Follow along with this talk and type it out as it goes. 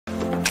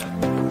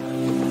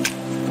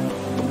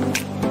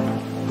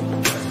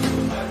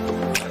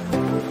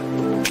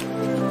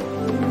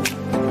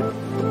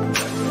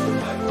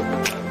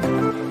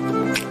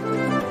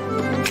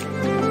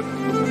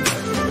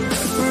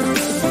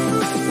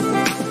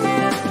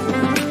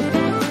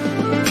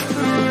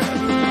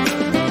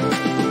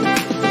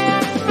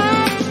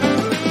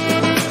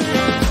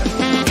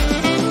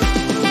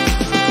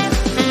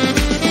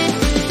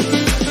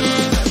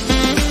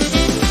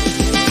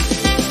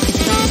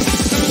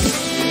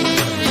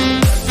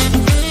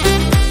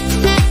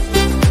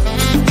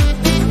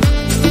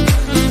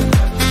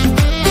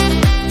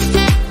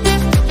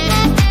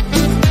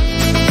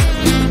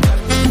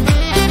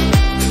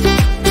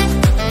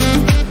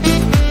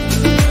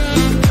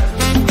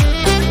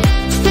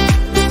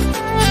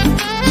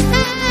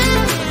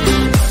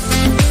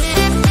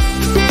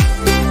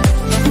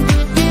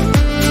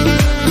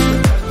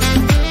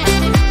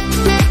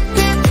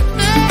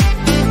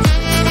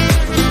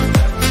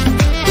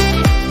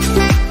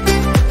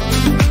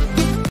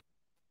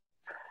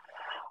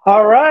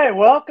All right,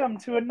 welcome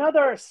to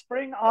another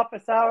Spring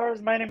Office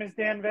Hours. My name is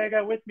Dan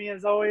Vega. With me,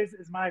 as always,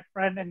 is my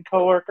friend and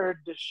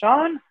coworker,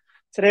 Deshaun.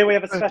 Today we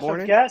have a Good special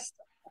morning. guest,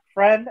 a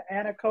friend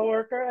and a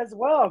coworker as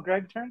well,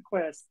 Greg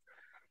Turnquist.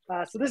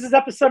 So this is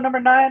episode number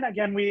 9.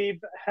 Again,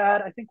 we've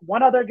had, I think,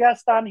 one other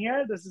guest on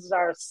here. This is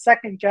our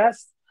second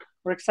guest.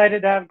 We're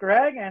excited to have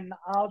Greg, and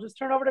I'll just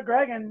turn over to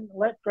Greg and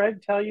let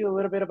Greg tell you a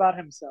little bit about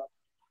himself.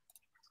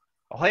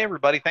 Well, hey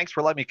everybody! Thanks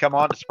for letting me come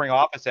on to Spring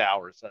Office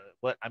Hours.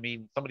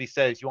 Somebody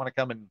says you want to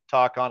come and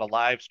talk on a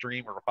live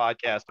stream or a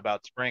podcast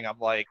about Spring. I'm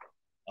like,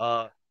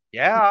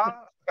 yeah.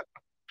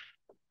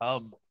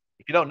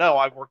 If you don't know,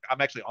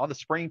 I'm actually on the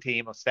Spring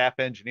team, a staff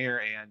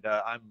engineer, and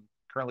I'm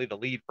currently the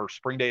lead for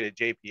Spring Data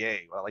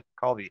JPA. What I like to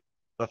call the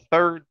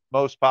third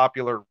most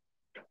popular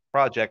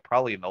project,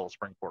 probably in the whole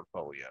Spring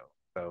portfolio.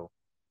 So,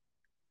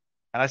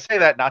 and I say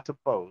that not to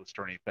boast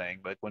or anything,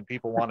 but when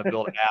people want to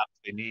build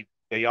apps,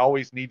 they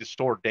always need to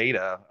store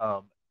data.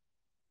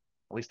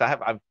 At least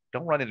I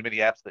don't run into many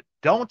apps that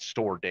don't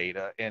store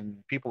data, and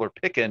people are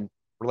picking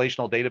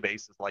relational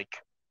databases like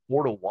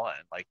 4-to-1,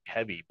 like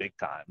heavy, big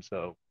time.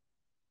 So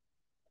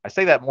I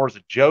say that more as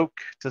a joke,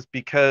 just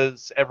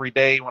because every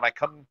day when I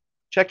come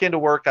check into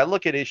work, I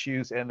look at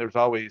issues, and there's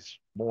always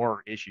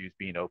more issues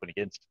being open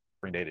against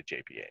Spring Data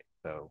JPA.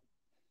 So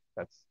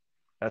that's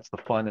that's the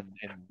fun in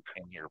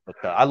here. But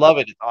I love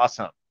it. It's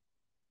awesome.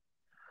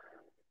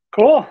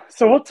 Cool.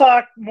 So we'll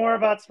talk more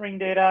about Spring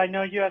Data. I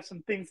know you have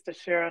some things to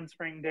share on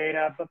Spring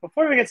Data, but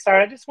before we get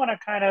started, I just want to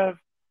kind of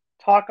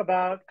talk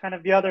about kind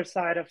of the other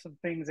side of some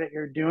things that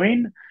you're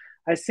doing.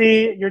 I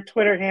see your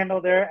Twitter handle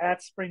there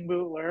at Spring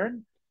Boot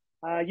Learn.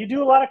 You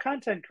do a lot of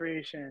content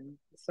creation,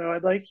 so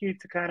I'd like you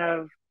to kind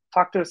of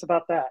talk to us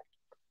about that.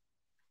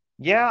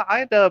 Yeah,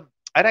 I'd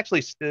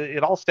actually,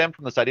 it all stemmed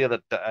from this idea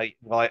that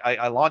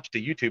I launched a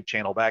YouTube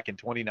channel back in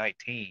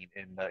 2019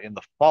 in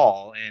the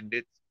fall, and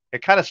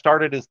it kind of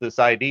started as this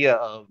idea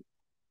of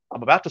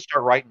I'm about to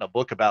start writing a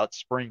book about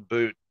Spring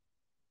Boot.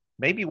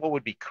 Maybe what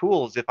would be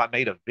cool is if I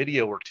made a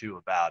video or two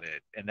about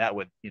it, and that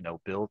would,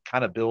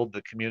 build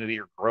the community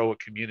or grow a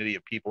community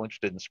of people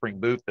interested in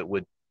Spring Boot that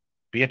would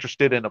be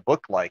interested in a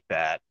book like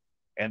that.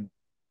 And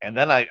and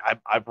then I've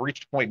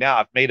reached a point now.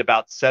 I've made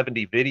about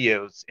 70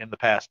 videos in the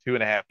past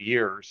 2.5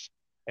 years,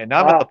 and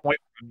now I'm at the Wow. point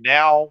where I'm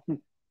now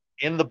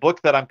in the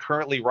book that I'm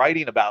currently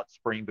writing about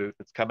Spring Boot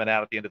that's coming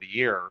out at the end of the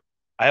year.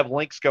 I have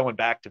links going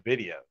back to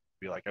video.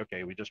 Be like,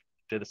 okay, we just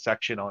did a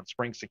section on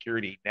Spring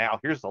security. Now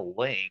here's a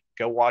link.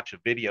 Go watch a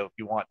video if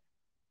you want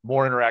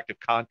more interactive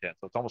content.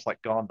 So it's almost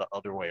like gone the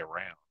other way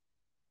around.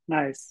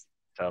 Nice.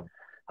 So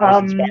I was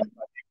Um, inspired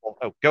by people.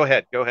 Oh, go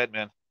ahead. Go ahead,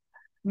 man.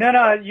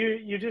 no,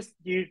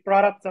 you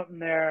brought up something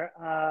there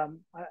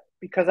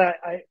because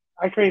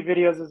I create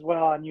videos as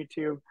well on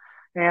YouTube,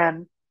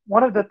 and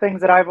one of the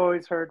things that I've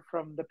always heard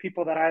from the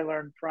people that I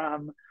learned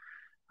from,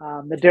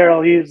 the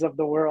Daryl Hughes of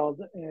the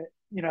world,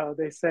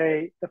 they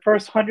say the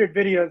first 100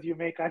 videos you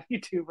make on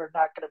YouTube are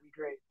not going to be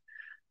great.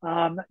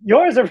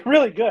 Yours are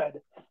really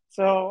good,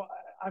 so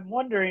I'm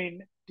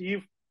wondering,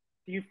 do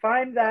you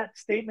find that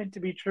statement to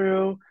be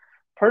true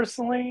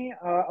personally,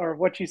 or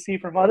what you see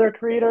from other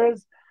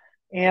creators?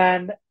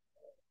 And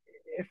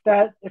if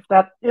that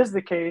is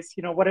the case,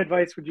 what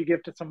advice would you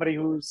give to somebody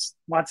who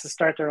wants to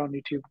start their own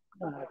YouTube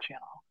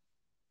channel,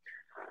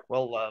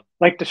 Well,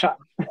 like Deshaun?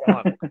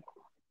 Sean,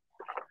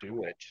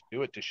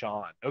 do it to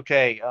Sean.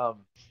 Okay.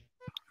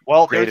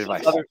 Well, Great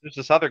advice. there's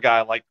this other guy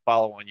I like to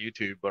follow on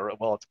YouTube, but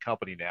well, it's a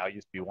company now. It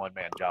used to be a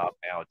one-man job.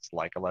 Now it's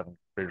like 11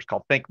 creators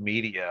called Think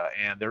Media,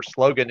 and their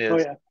slogan Oh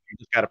is yeah. you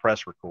just got to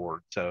press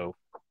record. So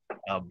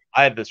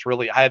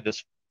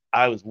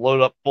I was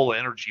loaded up full of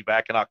energy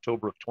back in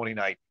October of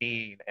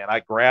 2019, and I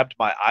grabbed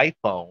my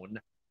iPhone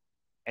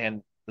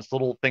and this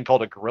little thing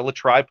called a Gorilla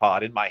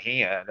tripod in my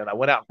hand, and I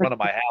went out in front of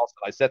my house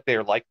and I sat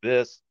there like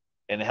this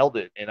and held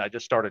it, and I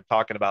just started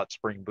talking about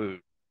Spring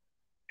Boot.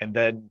 And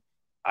then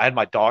I had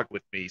my dog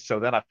with me,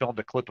 so then I filmed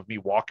a clip of me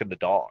walking the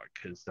dog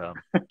because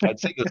I'd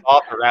seen this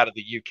author out of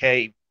the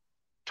UK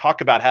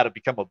talk about how to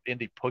become an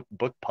indie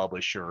book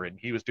publisher, and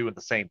he was doing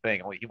the same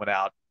thing. Only he went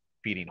out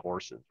feeding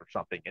horses or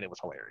something, and it was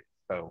hilarious.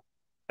 So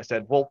I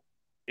said, well,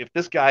 if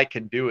this guy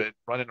can do it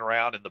running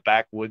around in the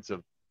backwoods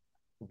of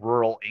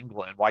rural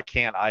England, why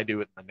can't I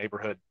do it in the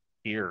neighborhood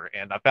here?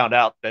 And I found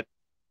out that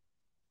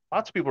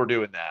lots of people are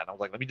doing that. And I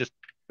was like,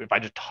 if I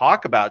just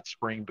talk about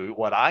Spring Boot,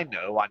 what I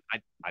know,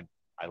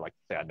 I like to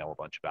say I know a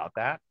bunch about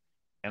that.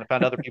 And I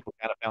found other people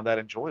kind of found that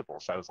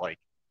enjoyable. So I was like,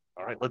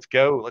 all right, let's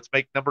go. Let's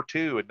make number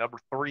 2 and number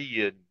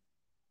 3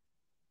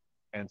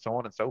 and so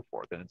on and so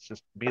forth. And it's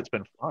just me, it's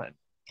been fun.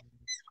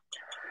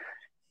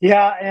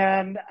 Yeah,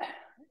 and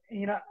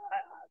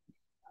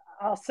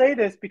I'll say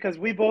this because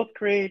we both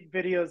create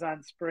videos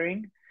on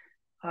Spring.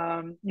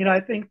 I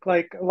think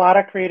like a lot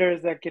of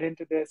creators that get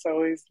into this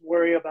always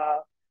worry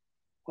about,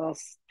 well,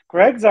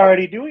 Greg's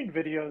already doing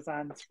videos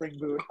on Spring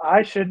Boot.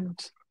 I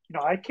shouldn't,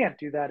 I can't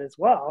do that as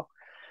well.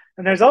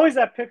 And there's always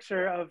that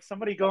picture of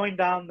somebody going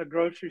down the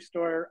grocery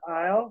store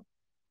aisle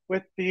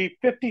with the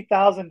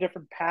 50,000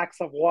 different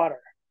packs of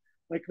water.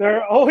 Like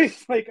there are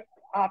always like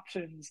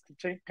options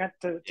to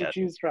Yeah.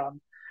 choose from.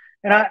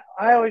 And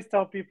I always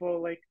tell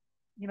people, like,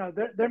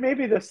 there may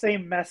be the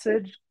same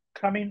message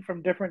coming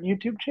from different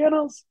YouTube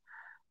channels,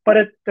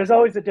 but there's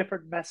always a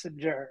different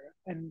messenger,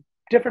 and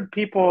different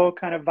people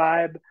kind of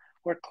vibe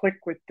or click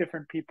with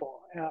different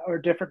people or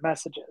different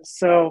messages.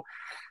 So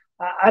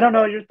I don't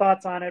know your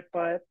thoughts on it,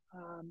 but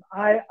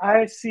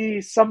I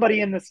see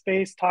somebody in the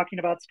space talking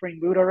about Spring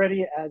Boot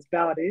already as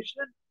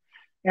validation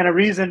and a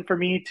reason for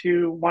me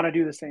to want to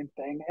do the same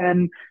thing.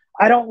 And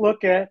I don't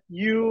look at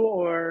you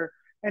or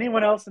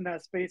anyone else in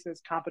that space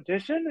as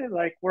competition.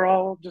 Like, we're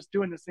all just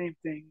doing the same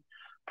thing,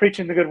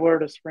 preaching the good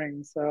word of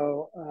Spring.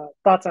 So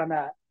thoughts on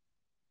that?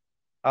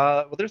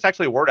 Well, there's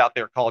actually a word out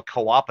there called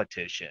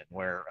co-opetition,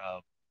 where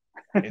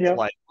it's Yep.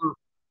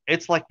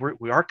 like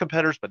we are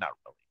competitors, but not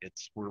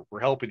really. We're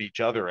helping each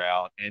other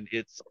out, and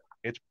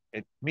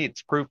to me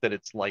it's proof that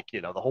it's like,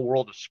 the whole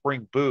world of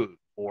Spring Boot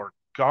or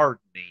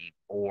gardening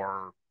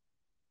or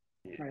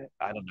Right.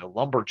 I don't know,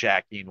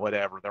 lumberjacking,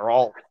 whatever.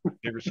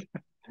 There's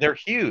they're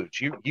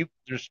huge.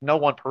 There's no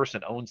one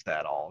person owns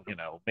that all.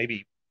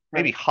 Maybe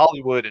Right.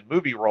 Hollywood and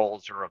movie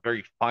roles are a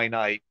very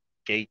finite,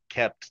 gate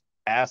kept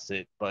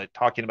asset, but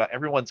talking about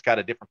everyone's got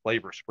a different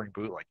flavor of Spring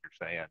Boot, like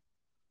you're saying, a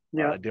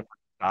Yep.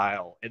 different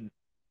style. And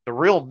the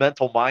real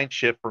mental mind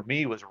shift for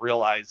me was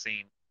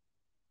realizing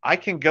I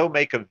can go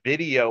make a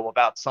video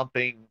about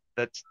something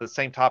that's the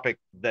same topic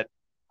that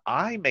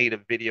I made a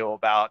video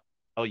about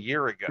a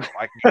year ago.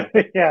 I can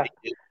go Yeah. remake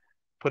it,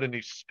 put a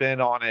new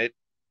spin on it,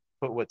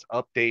 put what's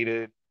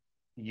updated,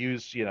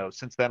 use,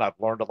 since then I've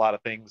learned a lot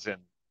of things in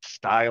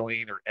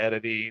styling or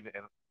editing,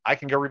 and I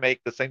can go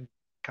remake the same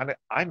kind of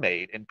I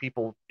made, and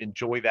people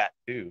enjoy that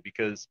too,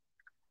 because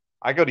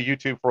I go to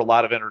YouTube for a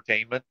lot of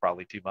entertainment,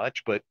 probably too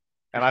much, but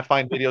and I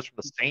find videos from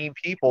the same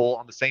people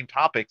on the same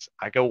topics.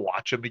 I go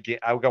watch them again.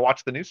 I go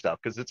watch the new stuff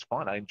because it's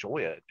fun. I enjoy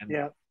it. And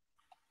Yeah.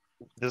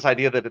 this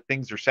idea that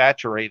things are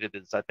saturated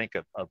is, I think,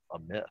 a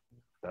myth.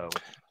 So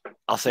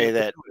I'll say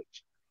that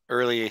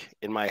early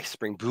in my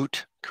Spring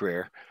Boot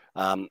career,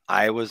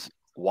 I was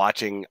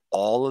watching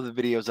all of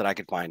the videos that I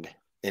could find,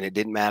 and it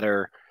didn't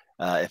matter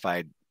if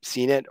I'd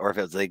seen it or if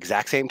it was the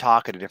exact same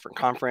talk at a different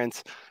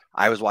conference.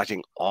 I was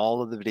watching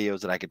all of the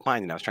videos that I could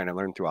find, and I was trying to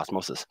learn through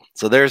osmosis.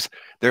 So there's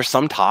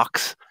some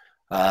talks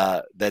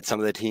that some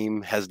of the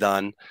team has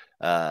done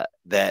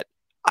that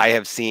I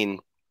have seen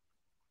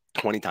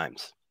 20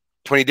 times,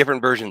 20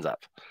 different versions of,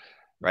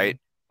 right,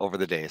 over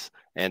the days,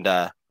 and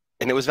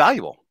it was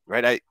valuable,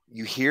 right?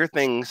 You hear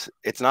things.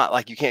 It's not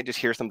like you can't just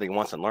hear something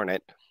once and learn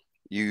it.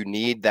 You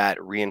need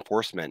that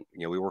reinforcement.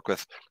 We work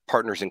with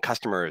partners and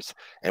customers,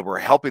 and we're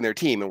helping their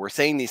team, and we're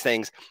saying these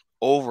things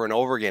over and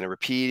over again and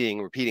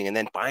repeating, and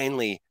then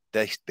finally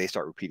they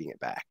start repeating it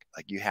back.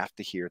 Like, you have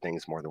to hear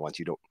things more than once.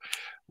 You don't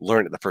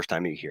learn it the first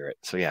time you hear it.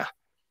 So yeah,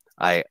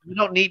 you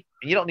don't need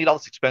all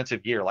this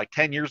expensive gear. Like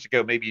 10 years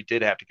ago, maybe you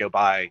did have to go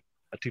buy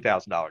a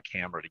 $2,000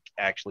 camera to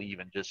actually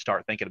even just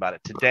start thinking about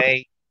it.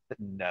 Today,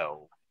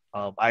 no.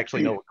 I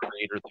actually know a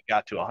creator that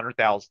got to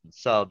 100,000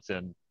 subs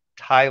in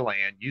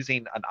Thailand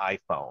using an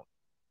iPhone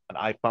and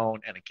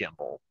a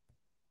gimbal.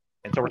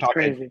 And so we're That's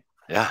talking, crazy.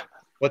 yeah.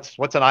 What's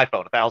an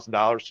iPhone?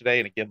 $1,000 today,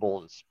 and a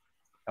gimbal is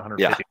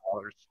 $150.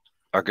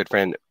 Our good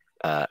friend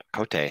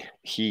Kote,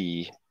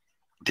 he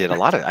did a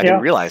lot of. I Yeah.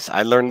 didn't realize.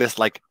 I learned this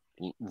like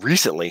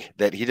recently,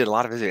 that he did a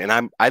lot of his,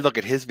 and I look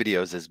at his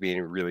videos as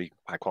being really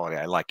high quality.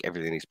 I like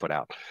everything he's put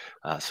out.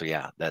 So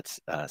yeah, that's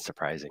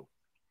surprising.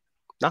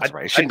 Not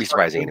surprising. It shouldn't be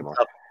surprising anymore.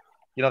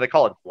 They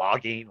call it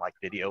vlogging, like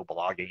video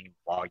blogging.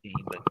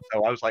 But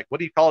so I was like, what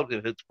do you call it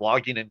if it's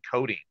vlogging and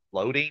coding?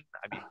 Loading?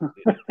 I mean,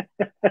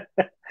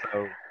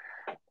 so.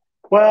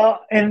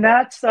 Well, and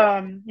that's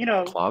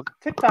Clog?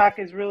 TikTok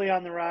is really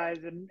on the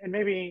rise, and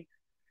maybe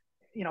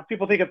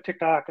people think of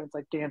TikTok and it's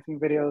like dancing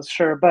videos,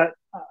 sure, but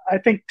I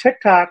think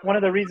TikTok, one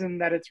of the reasons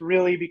that it's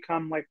really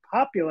become like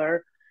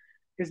popular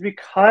is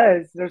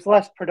because there's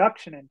less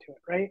production into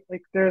it, right?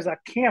 Like, there's a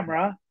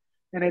camera,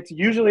 and it's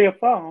usually a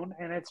phone,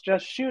 and it's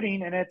just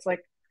shooting, and it's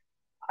like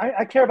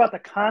I care about the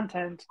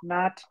content,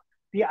 not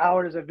the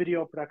hours of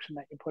video production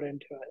that you put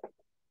into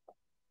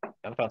it.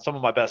 I found some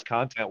of my best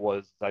content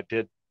was I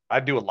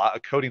do a lot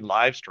of coding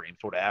live stream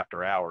sort of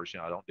after hours.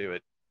 I don't do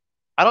it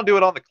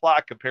on the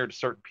clock compared to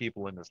certain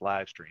people in this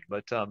live stream,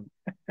 but I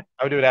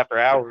would do it after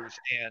hours.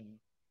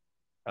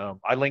 And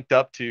I linked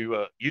up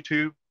to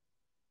YouTube,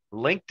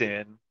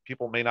 LinkedIn.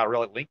 People may not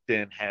realize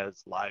LinkedIn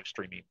has live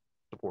streaming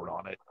support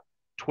on it,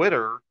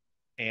 Twitter,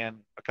 and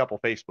a couple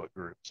Facebook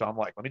groups. So I'm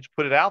like, let me just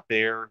put it out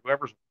there.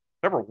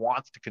 Whoever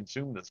wants to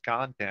consume this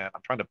content,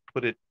 I'm trying to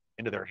put it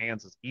into their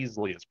hands as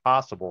easily as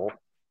possible.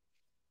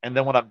 And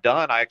then when I'm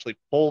done, I actually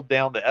pulled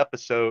down the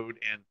episode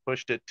and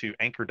pushed it to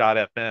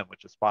Anchor.fm,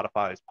 which is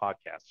Spotify's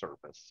podcast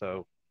service.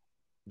 So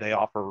they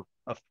offer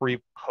a free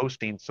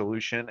hosting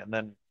solution, and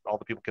then all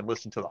the people can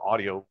listen to the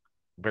audio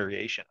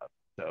variation of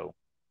it. So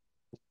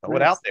throw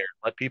it out there,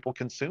 let people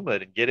consume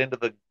it, and get into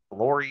the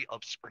glory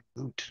of Spring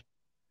Boot.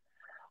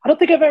 I don't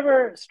think I've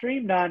ever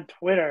streamed on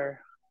Twitter.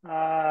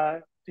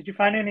 Did you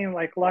find any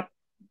like luck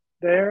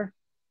there?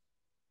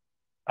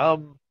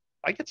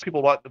 I get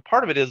people.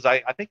 Part of it is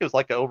I think it was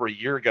like over a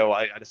year ago.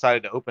 I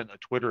decided to open a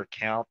Twitter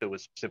account that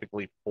was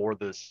specifically for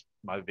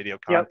my video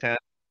content,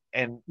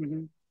 and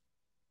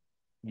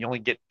you only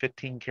get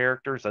 15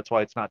 characters. That's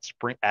why it's not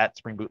Spring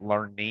Boot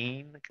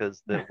Learning,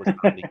 because that was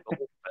not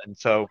legal. And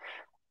so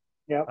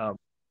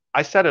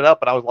I set it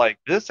up, and I was like,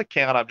 this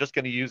account, I'm just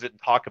going to use it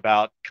and talk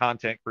about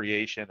content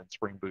creation and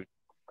Spring Boot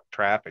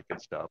traffic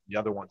and stuff. The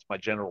other one's my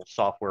general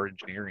software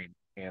engineering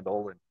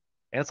handle, and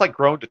it's like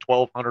grown to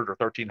 1,200 or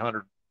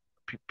 1,300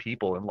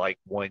 people in like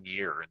 1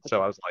 year. And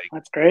so I was like,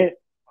 that's great.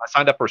 I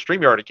signed up for a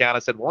StreamYard account. I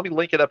said, well, let me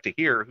link it up to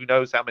here. Who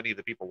knows how many of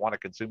the people want to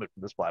consume it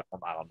from this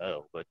platform? I don't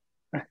know, but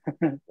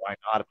why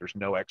not if there's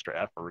no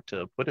extra effort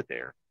to put it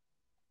there?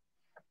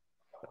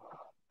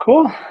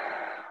 Cool.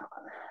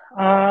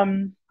 All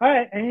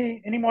right.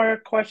 Any more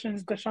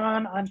questions,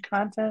 Deshaun, on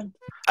content?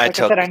 I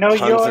took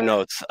tons of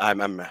notes.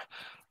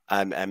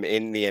 I'm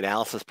in the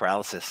analysis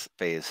paralysis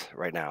phase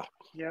right now.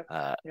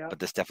 But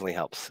this definitely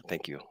helps.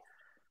 Thank you.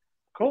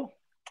 Cool.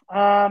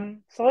 So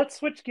let's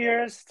switch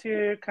gears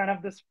to kind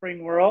of the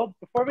Spring world.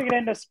 Before we get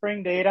into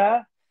Spring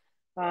Data,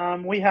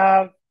 we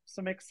have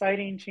some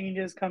exciting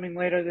changes coming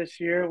later this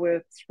year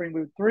with Spring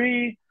Boot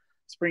 3,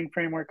 Spring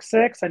Framework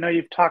 6. I know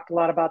you've talked a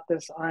lot about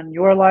this on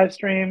your live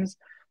streams.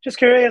 Just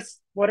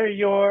curious, what are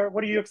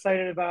you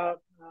excited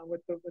about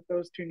with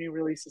those two new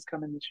releases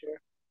coming this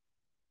year?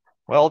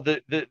 Well,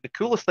 the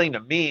coolest thing to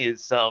me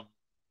is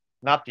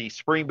not the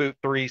Spring Boot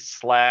 3 /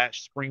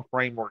 Spring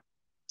Framework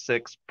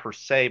 6 per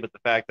se, but the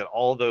fact that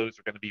all those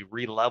are going to be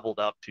re-leveled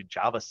up to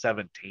Java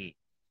 17.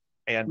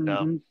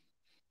 And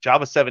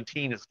Java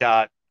 17 has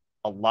got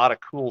a lot of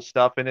cool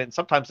stuff in it. And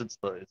sometimes it's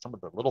some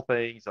of the little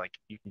things, like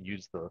you can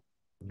use the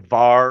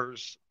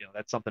vars.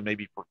 That's something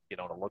maybe for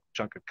a local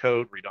chunk of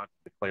code where you don't have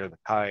to declare the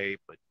type.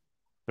 But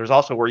there's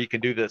also where you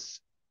can do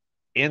this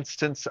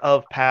instance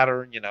of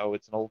pattern.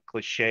 It's an old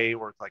cliche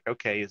where it's like,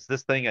 okay, is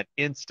this thing an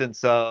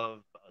instance of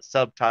a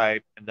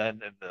subtype? And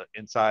then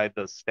inside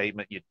the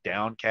statement you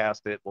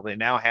downcast it. Well, they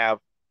now have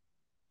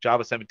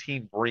Java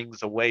 17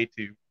 brings a way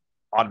to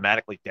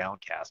automatically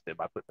downcast it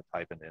by putting the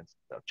type in the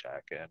instance of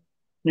check. And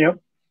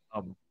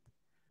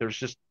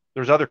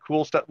there's other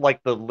cool stuff,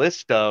 like the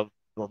list of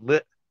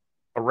the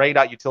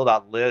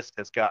array.util.list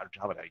has got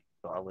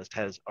Java.util.list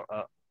has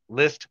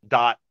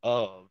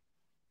list.of.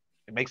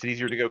 It makes it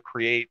easier to go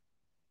create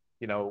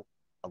a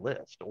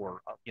list,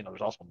 or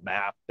there's also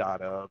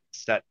map.of,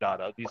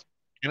 set.of.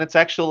 And it's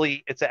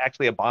actually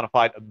a bona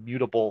fide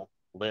immutable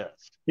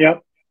list.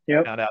 Yep.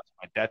 I found out to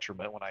my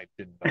detriment when I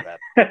didn't know that.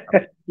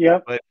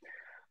 But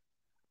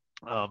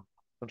I'm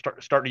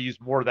starting to use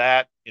more of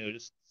that.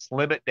 Just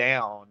slim it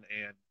down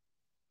and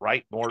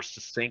write more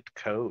succinct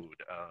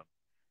code.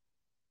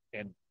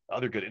 And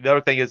the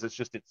other thing is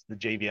the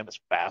JVM is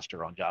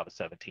faster on Java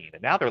 17,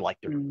 and now they're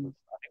starting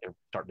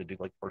to do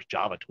like first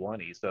Java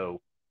 20.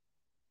 So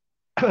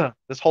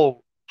this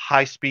whole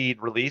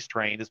high-speed release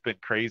train has been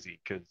crazy,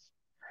 because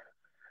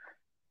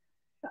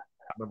I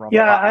remember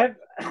on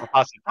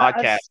the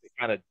podcast, they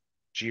kind of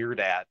jeered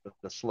at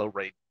the slow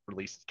rate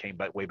releases came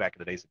back way back in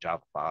the days of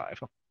Java 5.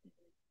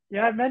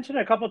 Yeah, I've mentioned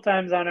a couple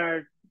times on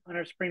our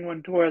Spring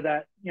One tour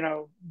that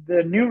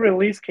the new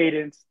release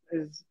cadence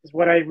is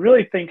what I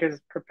really think has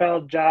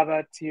propelled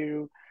Java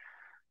to,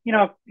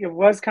 it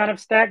was kind of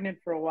stagnant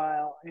for a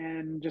while,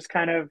 and just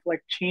kind of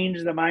like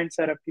changed the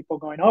mindset of people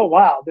going, oh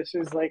wow, this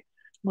is like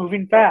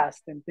moving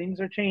fast and things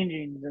are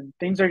changing and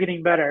things are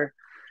getting better.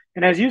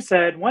 And as you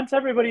said, once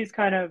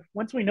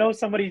we know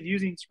somebody's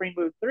using Spring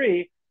Boot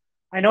 3,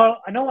 I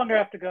no longer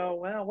have to go,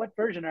 well, what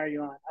version are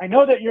you on? I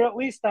know that you're at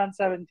least on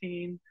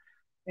 17,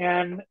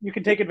 and you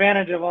can take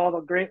advantage of all the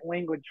great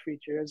language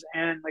features.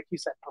 And like you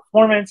said,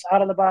 performance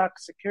out of the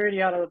box,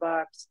 security out of the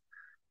box.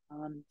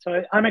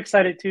 So I'm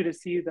excited too to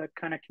see the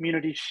kind of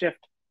community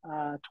shift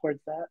towards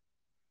that.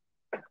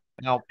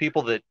 Now,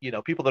 people that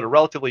are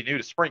relatively new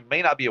to Spring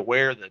may not be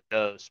aware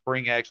that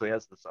Spring actually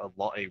has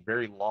a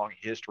very long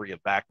history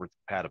of backwards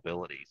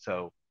compatibility.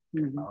 So,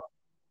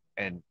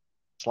 and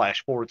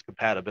 / forwards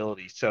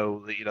compatibility.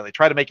 So, they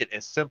try to make it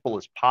as simple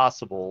as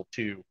possible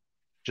to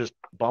just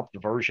bump the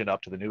version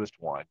up to the newest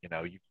one.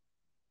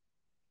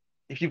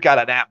 If you've got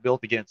an app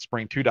built against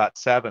Spring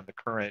 2.7, the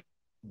current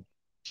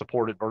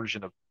supported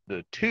version of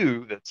the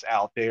 2 that's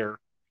out there,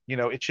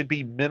 it should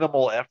be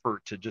minimal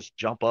effort to just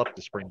jump up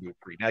to Spring Boot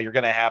 3. Now, you're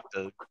going to have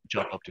to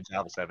jump up to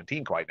Java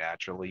 17 quite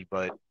naturally,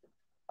 but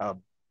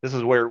this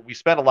is where we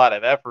spend a lot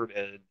of effort,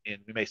 and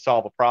we may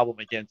solve a problem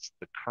against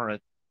the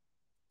current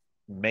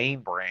main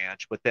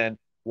branch, but then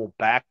we'll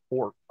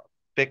backport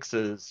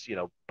fixes,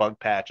 bug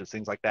patches,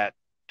 things like that,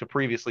 to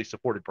previously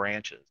supported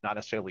branches.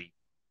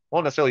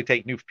 Won't necessarily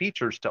take new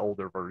features to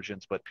older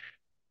versions, but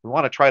we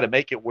want to try to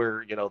make it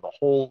where the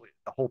whole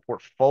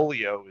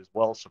portfolio is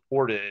well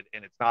supported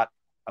and it's not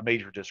a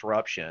major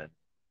disruption.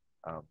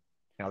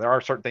 There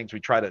are certain things we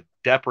try to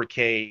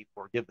deprecate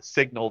or give the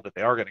signal that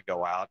they are going to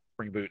go out.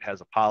 Spring Boot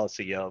has a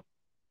policy of,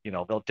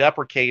 they'll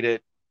deprecate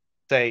it,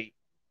 say,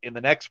 in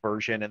the next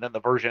version, and then the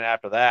version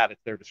after that,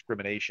 it's their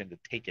discretion to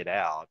take it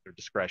out, to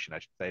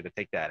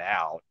take that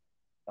out.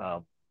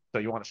 so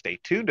you want to stay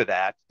tuned to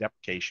that,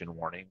 deprecation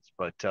warnings.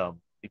 But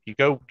if you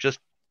go just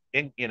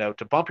in,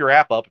 to bump your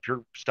app up, if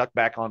you're stuck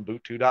back on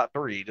boot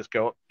 2.3, just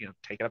go,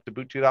 take it up to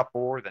boot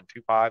 2.4, then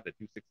 2.5, then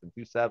 2.6, and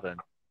 2.7.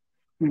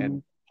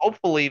 And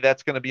hopefully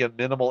that's going to be a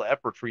minimal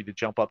effort for you to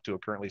jump up to a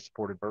currently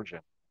supported version.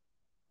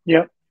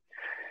 Yep.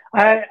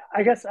 I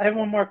guess I have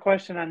one more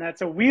question on that.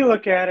 So we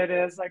look at it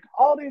as like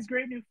all these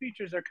great new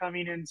features are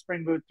coming in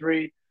Spring Boot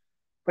 3,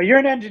 but you're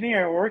an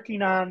engineer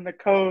working on the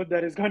code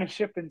that is going to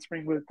ship in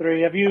Spring Boot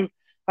 3. Have you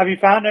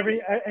found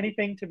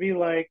anything to be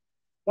like,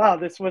 wow,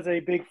 this was a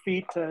big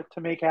feat to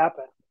make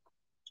happen?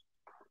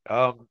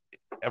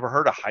 Ever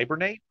heard of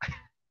Hibernate?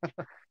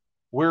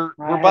 We're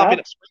bumping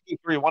up Spring Boot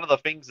 3. One of the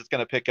things that's going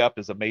to pick up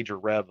is a major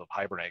rev of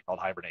Hibernate called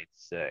Hibernate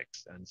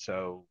 6. And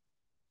so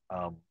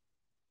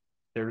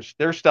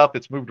there's stuff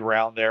that's moved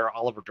around there.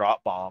 Oliver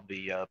Dropbaum,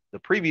 the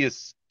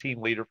previous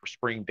team leader for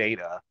Spring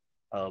Data,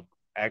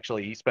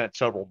 actually he spent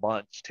several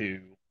months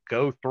to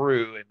go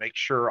through and make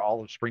sure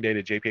all of Spring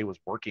Data JPA was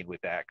working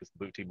with that, because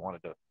the boot team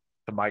wanted to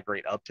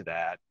migrate up to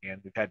that. And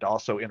we've had to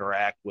also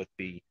interact with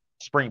the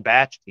Spring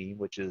Batch team,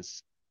 which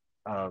is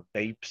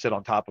they sit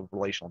on top of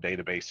relational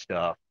database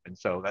stuff. And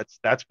so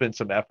that's been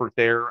some effort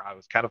there. I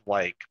was kind of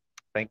like,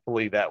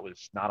 thankfully that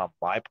was not on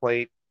my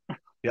plate.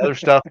 The other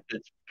stuff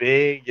that's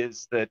big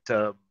is that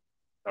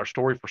our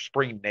story for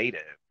Spring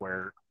Native,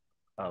 where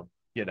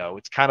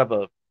it's kind of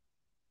a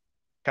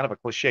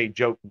cliche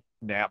joke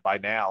by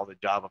now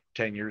that Java for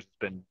 10 years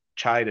has been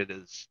chided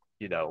as,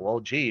 well,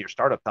 gee, your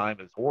startup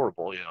time is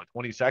horrible,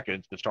 20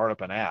 seconds to start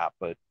up an app.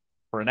 But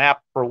for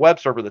a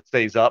web server that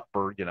stays up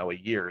for, a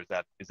year, is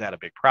that a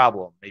big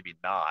problem? Maybe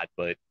not.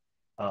 But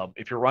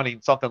if you're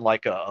running something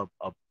like a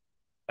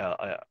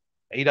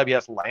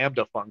AWS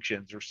Lambda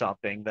functions or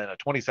something, then a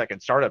 20-second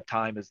startup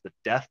time is the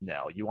death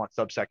knell. You want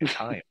sub-second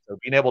time. So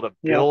being able to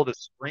build a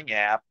Spring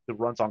app that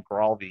runs on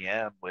Graal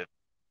VM with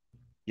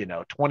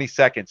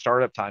 20-second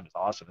startup time is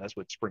awesome. That's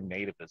what Spring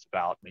Native is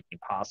about, making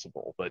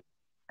possible. But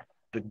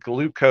the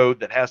glue code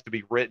that has to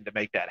be written to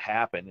make that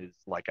happen is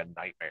like a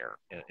nightmare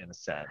in a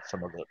sense.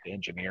 Some of the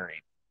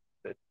engineering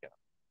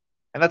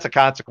and that's a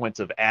consequence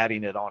of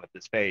adding it on at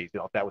this phase.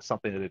 If that was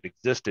something that had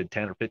existed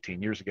 10 or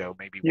 15 years ago,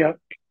 maybe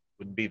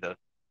wouldn't be the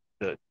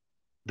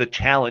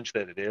challenge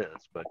that it is.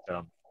 But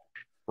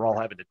we're all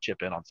having to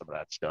chip in on some of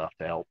that stuff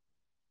to help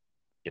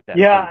get that.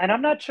 Yeah, and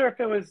I'm not sure if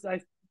it was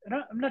I'm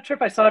not sure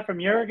if I saw it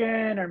from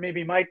Jurgen or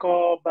maybe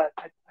Michael, but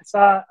I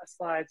saw a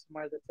slide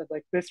somewhere that said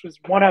like this was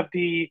one of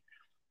the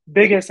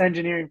biggest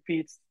engineering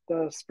feats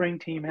the Spring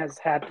team has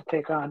had to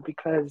take on,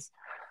 because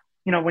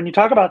when you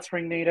talk about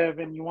Spring Native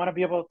and you want to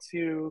be able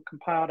to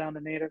compile down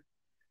to native,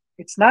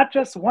 it's not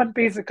just one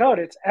piece of code.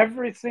 It's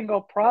every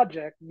single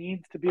project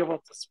needs to be able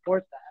to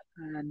support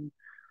that. And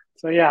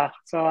so,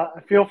 so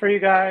I feel for you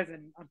guys,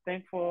 and I'm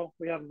thankful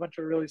we have a bunch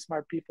of really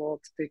smart people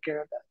to take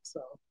care of that.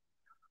 So,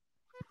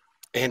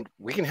 and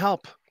we can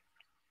help.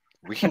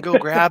 We can go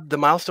grab the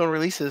milestone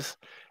releases,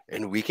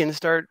 and we can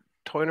start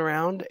toying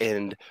around,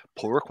 and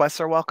pull requests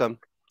are welcome.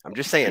 I'm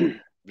just saying,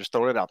 just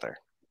throwing it out there.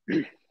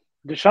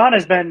 Deshaun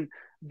has been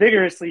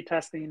vigorously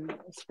testing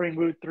Spring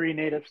Boot 3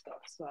 native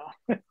stuff. So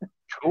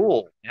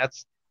cool.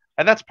 That's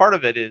part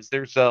of it. Is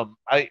there's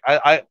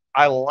I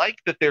like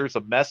that there's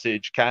a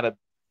message kind of.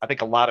 I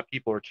think a lot of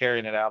people are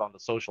carrying it out on the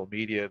social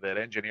media that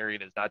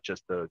engineering is not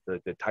just the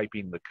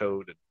typing the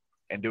code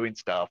and doing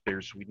stuff.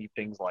 We need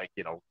things like,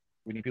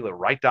 we need people to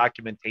write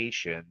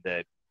documentation,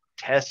 that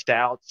test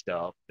out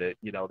stuff, that,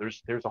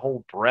 there's a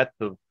whole breadth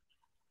of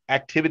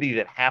activity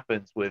that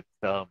happens with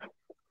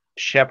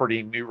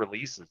shepherding new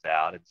releases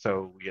out. And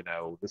so,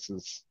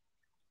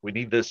 we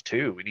need this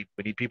too. We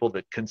need people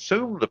that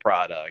consume the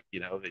product,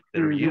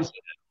 that are using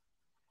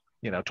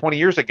it. 20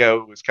 years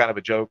ago, it was kind of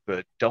a joke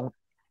that don't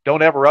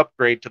ever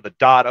upgrade to the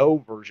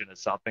 .0 version of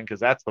something,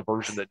 because that's the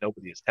version that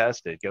nobody has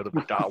tested. Go to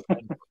the .1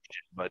 version.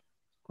 But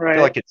I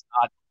feel like it's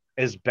not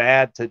as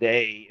bad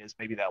today as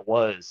maybe that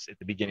was at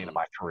the beginning of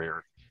my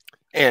career.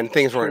 And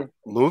things weren't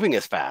moving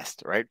as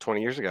fast, right?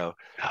 20 years ago,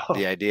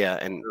 the idea,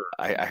 and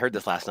I heard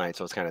this last night,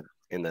 so it's kind of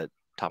in the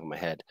top of my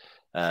head,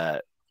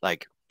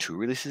 like 2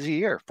 releases a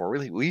year, 4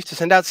 releases. We used to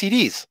send out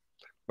CDs,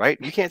 right?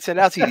 You can't send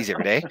out CDs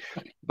every day,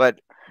 but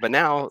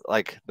now,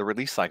 like the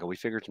release cycle, we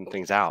figured some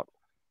things out,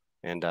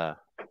 and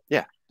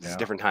it's a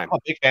different time. I'm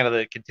a big fan of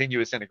the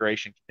continuous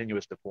integration,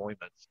 continuous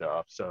deployment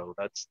stuff. So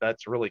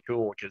that's really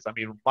cool, because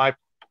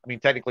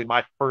technically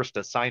my first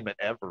assignment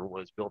ever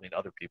was building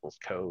other people's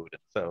code,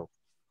 and so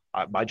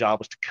my job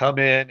was to come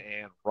in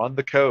and run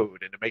the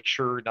code and to make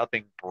sure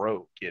nothing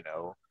broke,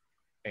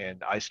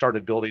 And I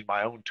started building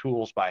my own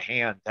tools by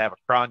hand to have a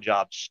cron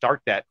job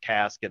start that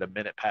task at a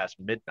minute past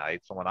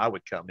midnight. So when I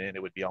would come in,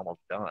 it would be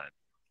almost done.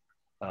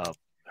 So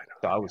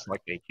I was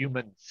like a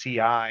human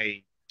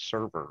CI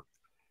server.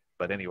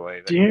 But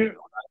anyway, do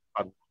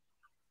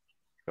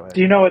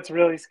you know what's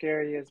really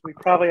scary is we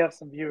probably have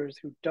some viewers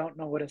who don't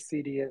know what a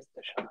CD is,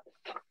 Deshaun.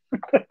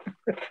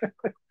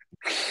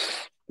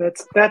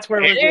 That's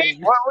where we're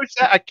getting. What was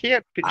that? I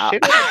can't.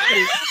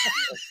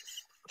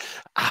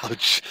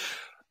 Ouch.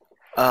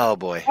 Oh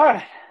boy. All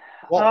right.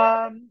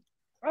 All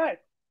right.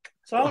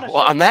 So I want to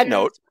Well, on shift that to,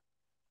 note,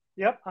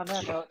 yep, on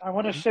that note, I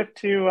want to shift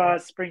to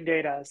Spring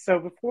Data. So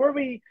before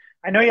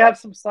I know you have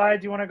some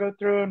slides you want to go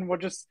through, and we're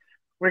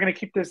going to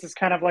keep this as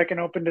kind of like an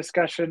open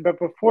discussion. But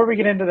before we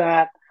get into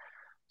that,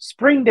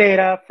 Spring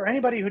Data, for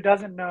anybody who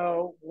doesn't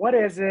know, what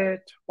is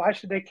it? Why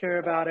should they care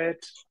about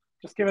it?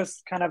 Just give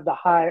us kind of the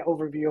high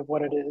overview of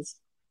what it is.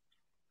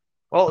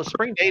 Well,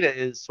 Spring Data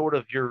is sort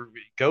of your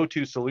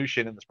go-to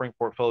solution in the Spring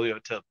portfolio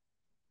to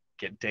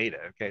get data.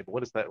 Okay, but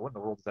what is that? What in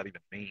the world does that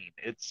even mean?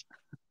 It's,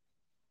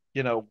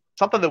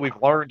 something that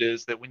we've learned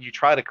is that when you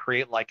try to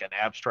create like an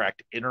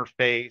abstract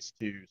interface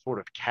to sort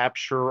of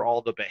capture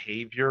all the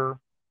behavior,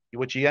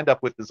 what you end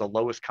up with is a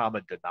lowest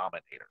common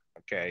denominator.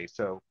 Okay,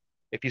 so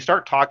if you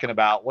start talking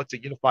about what's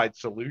a unified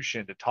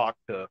solution to talk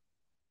to,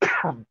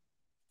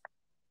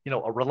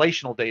 a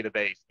relational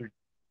database through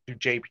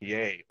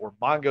JPA or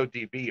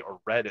MongoDB or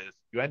Redis,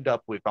 you end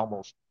up with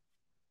almost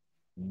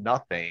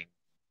nothing.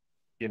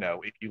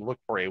 If you look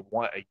for a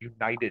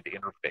united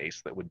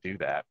interface that would do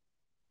that,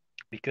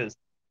 because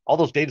all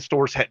those data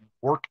stores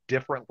work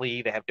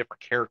differently, they have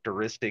different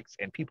characteristics,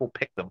 and people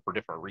pick them for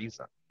different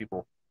reasons.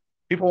 People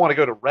want to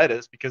go to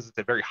Redis because it's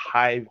a very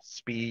high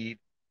speed,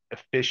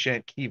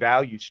 efficient key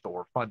value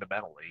store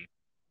fundamentally.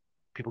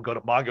 People go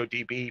to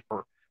MongoDB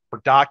for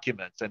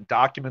documents and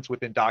documents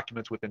within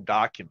documents within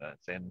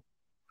documents and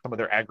some of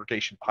their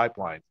aggregation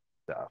pipeline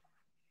stuff.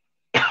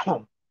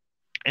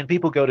 And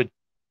people go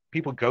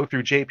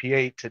through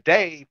JPA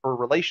today for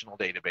relational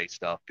database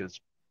stuff,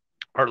 because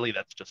partly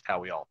that's just how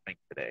we all think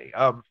today.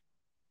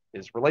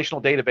 Is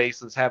relational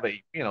databases have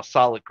a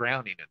solid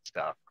grounding and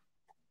stuff.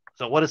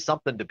 So what is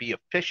something to be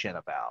efficient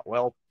about?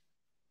 Well,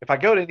 if I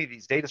go to any of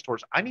these data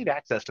stores, I need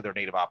access to their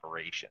native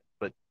operation.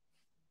 But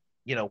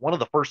one of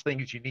the first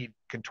things you need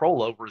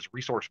control over is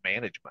resource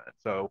management.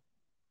 So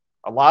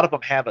a lot of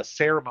them have a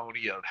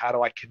ceremony of how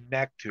do I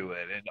connect to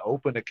it and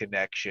open a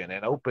connection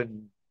and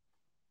open,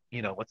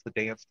 what's the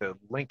dance to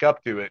link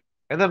up to it,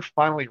 and then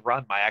finally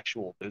run my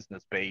actual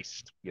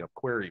business-based,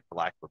 query, for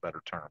lack of a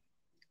better term.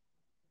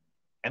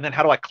 And then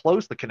how do I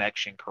close the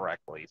connection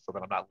correctly so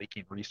that I'm not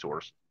leaking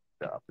resource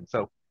stuff? And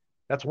so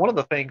that's one of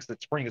the things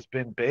that Spring has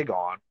been big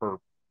on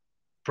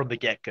from the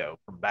get-go,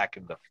 from back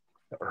in the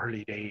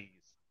early days.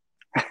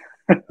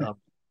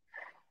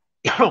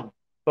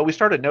 But we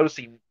started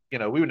noticing, we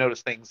would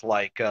notice things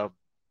like a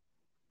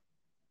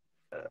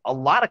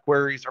lot of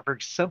queries are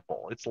very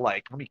simple. It's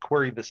like, let me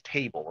query this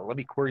table or let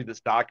me query this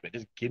document.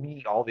 Just give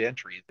me all the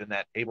entries in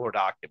that table or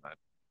document.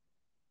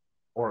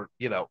 Or,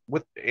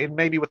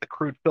 maybe with a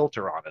crude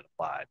filter on it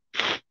applied.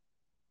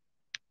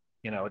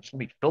 Just let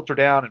me filter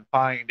down and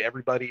find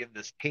everybody in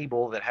this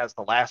table that has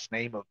the last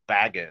name of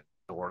Baggins,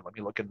 or let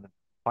me look and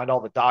find all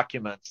the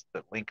documents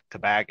that link to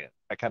Baggins,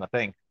 that kind of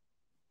thing.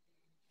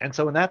 And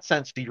so in that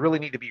sense, do you really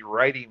need to be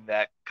writing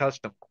that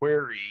custom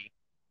query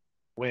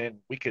when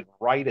we can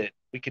write it,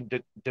 we can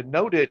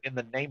denote it in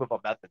the name of a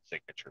method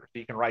signature. So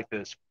you can write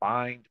this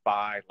find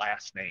by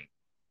last name.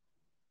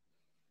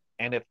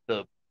 And if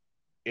the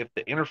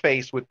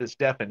interface with this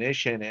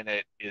definition in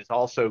it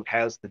also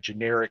has the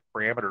generic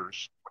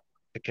parameters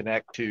to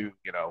connect to,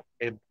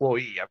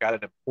 employee, I've got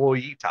an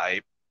employee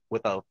type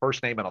with a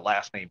first name and a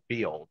last name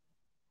field.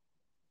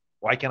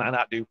 Why can I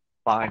not do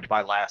find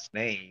by last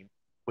name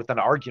with an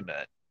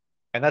argument?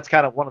 And that's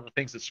kind of one of the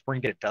things that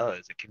Spring Data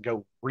does. It can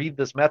go read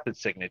this method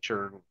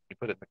signature, you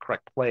put it in the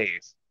correct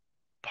place,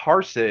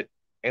 parse it,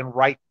 and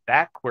write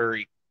that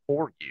query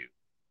for you.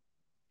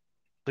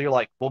 So you're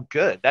like, well,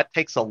 good. That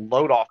takes a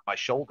load off my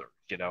shoulders.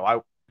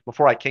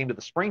 Before I came to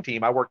the Spring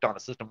team, I worked on a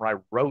system where I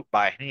wrote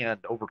by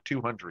hand over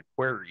 200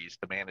 queries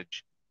to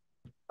manage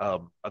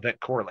event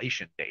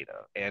correlation data.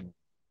 And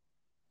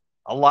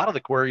a lot of the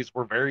queries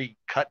were very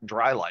cut and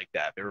dry like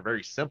that. They were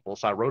very simple.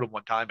 So I wrote them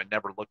one time and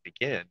never looked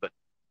again. But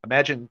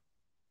imagine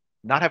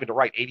not having to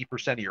write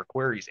 80% of your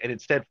queries and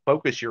instead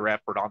focus your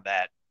effort on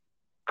that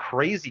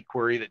crazy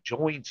query that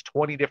joins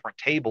 20 different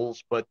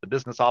tables, but the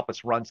business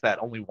office runs that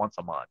only once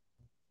a month.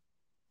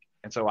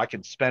 And so I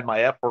can spend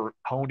my effort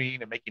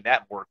honing and making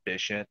that more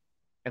efficient.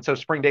 And so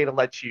Spring Data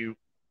lets you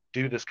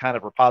do this kind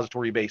of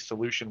repository-based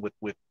solution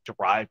with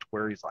derived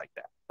queries like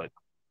that. But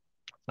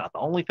it's not the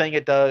only thing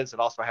it does.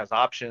 It also has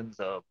options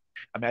of,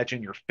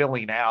 imagine you're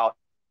filling out,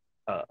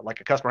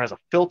 like a customer has a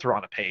filter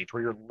on a page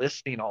where you're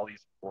listing all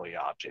these employee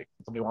objects.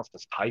 Somebody wants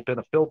to type in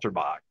a filter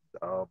box.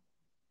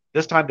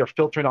 This time they're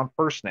filtering on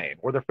first name,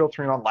 or they're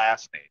filtering on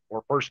last name,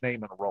 or first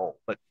name and role,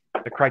 but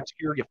the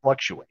criteria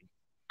fluctuate.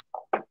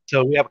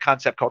 So we have a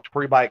concept called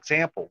query by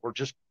example. We're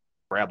just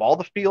grab all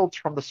the fields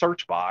from the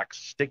search box,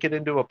 stick it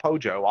into a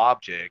Pojo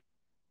object,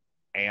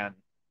 and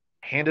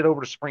hand it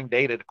over to Spring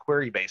Data to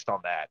query based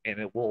on that. And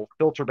it will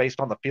filter based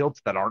on the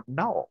fields that aren't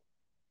null.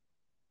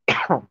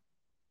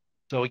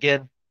 So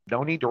again,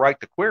 no need to write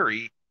the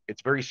query.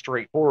 It's very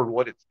straightforward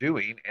what it's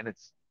doing, and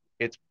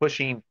it's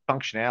pushing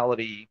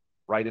functionality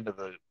right into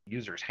the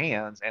user's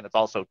hands, and it's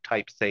also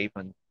type safe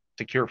and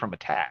secure from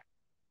attack.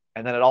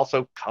 And then it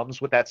also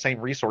comes with that same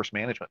resource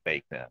management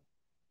baked in. And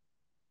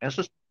it's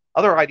just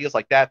other ideas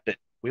like that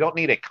We don't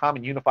need a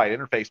common unified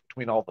interface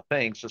between all the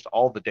things, just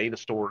all the data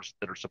stores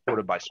that are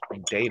supported by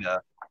Spring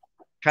Data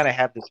kind of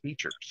have this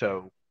feature.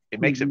 So it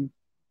makes it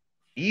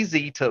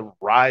easy to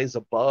rise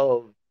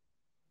above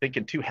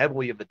thinking too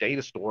heavily of the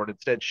data store and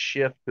instead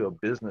shift to a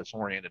business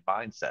oriented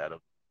mindset of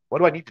what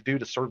do I need to do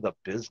to serve the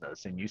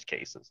business in use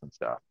cases and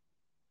stuff.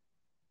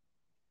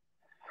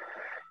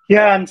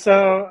 Yeah, and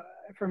so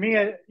for me,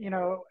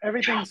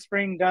 everything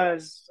Spring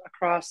does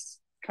across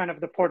kind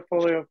of the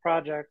portfolio of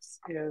projects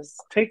is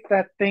take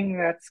that thing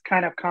that's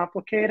kind of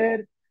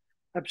complicated,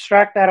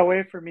 abstract that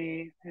away for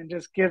me, and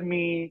just give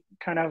me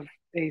kind of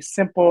a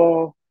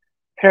simple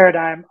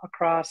paradigm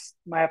across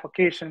my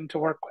application to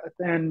work with.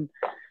 And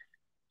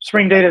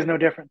Spring Data is no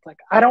different. Like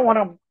I don't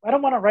want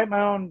to write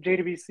my own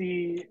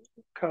JDBC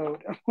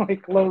code,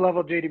 like low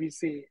level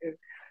JDBC.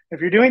 If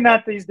you're doing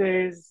that these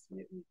days,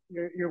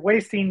 you're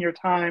wasting your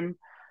time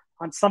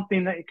on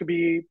something that it could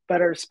be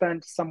better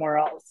spent somewhere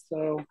else.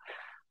 So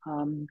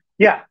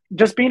yeah,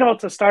 just being able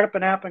to start up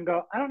an app and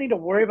go, I don't need to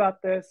worry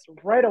about this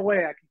right away.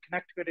 I can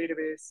connect to a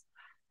database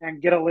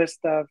and get a list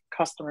of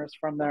customers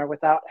from there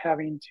without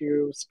having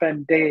to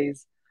spend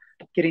days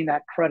getting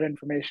that CRUD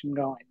information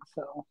going.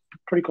 So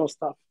pretty cool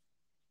stuff.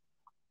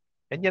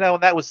 And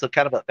that was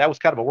kind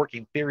of a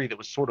working theory that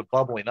was sort of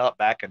bubbling up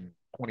back in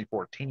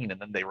 2014, and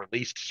then they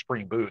released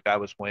Spring Boot. That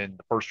was when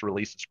the first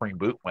release of Spring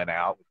Boot went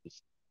out, which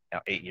was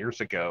 8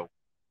 years ago.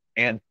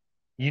 And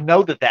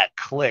that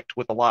clicked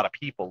with a lot of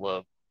people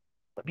of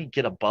let me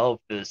get above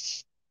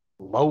this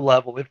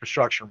low-level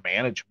infrastructure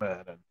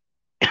management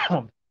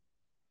and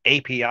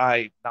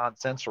API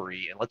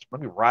nonsensory, and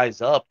let me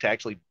rise up to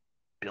actually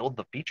build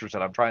the features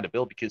that I'm trying to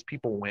build, because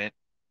people went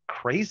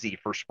crazy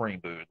for Spring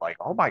Boot. Like,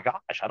 oh my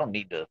gosh, I don't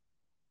need to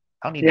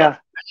think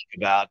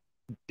about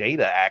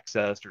data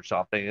access or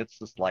something. It's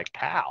just like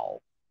pow.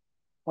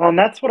 Well, and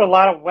that's what a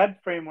lot of web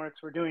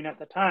frameworks were doing at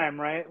the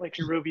time, right? Like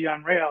in Ruby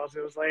on Rails,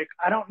 it was like,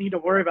 I don't need to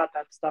worry about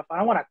that stuff.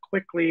 I want to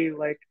quickly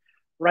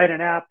write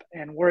an app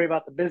and worry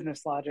about the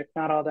business logic,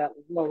 not all that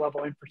low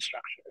level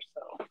infrastructure.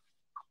 So,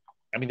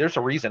 I mean, there's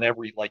a reason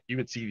you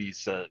would see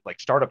these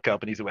startup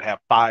companies that would have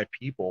 5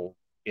 people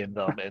in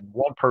them and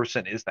one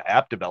person is the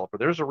app developer.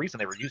 There's a reason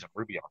they were using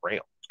Ruby on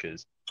Rails,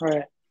 because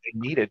they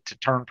needed to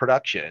turn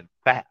production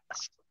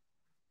fast.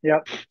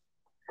 Yep.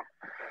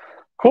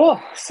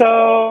 Cool.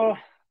 So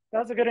that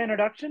was a good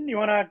introduction. You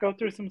want to go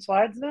through some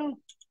slides now?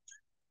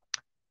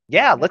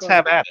 Yeah, let's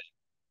have at it.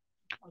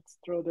 Let's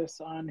throw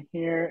this on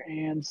here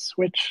and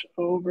switch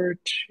over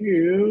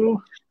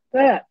to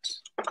that.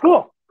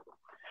 Cool.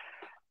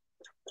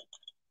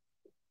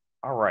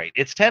 All right.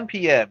 It's 10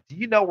 p.m. Do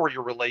you know where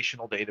your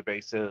relational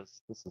database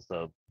is?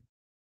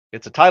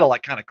 It's a title I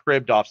kind of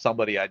cribbed off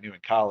somebody I knew in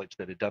college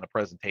that had done a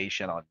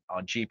presentation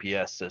on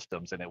GPS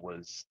systems, and it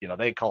was,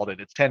 they called it,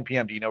 it's 10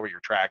 p.m. Do you know where your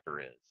tractor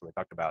is? So they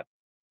talked about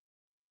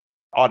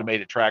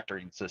automated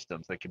tractoring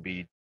systems that can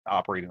be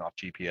operating off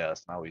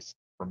GPS, and I always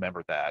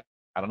remembered that.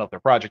 I don't know if their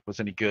project was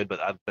any good, but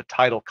the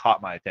title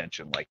caught my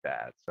attention like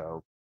that.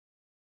 So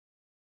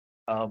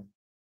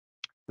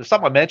there's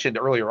something I mentioned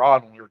earlier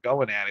on when we were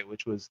going at it,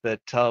 which was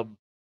that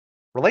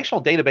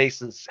relational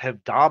databases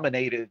have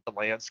dominated the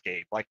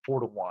landscape like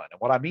 4-1. And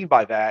what I mean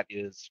by that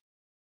is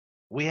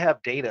we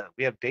have data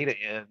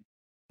in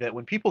that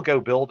when people go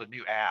build a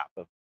new app,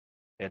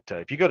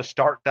 if you go to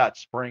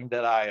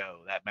start.spring.io,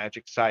 that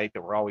magic site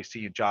that we're always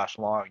seeing Josh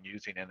Long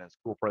using in his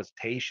cool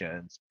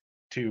presentations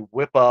to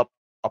whip up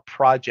a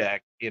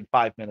project in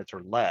 5 minutes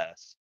or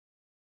less,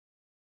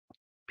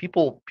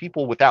 people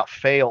without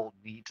fail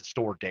need to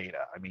store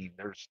data. I mean,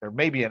 there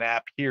may be an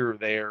app here or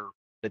there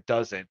that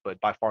doesn't, but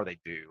by far they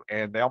do.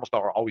 And they almost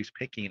are always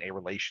picking a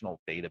relational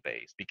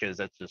database because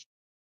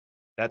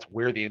that's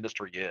where the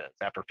industry is.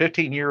 After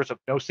 15 years of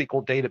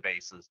NoSQL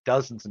databases,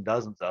 dozens and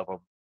dozens of them,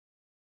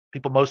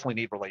 people mostly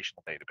need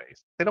relational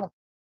database. They don't,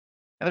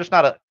 and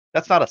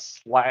that's not a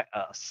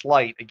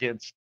slight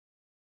against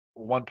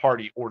one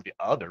party or the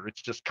other.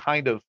 It's just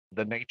kind of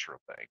the nature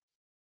of things.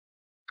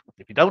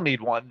 If you don't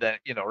need one, then,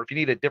 or if you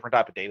need a different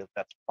type of data,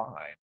 that's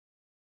fine.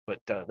 But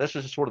this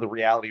is just sort of the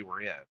reality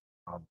we're in.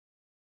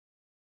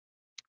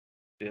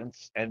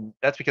 And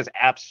that's because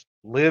apps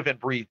live and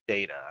breathe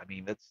data. I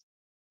mean, that's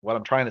what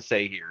I'm trying to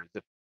say here. Is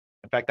that,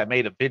 in fact, I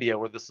made a video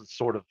where this is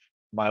sort of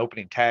my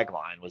opening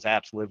tagline was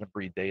apps live and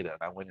breathe data.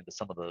 And I went into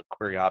some of the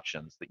query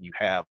options that you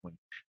have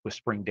with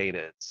Spring Data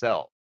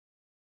itself.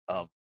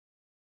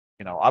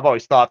 I've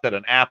always thought that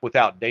an app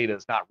without data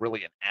is not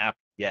really an app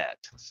yet.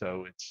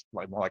 So it's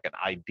more like an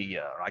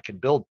idea. Or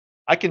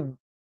I can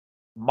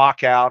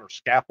mock out or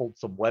scaffold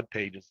some web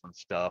pages and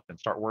stuff and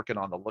start working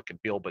on the look and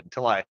feel. But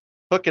until I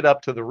hook it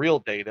up to the real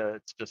data,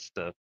 it's just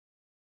a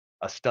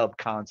stub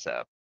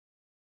concept.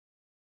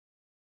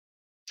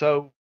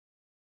 So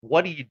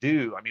what do you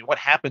do? I mean, what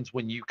happens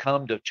when you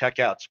come to check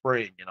out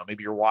Spring?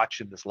 Maybe you're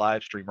watching this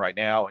live stream right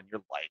now and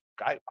you're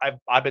like,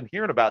 I've been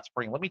hearing about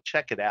Spring. Let me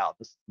check it out.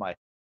 This is my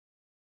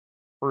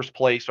first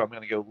place I'm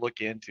going to go look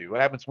into.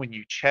 What happens when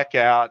you check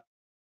out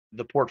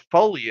the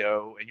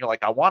portfolio and you're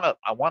like, I want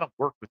to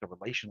work with a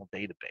relational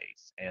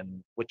database?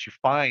 And what you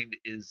find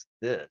is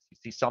this: you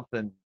see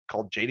something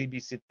called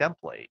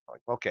JdbcTemplate.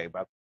 Like, okay,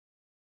 but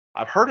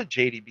I've heard of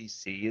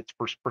JDBC. It's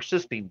for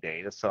persisting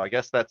data, so I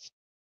guess that's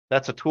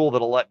a tool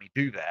that'll let me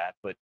do that.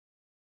 But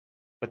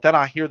then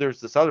I hear there's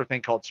this other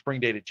thing called Spring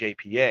Data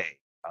JPA.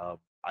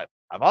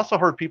 I've also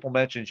heard people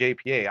mention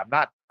JPA. I'm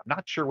not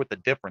sure what the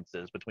difference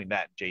is between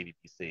that and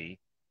JDBC.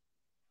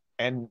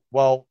 And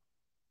well,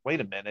 wait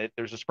a minute,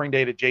 there's a Spring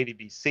Data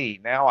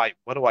JDBC. Now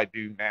what do I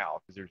do now?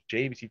 Because there's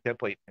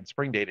JdbcTemplate and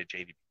Spring Data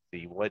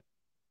JDBC.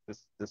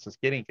 This is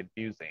getting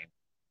confusing.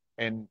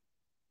 And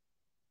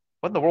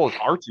what in the world is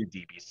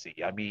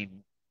R2DBC? I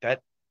mean,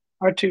 that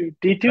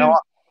R2D2. you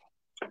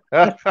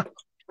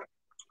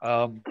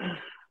know,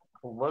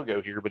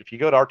 logo here, but if you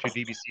go to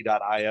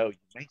r2dbc.io, you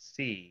may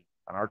see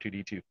an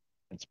R2D2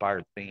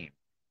 inspired theme.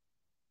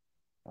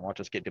 And watch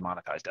us get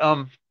demonetized.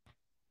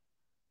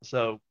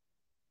 So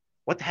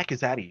what the heck is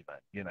that even?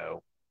 You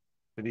know,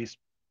 for these,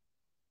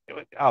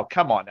 oh,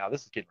 come on now,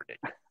 this is getting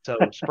ridiculous. So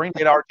Spring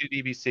Data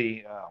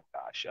R2DBC, oh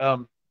gosh.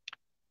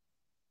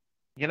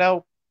 You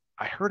know,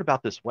 I heard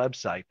about this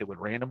website that would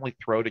randomly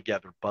throw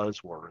together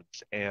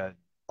buzzwords and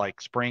like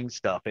Spring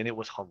stuff, and it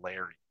was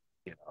hilarious.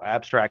 You know,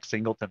 abstract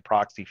singleton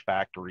proxy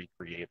factory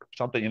creator,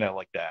 something, you know,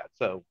 like that.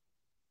 So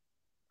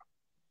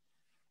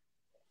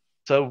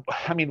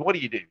I mean, what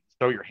do?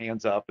 Throw your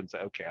hands up and say,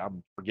 okay,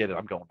 forget it.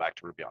 I'm going back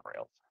to Ruby on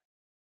Rails.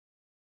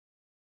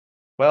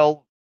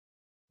 Well,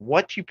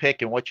 what you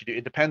pick and what you do,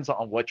 it depends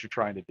on what you're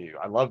trying to do.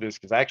 I love this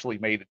because I actually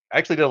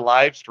did a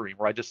live stream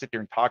where I just sit there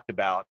and talked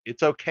about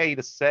it's okay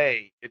to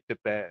say it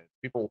depends.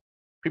 People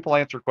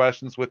answer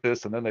questions with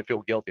this and then they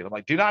feel guilty. And I'm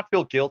like, do not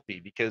feel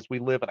guilty because we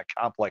live in a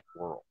complex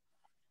world.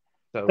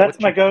 So that's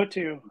my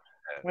go-to.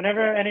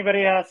 Whenever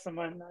anybody asks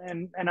someone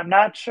and I'm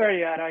not sure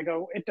yet, I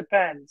go, it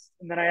depends.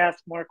 And then I ask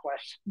more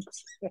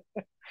questions.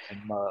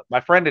 And my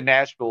friend in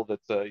Nashville,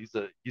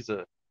 he's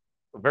a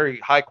very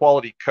high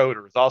quality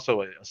coder, is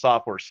also a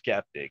software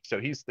skeptic. So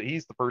he's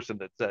the person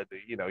that said,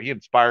 you know, he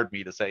inspired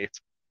me to say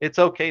it's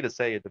okay to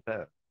say it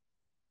depends.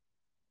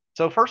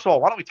 So first of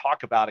all, why don't we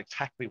talk about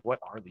exactly what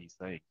are these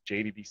things,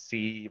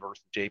 JDBC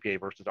versus JPA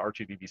versus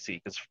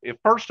R2DBC? Because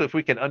if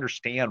we can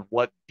understand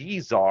what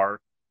these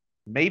are,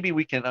 maybe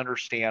we can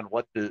understand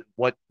what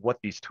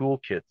these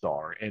toolkits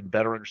are and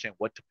better understand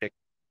what to pick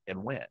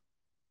and when.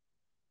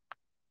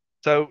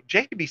 So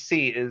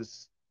JDBC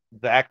is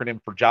the acronym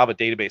for Java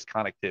Database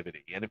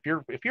Connectivity. And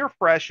if you're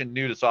fresh and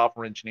new to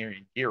software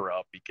engineering, gear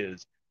up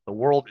because the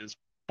world is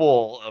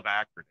full of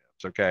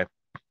acronyms. Okay.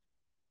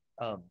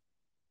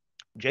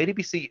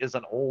 JDBC is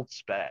an old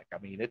spec. I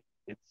mean,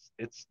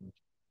 it's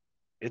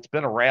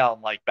been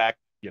around like back,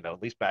 you know,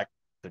 at least back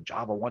to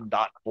Java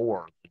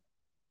 1.4,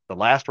 the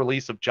last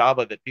release of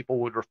Java that people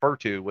would refer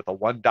to with a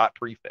 1 dot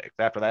prefix.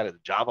 After that is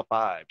Java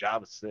 5,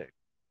 Java 6.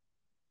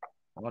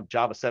 On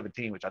Java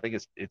 17, which I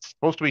think it's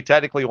supposed to be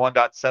technically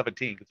 1.17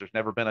 because there's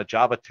never been a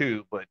Java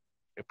 2, but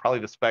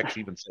probably the specs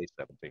even say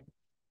 17.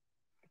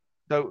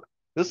 So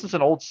this is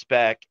an old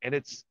spec, and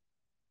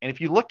if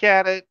you look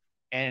at it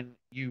and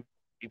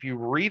if you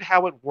read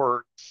how it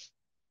works,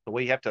 the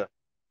way you have to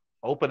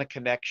open a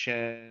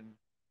connection,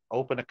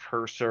 open a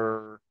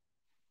cursor,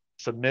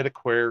 submit a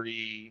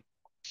query,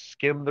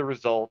 skim the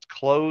results,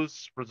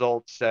 close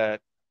result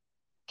set,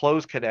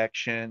 close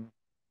connection,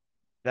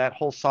 that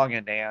whole song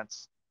and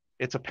dance,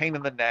 it's a pain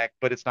in the neck,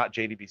 but it's not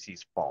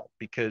JDBC's fault.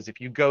 Because if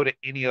you go to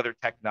any other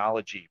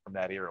technology from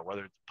that era,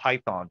 whether it's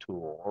Python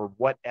tool or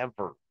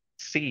whatever,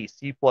 C,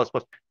 C++,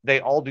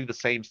 they all do the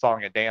same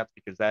song and dance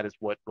because that is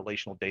what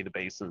relational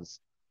databases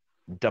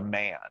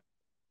demand.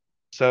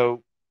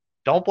 So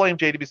don't blame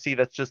JDBC.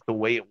 That's just the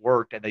way it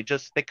worked. And they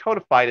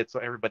codified it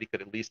so everybody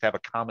could at least have a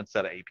common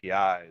set of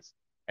APIs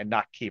and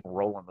not keep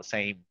rolling the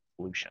same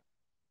solution.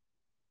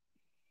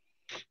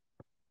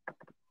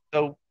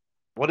 So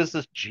what is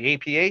this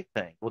JPA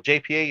thing? Well,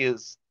 JPA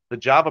is the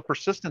Java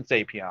Persistence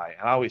API.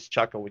 And I always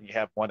chuckle when you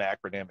have one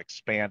acronym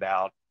expand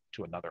out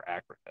to another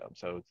acronym.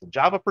 So it's the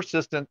Java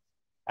Persistent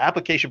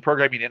Application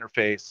Programming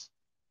Interface.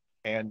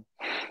 And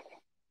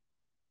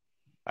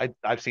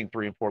I've seen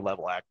 3 and 4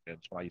 level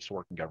acronyms when I used to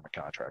work in government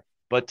contract.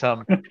 But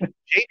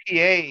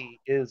JPA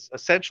is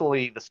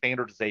essentially the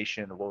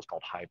standardization of what was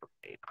called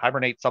Hibernate.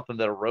 Hibernate, something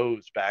that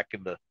arose back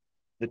in the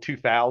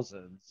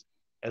 2000s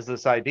as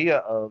this idea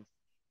of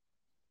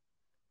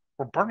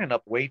we're burning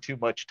up way too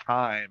much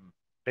time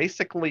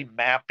basically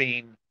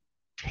mapping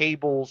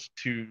tables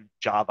to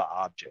Java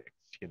objects.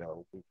 You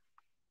know,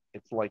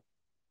 it's like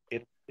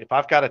if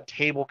I've got a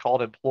table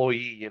called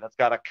employee and it's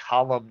got a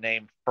column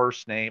named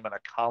first name and a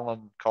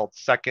column called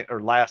second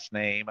or last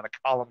name and a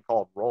column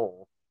called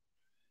role,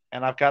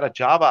 and I've got a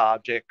Java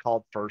object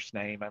called first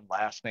name and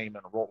last name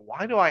and role,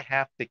 why do I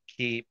have to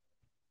keep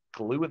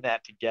gluing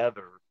that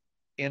together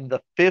in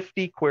the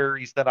 50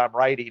 queries that I'm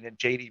writing in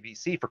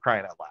JDBC, for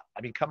crying out loud?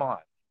 I mean, come on.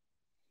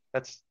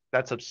 That's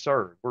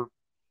absurd. We're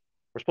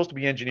supposed to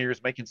be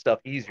engineers making stuff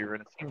easier,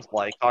 and it seems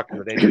like talking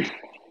to the database is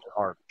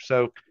harder.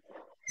 So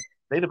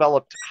they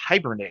developed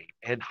Hibernate,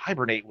 and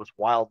Hibernate was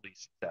wildly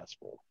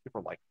successful.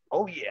 People were like,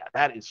 "Oh yeah,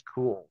 that is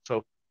cool."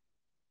 So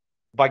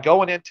by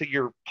going into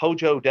your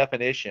POJO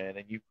definition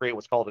and you create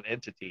what's called an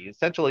entity,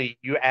 essentially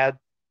you add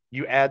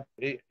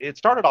it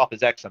started off as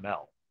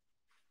XML.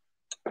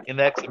 In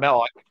the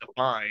XML, I can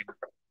define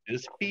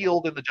this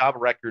field in the Java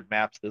record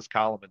maps this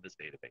column in this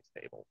database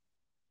table.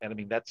 And I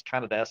mean, that's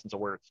kind of the essence of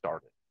where it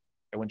started.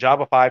 And when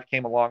Java 5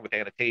 came along with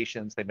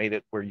annotations, they made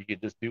it where you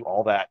could just do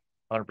all that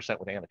 100%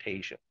 with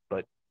annotation.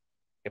 But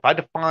if I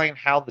define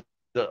how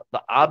the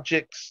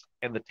objects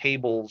and the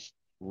tables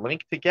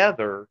link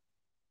together,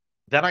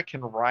 then I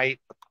can write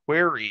a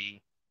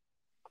query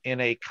in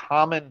a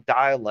common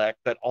dialect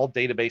that all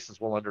databases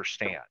will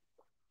understand.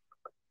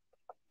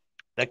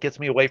 That gets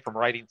me away from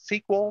writing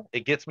SQL.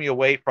 It gets me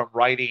away from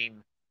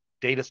writing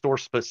data store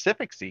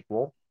specific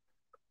SQL.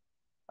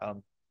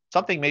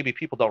 Something maybe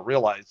people don't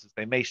realize is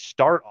they may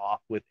start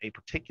off with a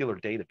particular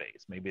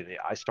database. Maybe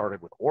I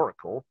started with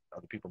Oracle.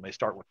 Other people may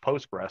start with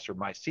Postgres or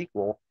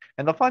MySQL.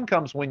 And the fun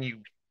comes when you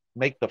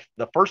make the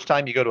first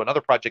time you go to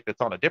another project that's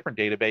on a different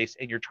database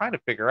and you're trying to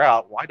figure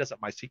out, why doesn't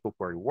my SQL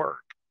query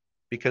work?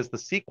 Because the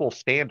SQL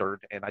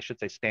standard, and I should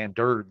say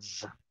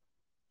standards,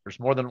 there's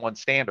more than one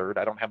standard.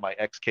 I don't have my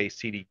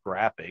XKCD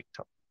graphic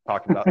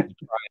talking about the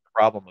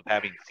problem of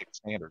having 6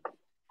 standards.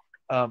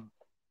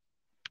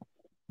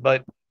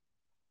 But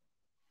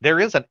there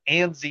is an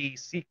ANSI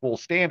SQL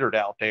standard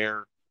out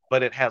there,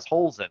 but it has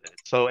holes in it.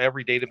 So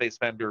every database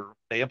vendor,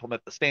 they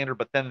implement the standard,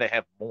 but then they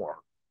have more.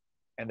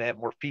 And they have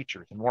more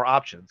features and more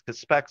options because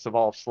specs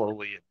evolve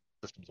slowly and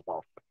systems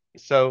evolve quickly.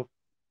 So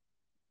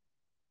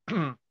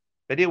the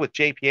idea with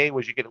JPA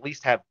was you could at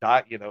least have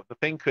the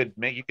thing could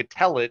make, you could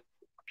tell it,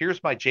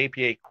 here's my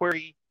JPA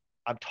query.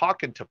 I'm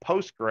talking to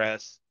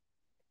Postgres.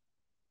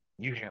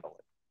 You handle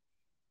it.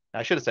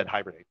 I should have said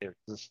Hibernate there.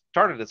 It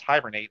started as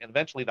Hibernate, and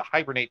eventually the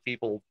Hibernate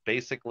people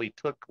basically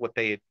took what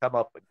they had come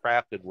up and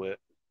crafted,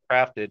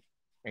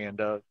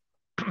 and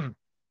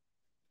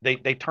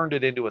they turned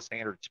it into a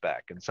standard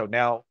spec. And so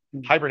now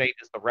Hibernate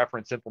is the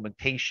reference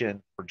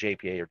implementation for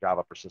JPA, or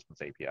Java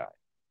Persistence API.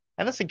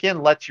 And this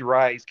again lets you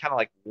rise kind of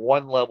like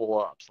one level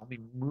up. So let me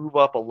move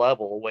up a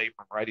level away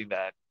from writing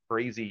that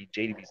crazy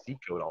JDBC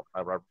code all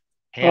the time.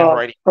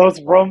 Handwriting.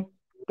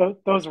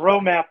 Those row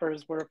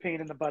mappers were a pain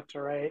in the butt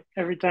to write.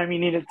 Every time you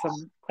needed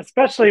some,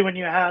 especially when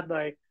you had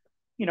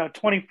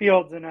 20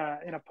 fields in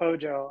a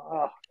POJO.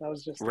 Oh, that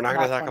was just. We're not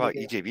going to talk about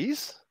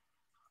EJBs?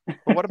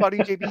 But what about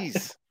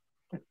EJBs?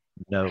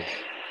 No.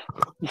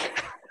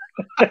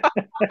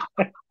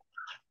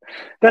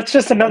 That's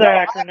just another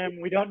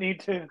acronym we don't need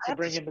to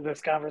bring into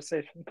this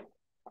conversation.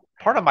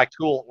 Part of my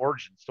cool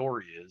origin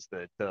story is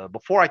that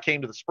before I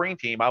came to the Spring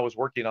team, I was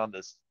working on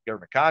this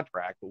government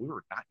contract, but we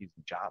were not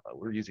using Java.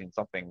 We were using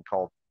something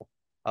called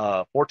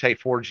Forte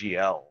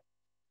 4GL.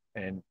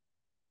 And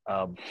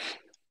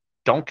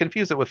don't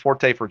confuse it with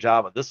Forte for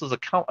Java. This is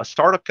a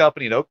startup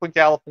company in Oakland,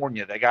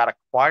 California. They got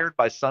acquired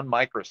by Sun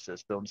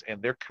Microsystems,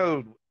 and their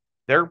code,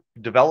 their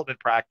development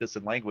practice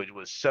and language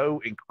was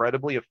so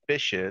incredibly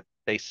efficient,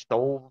 they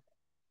stole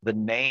the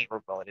name,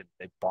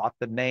 they bought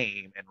the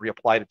name and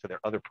reapplied it to their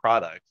other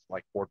products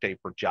like Forte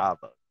for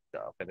Java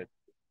stuff. And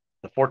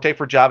the Forte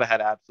for Java had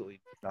absolutely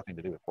nothing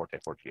to do with Forte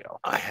for GL.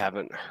 I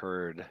haven't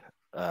heard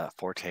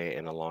Forte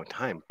in a long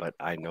time, but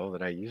I know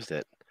that I used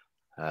it.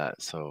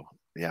 So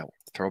yeah,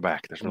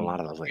 throwback. There's been a lot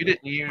of those lately.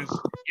 You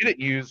didn't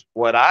use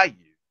what I used,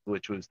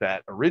 which was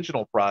that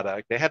original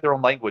product. They had their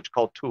own language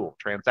called Tool,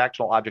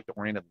 transactional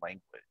object-oriented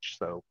language.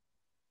 So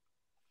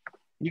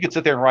you could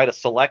sit there and write a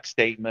select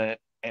statement,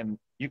 and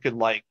you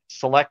could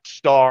select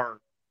star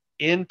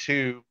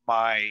into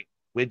my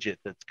widget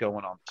that's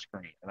going on the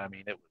screen. And I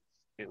mean,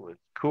 it was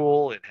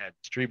cool. It had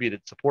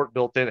distributed support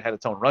built in. It had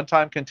its own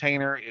runtime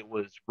container. It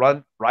was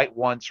write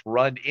once,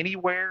 run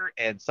anywhere.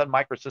 And Sun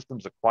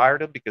Microsystems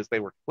acquired them because they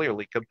were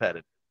clearly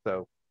competitive.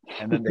 So,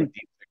 and then they did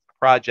the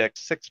project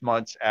 6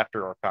 months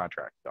after our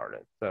contract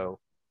started. So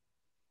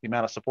the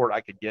amount of support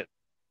I could get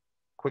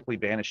quickly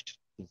vanished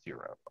to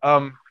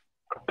 0.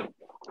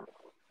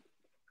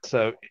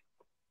 So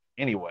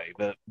anyway,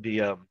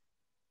 the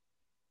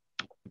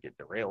get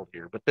derailed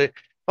here, but the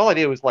whole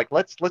idea was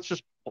let's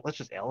just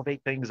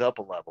elevate things up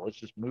a level. Let's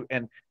just move.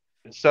 And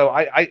so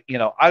I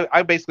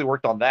basically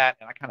worked on that,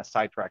 and I kind of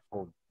sidetracked the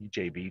whole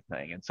EJB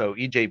thing. And so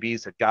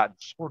EJBs had gotten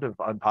sort of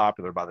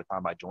unpopular by the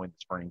time I joined the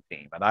Spring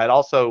team, and I'd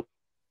also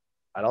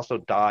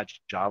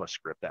dodged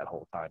JavaScript that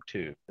whole time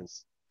too,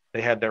 because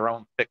they had their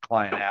own thick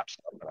client app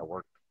stuff that I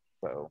worked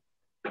with. So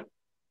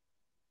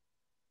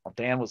well,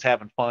 Dan was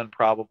having fun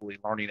probably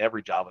learning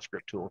every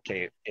JavaScript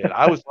toolkit.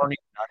 I was learning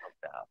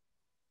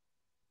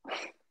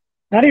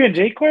not even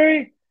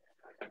jQuery?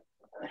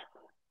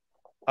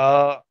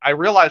 I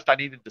realized I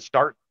needed to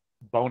start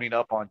boning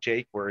up on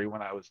jQuery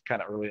when I was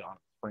kind of early on in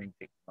the Spring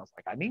team. I was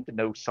like, I need to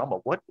know some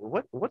of what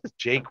does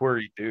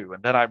jQuery do?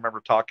 And then I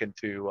remember talking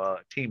to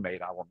a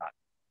teammate. I will not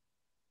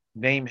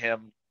name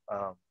him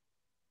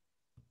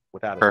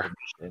without his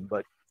permission,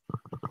 but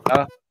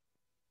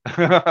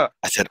I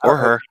said or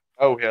her.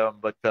 Oh, him.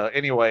 But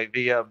anyway,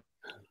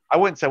 I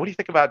went and said, what do you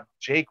think about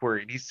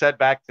jQuery? And he said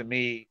back to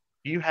me,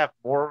 if you have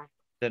more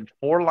than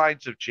 4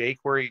 lines of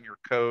jQuery in your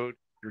code,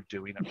 you're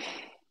doing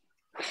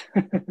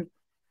it.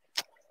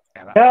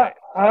 And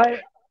Yeah,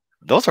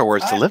 those are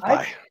words to live I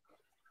by.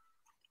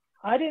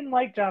 I didn't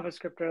like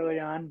JavaScript early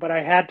on, but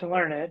I had to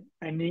learn it.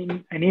 I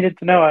needed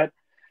to know it.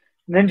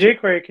 And then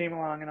jQuery came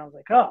along, and I was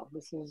like, oh,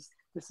 this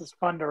is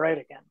fun to write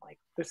again. Like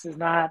this is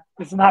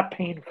not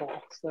painful.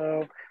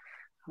 So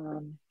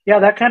yeah,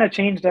 that kind of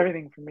changed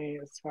everything for me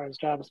as far as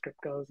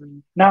JavaScript goes.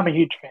 And now I'm a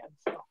huge fan.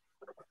 So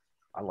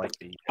I like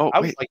the. Oh, I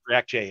was wait. like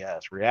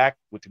React.js. React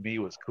to me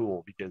was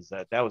cool because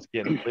that was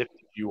getting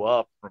lifting you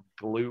up from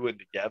gluing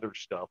together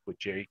stuff with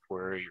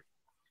jQuery,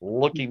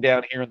 looking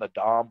down here in the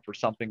DOM for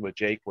something with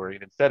jQuery,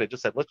 and instead it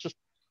just said, let's just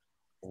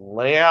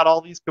lay out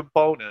all these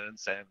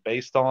components, and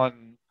based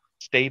on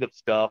state of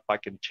stuff, I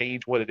can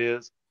change what it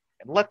is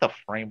and let the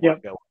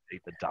framework go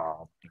update the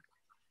DOM.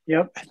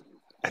 Yep.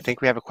 I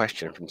think we have a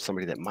question from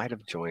somebody that might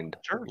have joined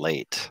Sure.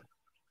 late.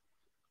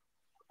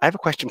 I have a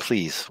question,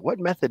 please. What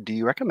method do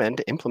you recommend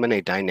to implement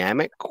a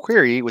dynamic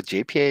query with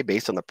JPA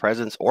based on the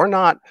presence or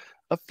not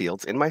of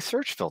fields in my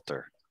search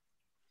filter?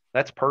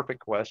 That's a perfect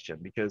question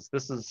because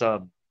this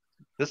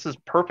is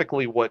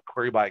perfectly what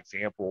Query by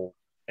Example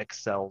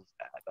excels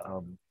at.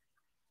 In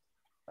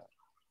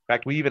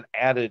fact, we even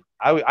added.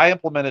 I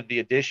implemented the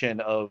addition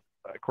of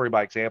Query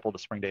by Example to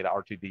Spring Data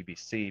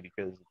R2DBC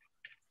because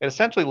it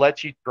essentially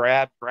lets you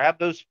grab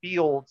those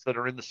fields that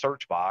are in the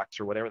search box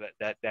or whatever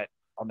that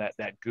on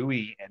that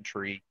GUI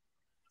entry,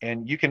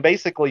 and you can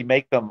basically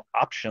make them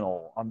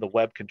optional on the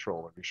web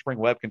controller. Your Spring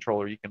web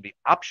controller, you can be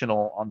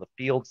optional on the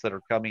fields that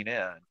are coming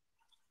in.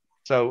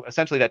 So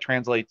essentially that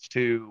translates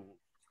to,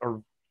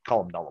 or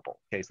call them nullable.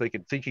 Okay, so you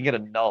can get a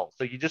null.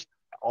 So you just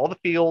all the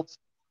fields,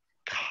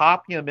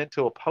 copy them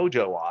into a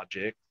Pojo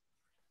object,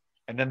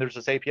 and then there's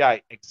this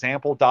API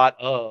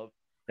example.of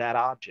that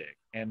object.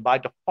 And by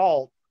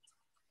default,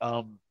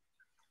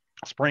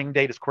 Spring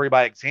Data's Query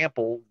by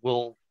Example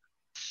will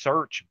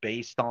search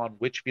based on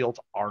which fields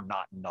are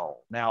not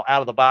null. Now,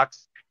 out of the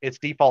box, its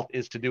default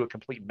is to do a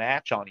complete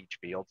match on each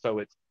field. So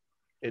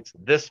it's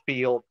this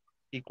field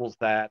equals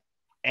that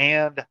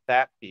and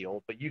that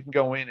field, but you can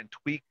go in and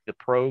tweak the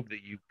probe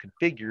that you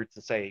configured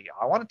to say,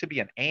 I want it to be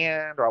an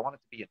and, or I want it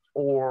to be an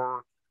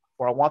or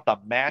I want the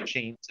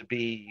matching to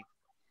be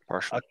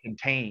Partial. a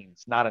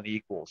contains, not an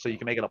equal. So you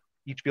can make it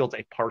each field's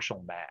a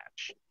partial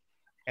match.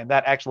 And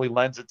that actually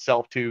lends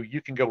itself to,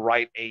 you can go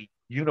write a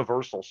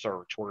universal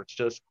search where it's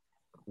just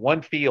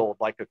one field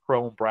like a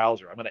Chrome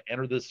browser. I'm going to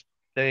enter this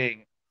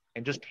thing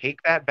and just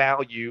take that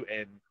value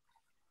and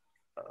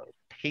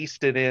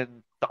paste it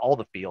in to all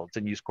the fields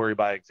and use Query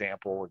by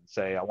Example and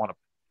say, I want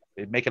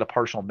to make it a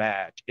partial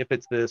match. If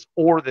it's this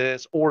or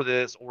this or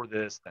this or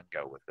this, then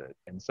go with it.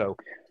 And so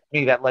to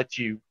me, that lets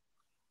you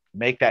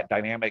make that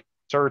dynamic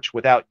search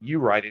without you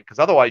writing, because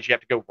otherwise you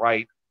have to go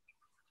write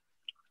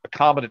a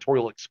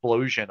combinatorial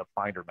explosion of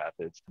finder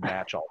methods to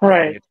match all.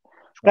 Right.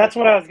 That's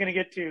what I was going to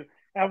get to.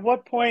 At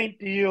what point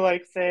do you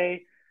like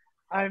say,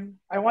 I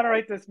want to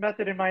write this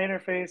method in my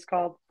interface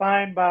called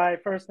find by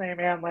first name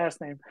and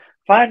last name,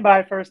 find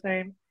by first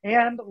name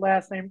and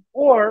last name,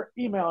 or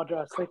email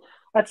address. Like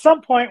at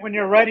some point when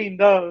you're writing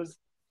those,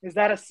 is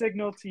that a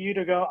signal to you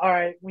to go, all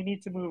right, we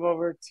need to move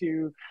over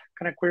to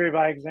kind of Query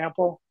by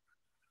Example?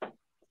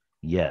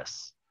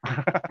 Yes.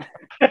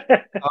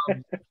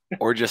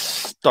 Or just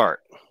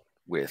start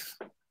with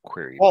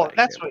Query. Well,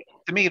 that's what,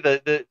 to me,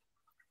 the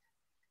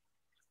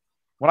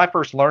when I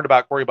first learned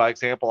about Query by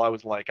Example, I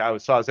was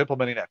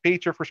implementing that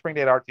feature for Spring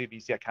Data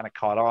RTDBC. I kind of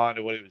caught on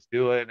to what it was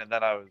doing. And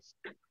then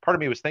part of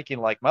me was thinking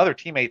like my other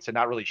teammates had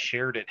not really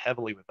shared it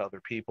heavily with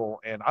other people.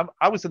 And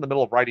I was in the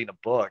middle of writing a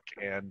book,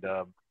 and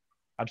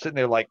I'm sitting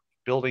there like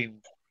building,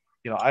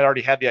 I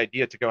already had the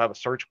idea to go have a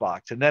search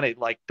box. And then it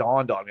like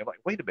dawned on me. I'm like,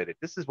 wait a minute,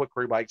 this is what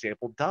Query by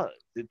Example does.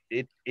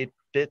 It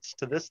fits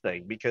to this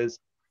thing, because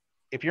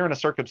if you're in a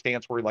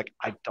circumstance where like,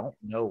 I don't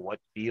know what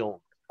field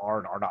are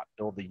and are not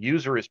filled, the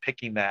user is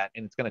picking that,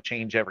 and it's going to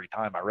change every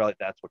time. I realize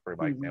that's what Query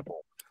by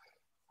Example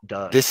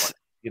does. This,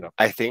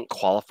 I think,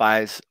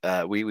 qualifies.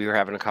 We were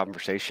having a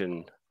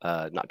conversation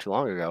not too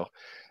long ago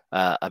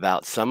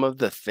about some of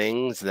the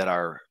things that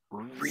are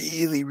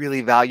really,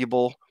 really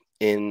valuable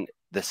in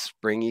the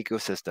Spring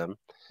ecosystem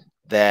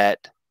that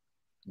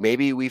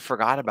maybe we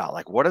forgot about.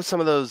 Like, what are some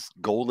of those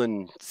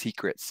golden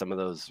secrets, some of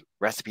those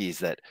recipes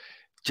that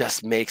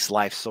just makes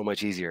life so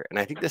much easier? And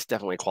I think this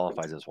definitely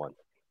qualifies as one.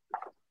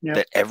 Yep.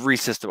 That every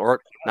system,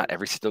 or not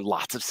every system,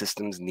 lots of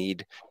systems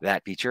need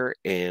that feature,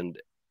 and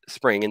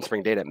Spring and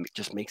Spring Data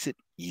just makes it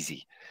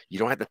easy. You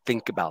don't have to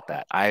think about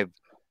that. I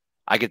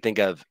could think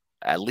of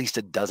at least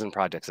a dozen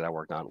projects that I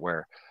worked on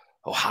where,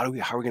 how are we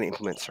going to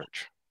implement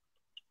search?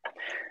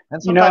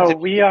 And sometimes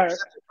we are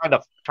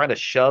trying to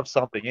shove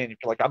something in. You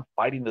feel like, I'm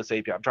fighting this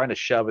API. I'm trying to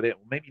shove it in.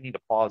 Well, maybe you need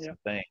to pause and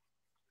think,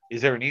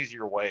 is there an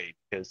easier way?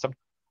 Because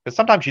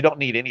sometimes you don't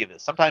need any of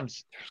this.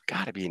 Sometimes there's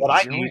got to be an what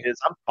easier I need way. is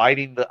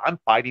I'm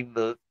fighting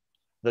the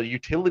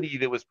utility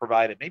that was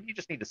provided. Maybe you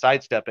just need to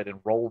sidestep it and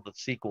roll the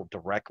SQL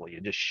directly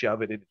and just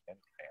shove it into the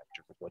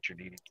manager with what you're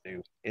needing to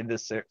do in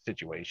this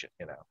situation.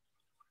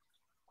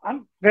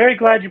 I'm very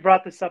glad you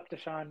brought this up,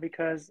 Deshaun,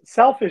 because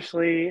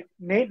selfishly,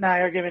 Nate and I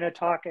are giving a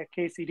talk at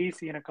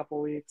KCDC in a couple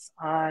of weeks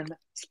on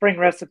Spring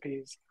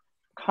recipes.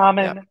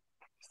 common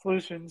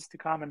solutions to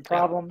common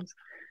problems.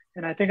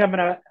 And I think I'm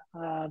going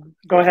to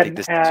go ahead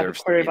and add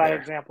query by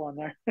example in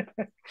there.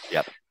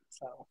 Yep.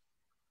 So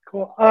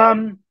cool.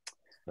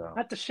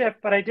 Not to shift,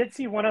 but I did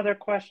see one other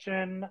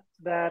question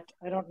that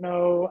I don't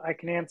know I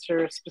can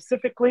answer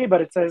specifically, but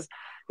it says,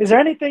 is there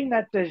anything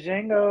that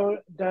Django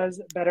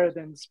does better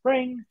than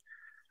Spring?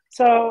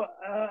 So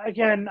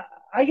again,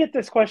 I get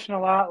this question a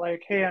lot,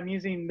 like, hey, I'm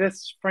using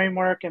this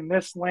framework and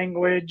this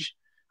language.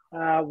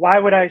 Why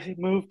would I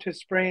move to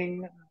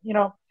Spring? You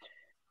know,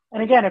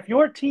 and again, if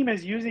your team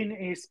is using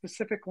a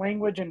specific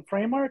language and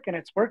framework and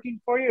it's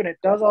working for you and it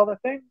does all the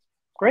things,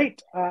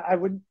 great. I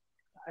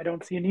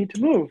don't see a need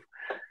to move.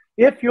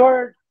 If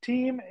your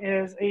team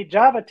is a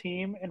Java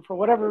team and for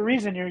whatever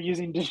reason you're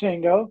using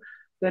Django,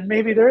 then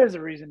maybe there is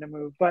a reason to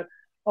move. But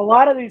a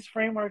lot of these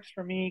frameworks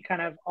for me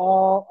kind of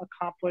all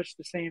accomplish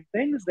the same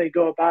things. They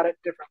go about it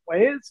different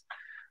ways.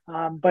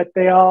 But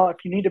they all,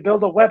 if you need to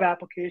build a web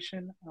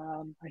application,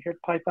 I hear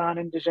Python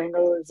and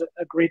Django is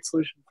a great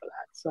solution for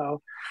that.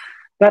 So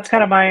that's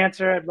kind of my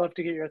answer. I'd love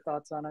to get your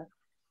thoughts on it.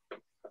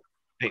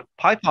 Hey,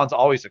 Python's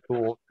always a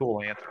cool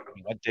answer. I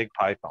mean, I dig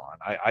Python.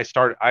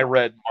 I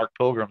read Mark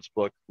Pilgrim's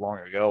book long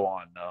ago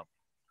on, and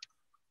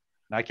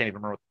I can't even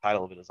remember what the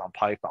title of it is on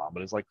Python,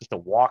 but it's like just a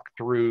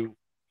walkthrough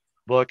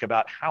book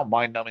about how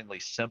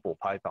mind-numbingly simple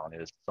Python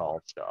is to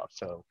solve stuff.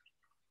 So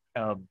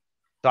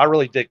I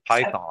really dig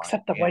Python.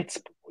 Except the white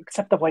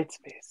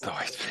space. The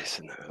white space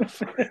in the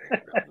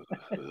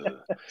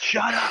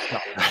Shut up.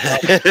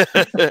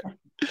 No.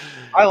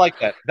 I like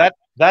that.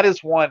 That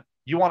is one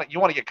you want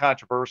to get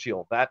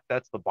controversial.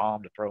 That's the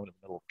bomb to throw in the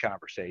middle of the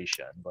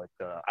conversation. But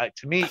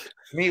to me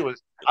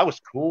I was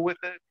cool with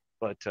it,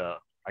 but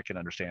I can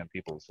understand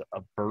people's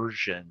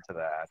aversion to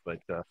that. But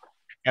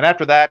and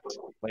after that,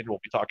 later we'll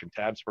be talking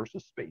tabs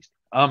versus space.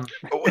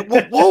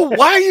 Whoa!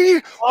 Why are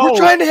you? We're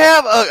trying to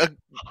have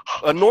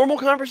a normal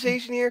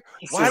conversation here.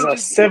 Why is a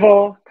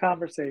civil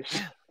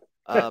conversation?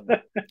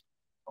 But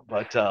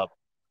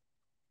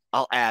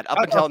I'll add up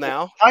until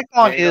now.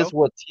 Python is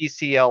what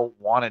TCL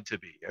wanted to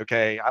be.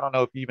 Okay, I don't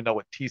know if you even know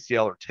what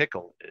TCL or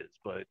Tickle is,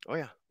 but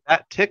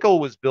that Tickle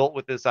was built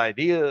with this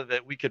idea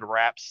that we could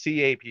wrap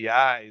C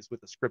APIs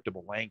with a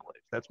scriptable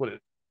language. That's what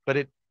it.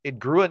 But it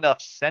grew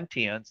enough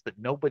sentience that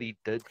nobody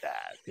did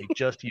that. They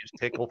just used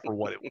Tickle for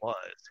what it was,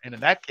 and in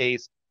that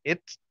case,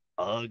 it's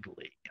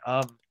ugly.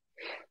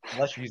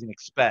 Unless you're using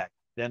expect,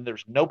 then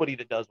there's nobody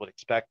that does what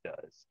expect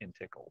does in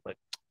Tickle. But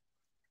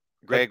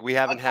Greg, we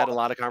haven't had a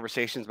lot of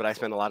conversations, but I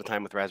spend a lot of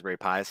time with Raspberry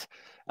Pis,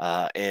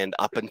 and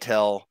up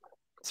until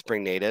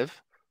Spring Native,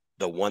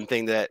 the one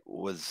thing that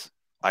was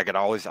I could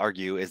always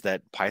argue is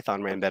that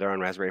Python ran better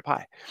on Raspberry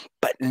Pi,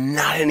 but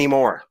not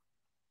anymore.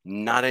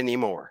 Not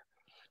anymore.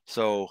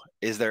 So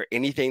is there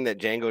anything that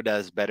Django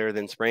does better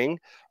than Spring?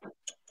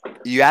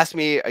 You asked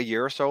me a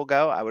year or so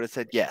ago, I would have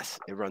said, yes,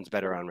 it runs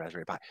better on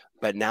Raspberry Pi.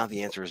 But now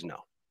the answer is no.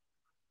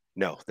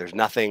 No, there's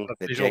nothing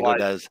that Django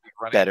does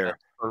better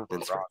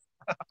than Spring.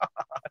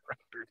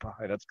 Raspberry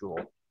Pi, that's cool.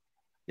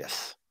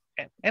 Yes.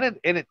 And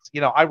it's,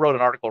 I wrote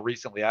an article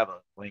recently. I have a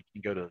link.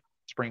 You can go to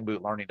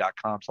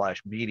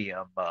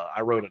springbootlearning.com/medium.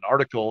 I wrote an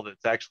article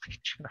that's actually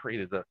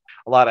generated a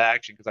lot of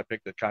action because I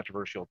picked a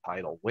controversial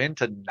title: when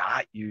to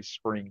not use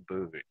Spring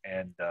Boot.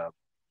 And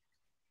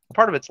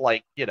part of it's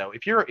like,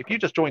 if you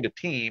just joined a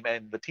team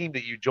and the team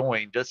that you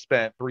joined just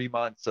spent 3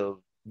 months of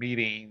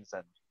meetings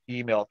and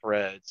email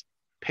threads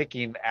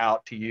picking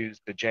out to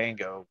use the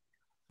Django,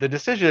 the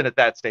decision at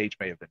that stage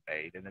may have been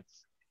made, and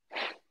it's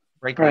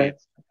frankly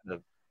it's kind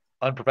of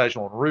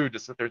unprofessional and rude to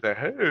sit there and say,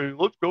 hey,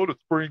 let's go to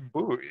Spring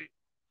Boot.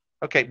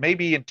 Okay,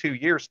 maybe in 2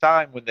 years'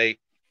 time when they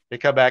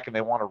come back and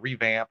they want to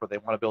revamp or they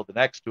want to build the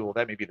next tool,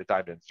 that may be the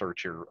time to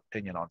insert your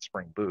opinion on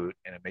Spring Boot.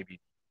 And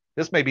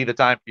this may be the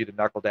time for you to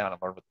knuckle down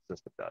and learn what the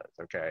system does.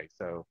 Okay,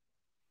 so,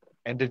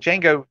 and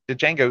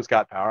Django's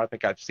got power. I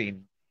think I've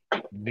seen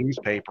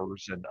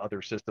newspapers and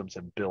other systems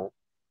have built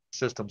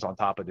systems on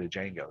top of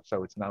Django.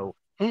 So it's no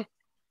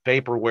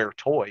vaporware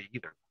toy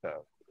either.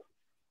 So.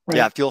 Right.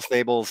 Yeah, Fuel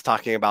Snable's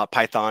talking about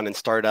Python and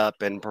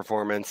startup and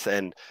performance,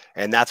 and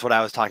that's what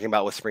I was talking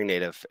about with Spring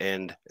Native,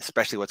 and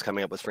especially what's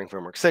coming up with Spring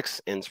Framework 6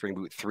 and Spring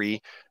Boot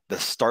 3. The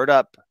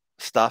startup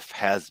stuff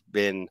has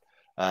been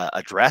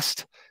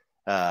addressed.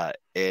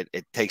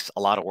 It takes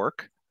a lot of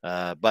work,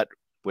 but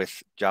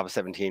with Java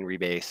 17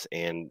 rebase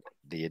and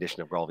the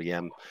addition of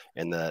GraalVM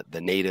and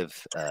the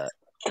native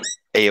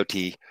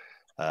AOT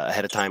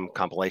ahead of time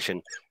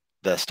compilation,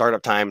 the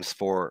startup times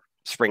for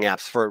Spring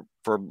apps, for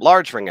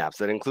large Spring apps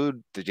that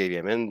include the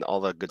JVM and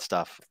all the good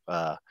stuff,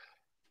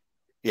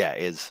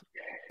 is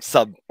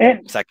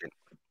sub-second.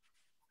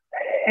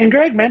 And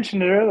Greg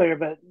mentioned it earlier,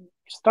 but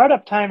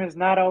startup time is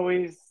not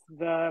always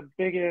the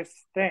biggest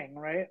thing,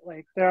 right?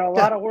 Like there are a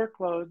lot of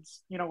workloads.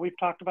 We've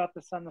talked about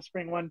this on the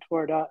Spring One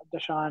tour,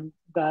 Deshaun.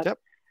 That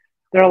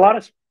there are a lot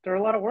of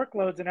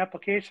workloads and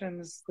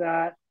applications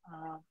that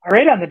are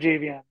right on the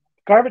JVM.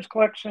 Garbage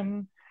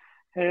collection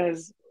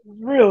has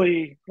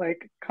really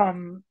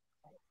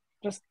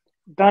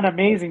done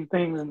amazing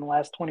things in the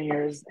last 20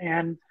 years,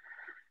 and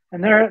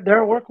there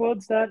are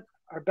workloads that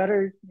are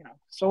better.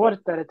 So what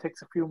that it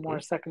takes a few more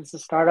seconds to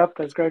start up.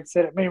 As Greg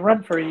said, it may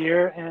run for a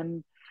year,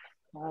 and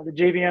the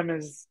JVM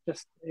is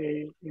just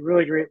a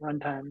really great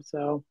runtime.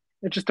 So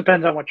it just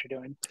depends on what you're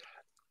doing.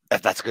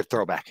 That's a good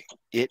throwback.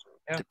 It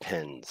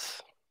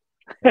depends.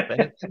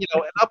 And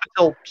up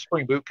until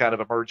Spring Boot kind of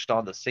emerged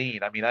on the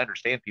scene, I mean, I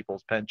understand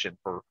people's penchant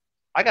for,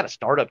 I got a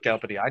startup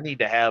company. I need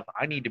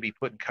to be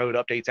putting code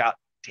updates out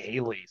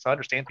daily. So I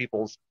understand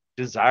people's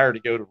desire to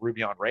go to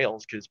Ruby on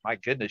Rails, because my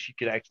goodness, you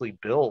could actually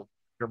build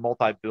your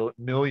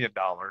multi-million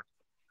dollar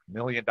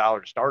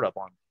startup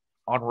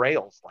on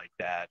Rails like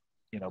that,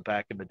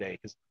 back in the day.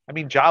 Because I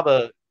mean,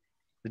 Java,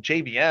 the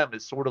JVM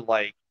is sort of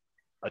like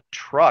a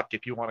truck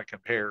if you want to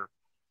compare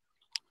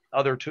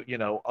other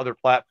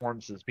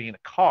platforms as being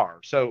a car.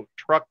 So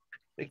truck,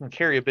 they can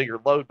carry a bigger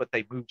load, but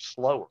they move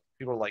slower.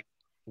 People are like,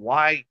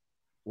 why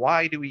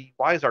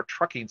is our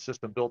trucking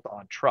system built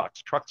on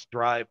trucks? Trucks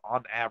drive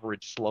on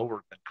average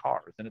slower than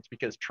cars, and it's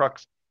because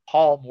trucks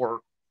haul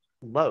more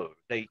load.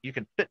 You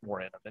can fit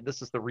more in them, and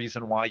this is the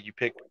reason why you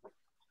pick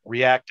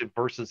reactive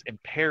versus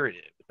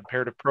imperative.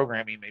 Imperative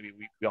programming, maybe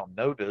we all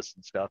know this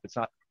and stuff. It's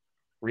not,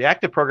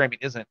 reactive programming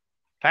isn't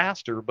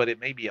faster, but it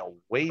may be a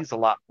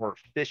lot more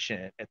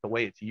efficient at the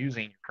way it's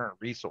using your current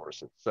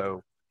resources.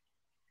 So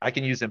I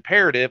can use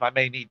imperative. I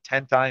may need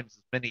 10 times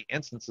as many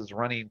instances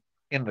running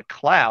in the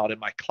cloud, and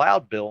my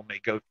cloud bill may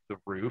go through the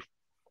roof.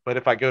 But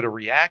if I go to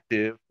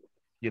reactive,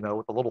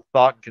 with a little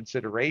thought and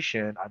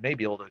consideration, I may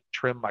be able to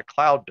trim my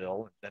cloud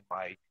bill, and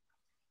then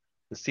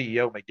the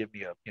CEO may give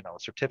me a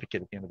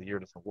certificate at the end of the year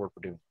as an award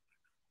for doing.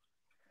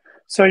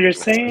 So you're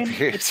saying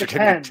it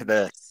depends. To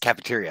the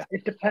cafeteria.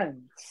 It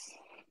depends.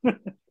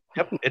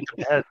 Yep, it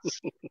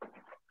depends.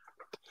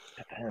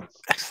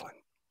 Excellent.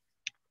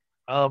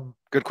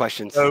 Good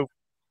questions. So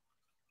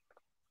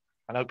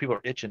I know people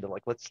are itching to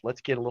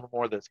let's get a little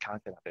more of this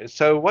content out there.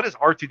 So what is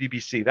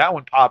R2DBC? That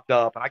one popped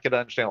up, and I could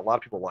understand a lot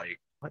of people like,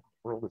 what in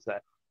the world is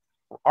that?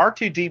 Well,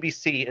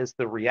 R2DBC is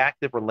the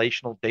reactive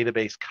relational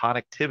database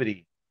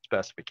connectivity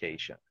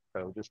specification.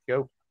 So just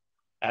go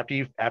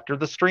after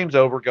the stream's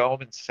over, go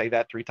home and say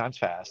that 3 times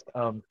fast.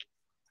 And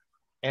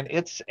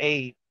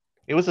it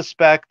was a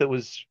spec that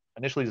was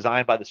initially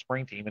designed by the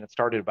Spring team, and it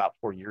started about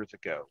 4 years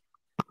ago.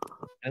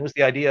 And it was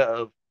the idea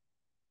of,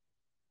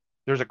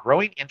 there's a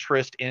growing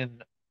interest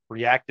in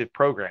reactive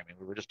programming.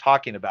 We were just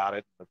talking about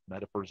it with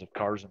metaphors of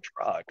cars and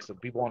trucks, and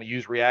people want to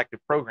use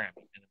reactive programming.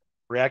 And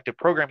reactive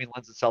programming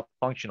lends itself to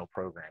functional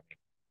programming,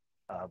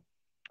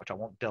 which I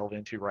won't delve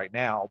into right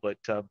now.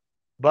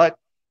 But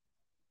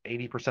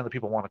 80% of the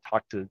people want to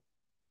talk to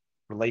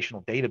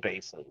relational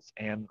databases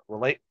and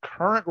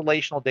current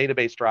relational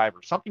database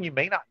drivers. Something you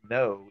may not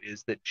know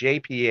is that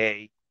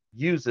JPA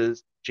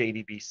uses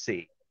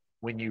JDBC.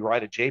 When you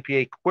write a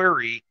JPA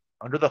query,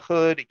 under the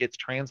hood, it gets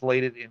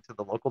translated into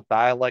the local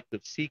dialect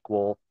of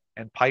SQL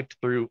and piped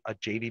through a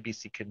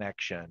JDBC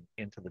connection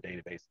into the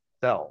database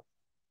itself.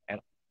 And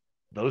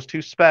those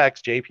two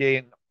specs, JPA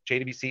and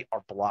JDBC,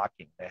 are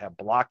blocking. They have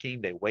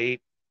blocking, they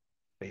wait,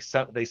 they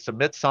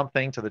submit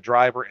something to the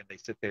driver, and they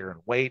sit there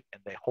and wait,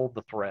 and they hold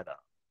the thread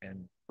up.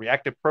 And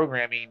reactive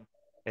programming,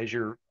 as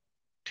your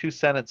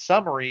 2-sentence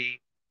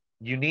summary,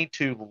 you need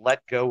to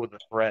let go of the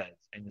threads.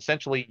 And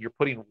essentially, you're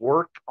putting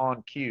work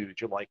on queues.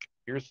 You're like,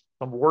 here's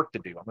some work to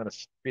do. I'm going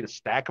to create a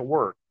stack of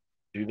work.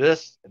 Do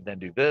this, and then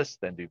do this,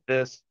 then do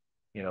this.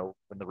 When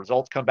the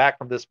results come back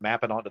from this,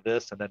 map it onto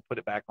this, and then put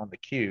it back on the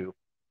queue.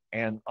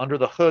 And under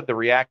the hood, the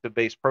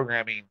reactive-based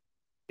programming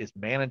is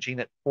managing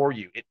it for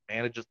you. It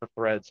manages the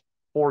threads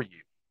for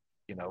you.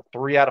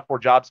 3 out of 4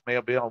 jobs may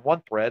be on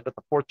one thread, but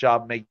the 4th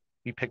job may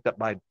be picked up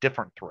by a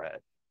different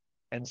thread.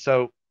 And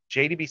so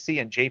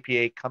JDBC and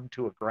JPA come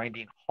to a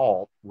grinding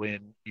halt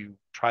when you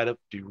try to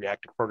do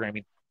reactive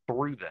programming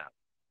through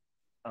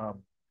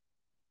them.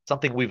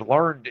 Something we've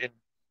learned in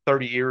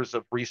 30 years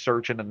of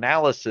research and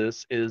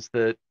analysis is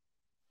that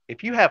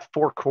if you have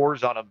 4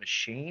 cores on a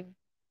machine,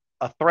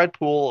 a thread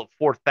pool of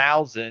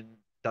 4,000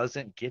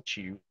 doesn't get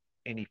you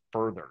any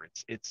further.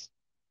 It's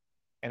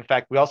in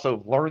fact, we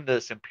also learned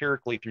this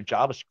empirically through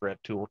JavaScript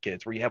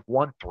toolkits, where you have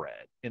 1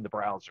 thread in the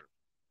browser.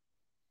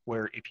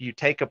 Where if you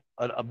take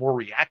a more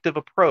reactive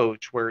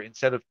approach, where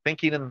instead of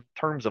thinking in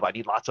terms of I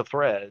need lots of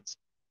threads,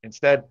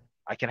 instead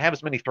I can have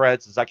as many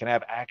threads as I can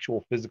have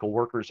actual physical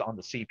workers on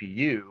the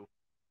CPU,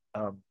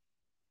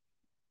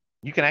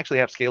 you can actually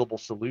have scalable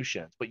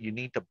solutions. But you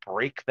need to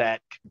break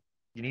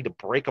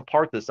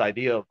apart this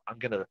idea of I'm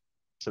going to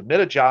submit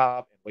a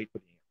job and wait for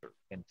the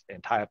answer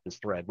and tie up this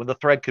thread, when the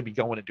thread could be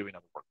going and doing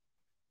other work.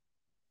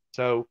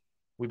 So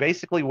we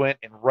basically went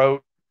and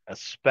wrote a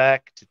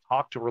spec to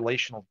talk to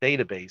relational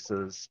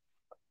databases,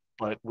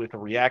 but with a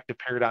reactive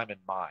paradigm in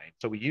mind.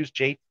 So we use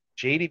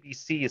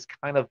JDBC as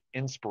kind of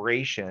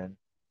inspiration,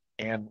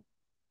 and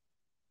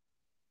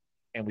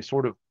we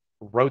sort of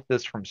wrote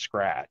this from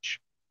scratch.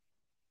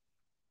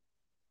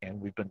 And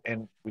we've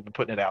been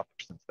putting it out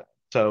there since then.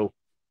 So,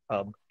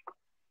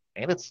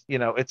 and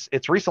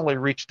it's recently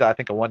reached, I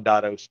think, a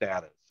 1.0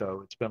 status. So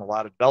it's been a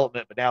lot of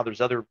development, but now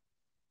there's other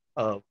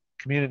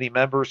community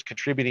members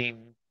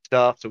contributing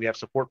stuff. So we have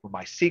support for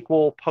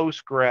MySQL,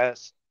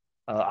 Postgres,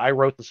 I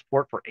wrote the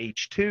support for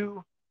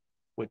H2,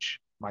 which,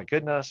 my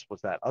goodness,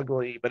 was that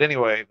ugly. But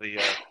anyway,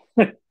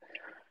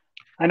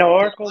 I know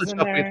Oracle's in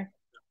there.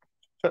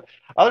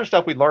 Other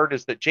stuff we learned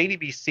is that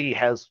JDBC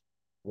has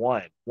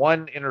one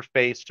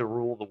interface to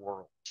rule the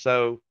world.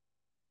 So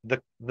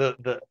the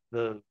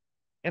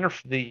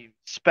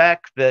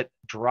spec that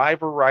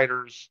driver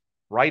writers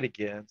write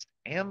against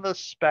and the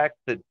spec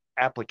that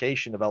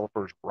application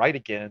developers write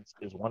against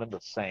is one and the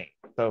same.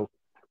 So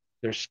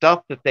there's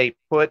stuff that they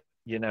put,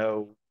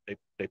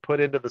 they put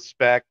into the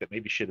spec that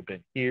maybe should have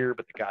been here,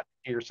 but they got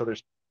here. So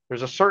there's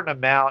a certain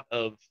amount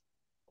of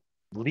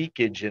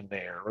leakage in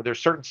there, or there's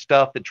certain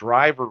stuff that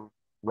driver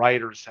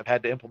writers have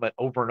had to implement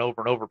over and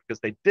over and over because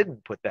they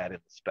didn't put that in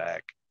the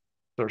spec.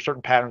 There are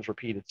certain patterns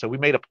repeated. So we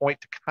made a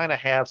point to kind of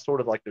have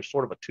there's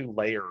sort of a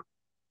two-layer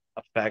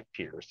effect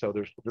here. So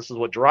this is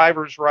what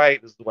drivers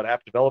write, this is what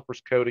app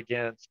developers code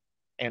against.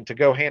 And to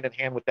go hand in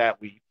hand with that,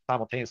 we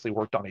simultaneously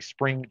worked on a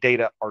Spring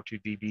Data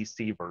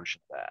R2DBC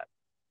version of that.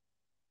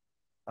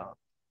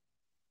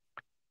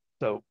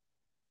 So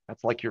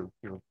that's like your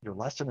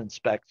lesson in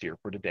specs here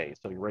for today.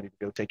 So you're ready to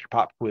go take your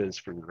pop quiz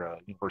for your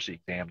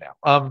university exam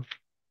now.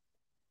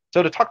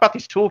 So to talk about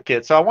these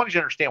toolkits, so I wanted you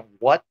to understand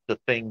what the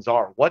things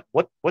are. What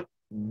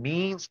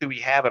means do we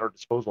have at our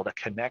disposal to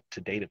connect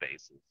to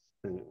databases,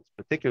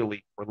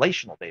 particularly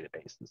relational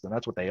databases, and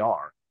that's what they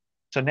are.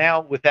 So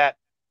now with that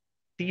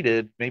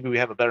seated, maybe we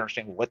have a better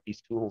understanding of what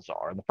these tools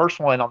are. And the first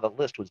one on the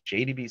list was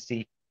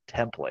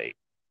JDBcTemplate.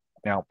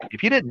 Now,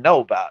 if you didn't know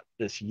about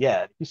this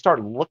yet, you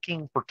start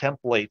looking for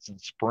templates in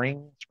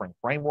Spring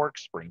Framework,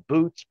 Spring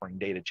Boot, Spring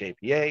Data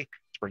JPA,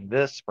 Spring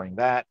this, Spring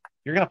that.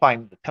 You're going to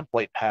find the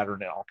template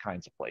pattern in all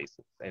kinds of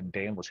places. And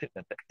Dan was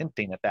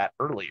hinting at that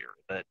earlier,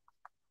 that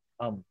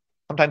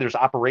sometimes there's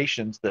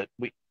operations that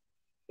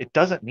it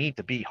doesn't need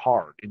to be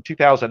hard. In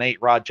 2008,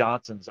 Rod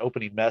Johnson's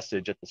opening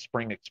message at the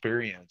Spring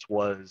Experience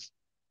was,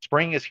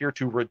 Spring is here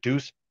to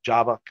reduce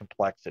Java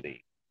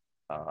complexity.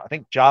 I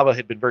think Java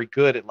had been very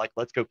good at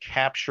let's go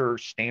capture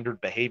standard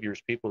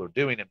behaviors people are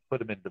doing and put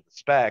them into the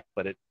spec,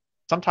 but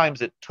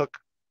sometimes it took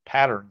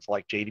patterns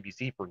like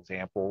JDBC, for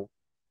example,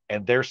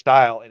 and their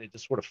style, and it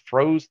just sort of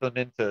froze them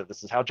into,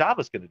 this is how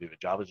Java's going to do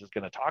it. Java's just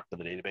going to talk to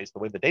the database the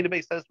way the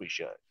database says we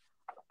should.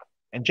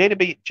 And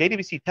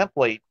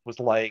JdbcTemplate was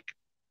like,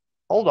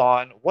 hold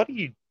on, what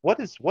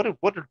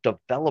are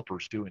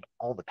developers doing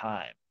all the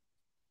time?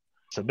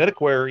 Submit a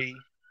query,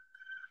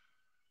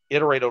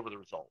 iterate over the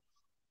results.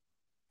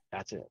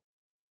 That's it.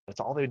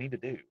 That's all they need to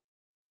do.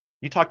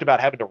 You talked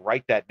about having to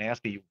write that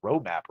nasty row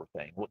mapper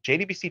thing. Well,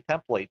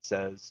 JdbcTemplate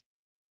says,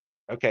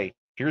 okay,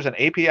 here's an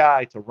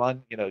API to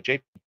run,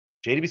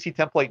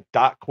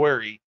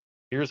 JdbcTemplate.query.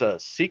 Here's a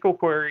SQL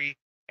query,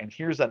 and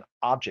here's an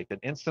object, an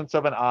instance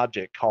of an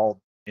object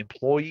called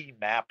employee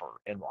mapper.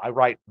 And I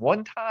write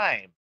one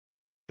time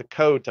the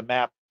code to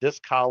map this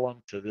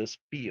column to this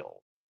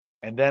field.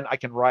 And then I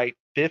can write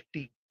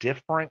 50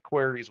 different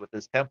queries with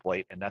this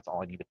template, and that's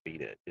all I need to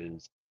feed it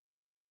is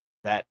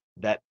that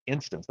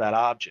instance, that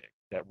object,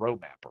 that row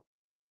mapper.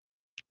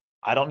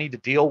 I don't need to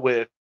deal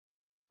with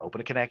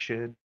open a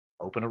connection,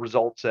 open a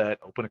result set,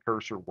 open a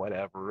cursor,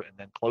 whatever, and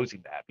then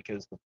closing that,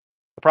 because the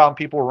problem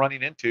people were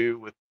running into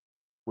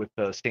with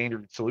the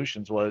standard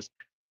solutions was,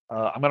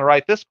 I'm going to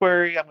write this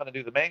query, I'm going to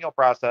do the manual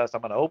process,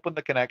 I'm going to open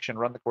the connection,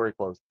 run the query,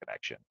 close the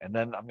connection, and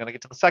then I'm going to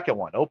get to the second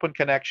one, open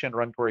connection,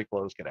 run query,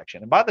 close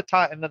connection. And by the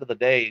end of the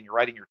day, and you're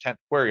writing your 10th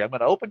query, I'm going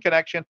to open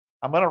connection,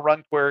 I'm going to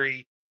run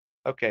query,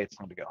 okay, it's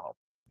time to go home.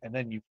 And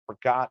then you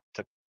forgot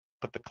to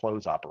put the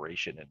close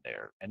operation in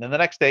there. And then the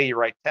next day you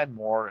write 10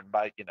 more, and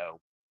by,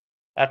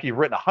 after you've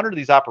written 100 of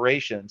these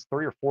operations,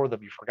 3 or 4 of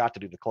them you forgot to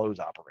do the close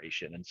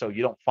operation. And so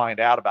you don't find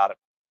out about it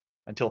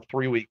until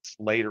 3 weeks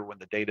later when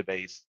the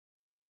database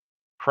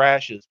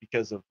crashes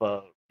because of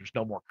there's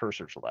no more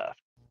cursors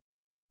left.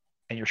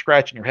 And you're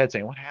scratching your head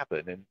saying, what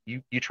happened? And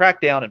you track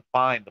down and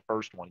find the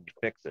first one, and you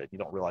fix it. You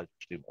don't realize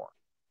there's 2 more.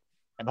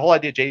 And the whole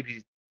idea of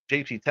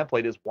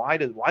JdbcTemplate is, why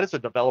does a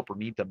developer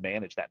need to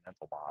manage that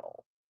mental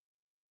model?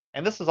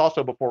 And this is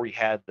also before we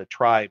had the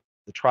try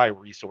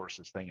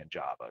resources thing in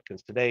Java,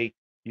 because today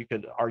you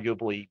could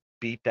arguably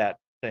beat that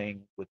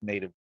thing with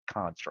native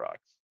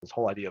constructs. This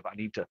whole idea of I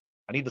need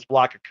this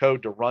block of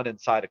code to run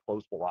inside a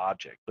closable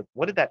object. But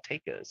what did that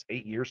take us?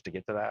 8 years to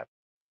get to that?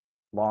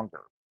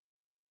 Longer.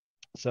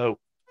 So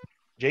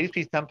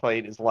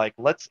JdbcTemplate is like,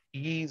 let's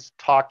ease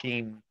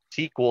talking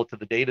SQL to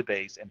the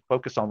database and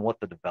focus on what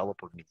the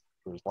developer needs.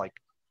 There's like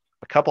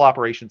a couple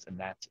operations, and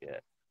that's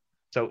it.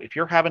 So if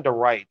you're having to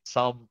write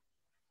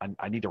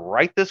I need to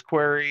write this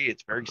query,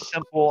 it's very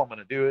simple, I'm going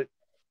to do it,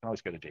 you can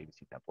always go to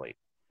JdbcTemplate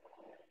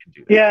and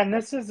do that. Yeah, and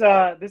this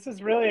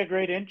is really a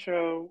great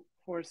intro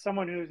for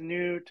someone who's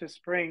new to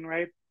Spring,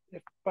 right?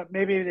 But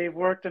maybe they've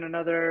worked in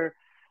another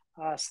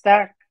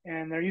stack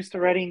and they're used to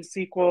writing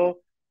SQL.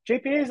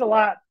 JPA is a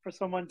lot for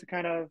someone to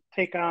kind of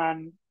take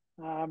on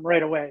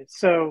right away.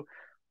 So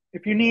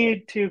if you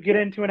need to get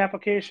into an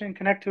application,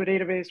 connect to a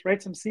database,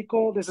 write some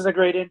SQL, this is a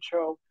great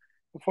intro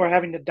before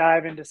having to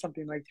dive into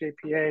something like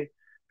JPA.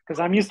 Because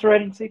I'm used to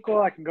writing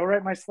SQL, I can go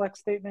write my select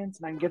statements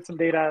and I can get some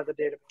data out of the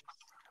database.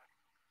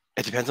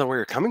 It depends on where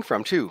you're coming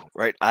from too,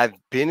 right? I've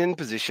been in a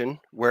position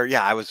where,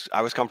 yeah, I was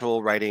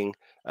comfortable writing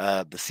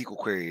the SQL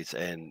queries,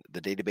 and the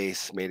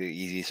database made it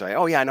easy. So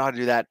I know how to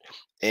do that.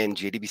 And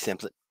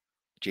JDBC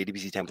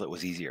template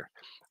was easier.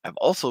 I've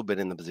also been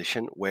in the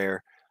position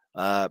where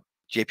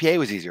JPA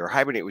was easier, or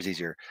Hibernate was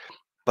easier.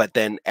 But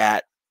then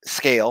at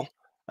scale,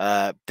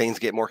 things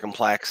get more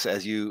complex.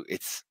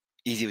 It's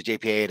easy with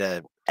JPA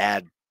to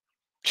add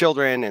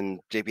children,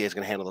 and JPA is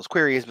going to handle those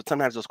queries, but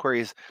sometimes those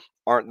queries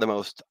aren't the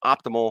most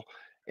optimal,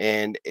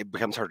 and it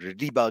becomes harder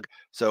to debug.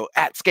 So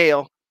at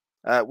scale,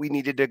 we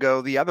needed to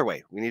go the other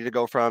way. We needed to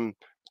go from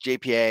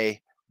JPA,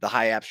 the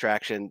high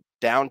abstraction,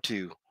 down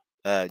to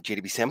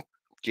JDBC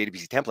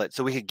template,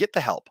 so we could get the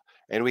help,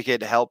 and we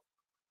could help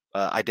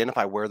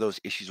identify where those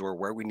issues were,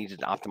 where we needed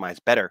to optimize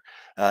better,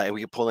 and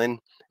we could pull in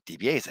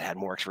DBAs that had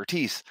more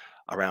expertise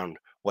around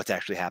what's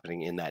actually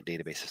happening in that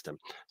database system.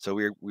 So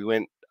we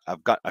went.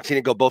 I've seen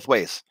it go both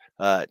ways,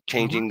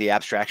 changing the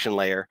abstraction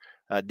layer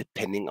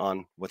depending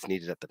on what's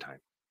needed at the time.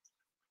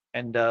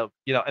 And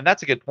and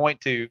that's a good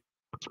point too.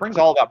 Spring's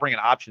all about bringing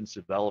options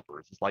to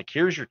developers. It's like,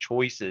 here's your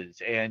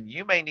choices, and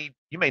you may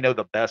know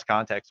the best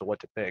context of what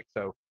to pick.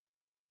 So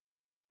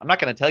I'm not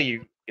going to tell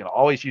you,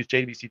 always use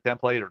JDBC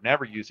template or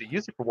never use it.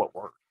 Use it for what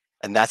works.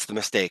 And that's the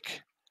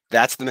mistake.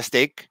 That's the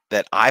mistake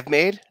that I've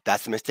made.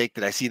 That's the mistake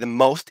that I see the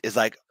most, is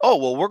like, oh,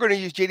 well, we're going to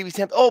use JDBC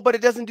template. Oh, but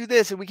it doesn't do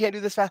this, and we can't do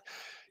this fast.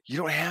 You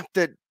don't have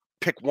to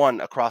pick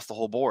one across the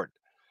whole board.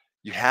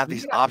 You have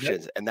these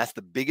options, and that's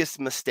the biggest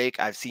mistake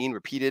I've seen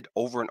repeated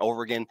over and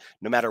over again,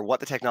 no matter what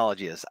the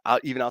technology is,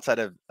 even outside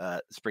of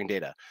Spring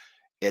Data.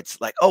 It's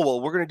like, oh, well,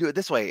 we're going to do it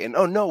this way. And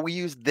oh, no, we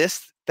use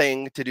this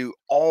thing to do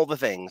all the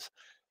things.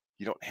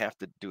 You don't have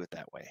to do it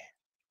that way.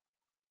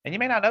 And you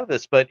may not know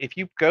this, but if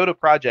you go to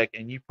project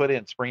and you put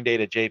in Spring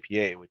Data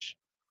JPA, which,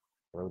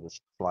 throw this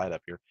slide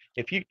up here,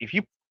 if you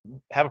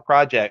have a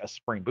project, a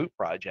Spring Boot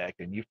project,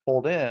 and you've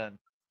pulled in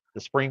the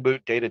Spring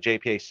Boot Data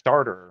JPA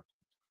starter,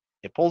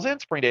 it pulls in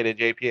Spring Data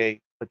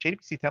JPA, but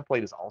JDBC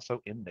template is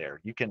also in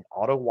there. You can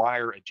auto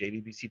wire a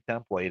JDBC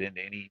template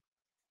into any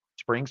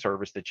Spring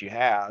service that you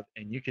have,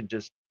 and you can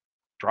just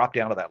drop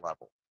down to that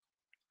level.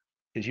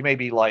 Because you may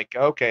be like,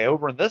 okay,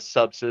 over in this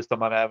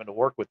subsystem, I'm having to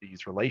work with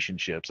these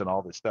relationships and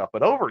all this stuff.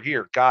 But over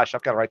here, gosh,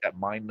 I've got to write that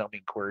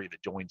mind-numbing query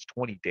that joins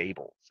 20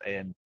 tables.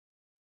 And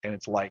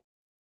it's like,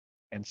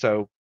 and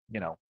so,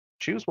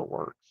 choose what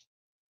works.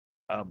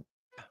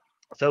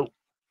 So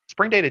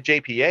Spring Data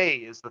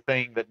JPA is the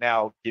thing that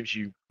now gives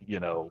you,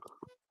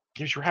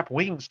 gives your app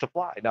wings to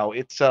fly. No,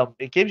 it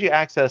gives you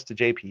access to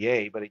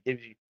JPA, but it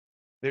gives you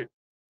there.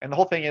 And the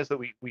whole thing is that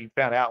we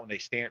found out when they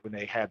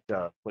had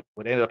what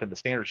ended up in the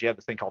standards, you have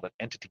this thing called an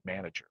entity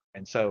manager.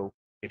 And so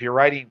if you're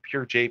writing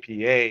pure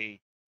JPA, you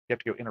have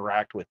to go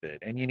interact with it,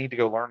 and you need to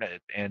go learn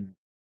it. And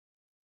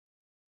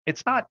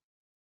it's not,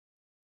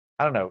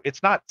 I don't know,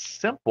 it's not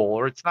simple,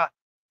 or it's not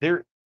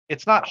there.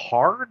 It's not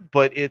hard,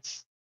 but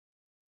there's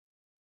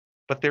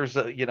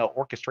a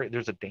orchestrate.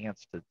 There's a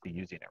dance to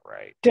using it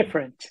right.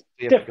 Different.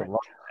 I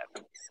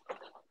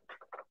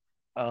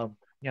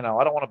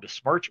don't want to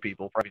besmirch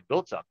people for having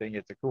built something.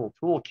 It's a cool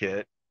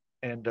toolkit,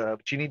 and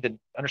but you need to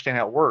understand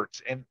how it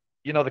works. And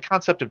the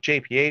concept of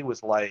JPA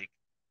was like,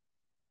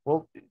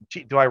 well,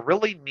 gee, do I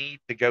really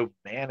need to go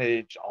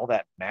manage all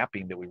that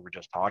mapping that we were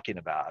just talking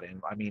about?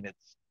 And I mean,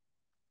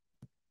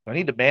 I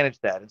need to manage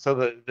that. And so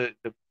the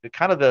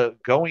kind of the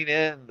going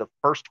in, the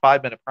first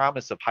 5-minute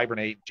promise of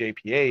Hibernate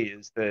JPA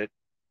is that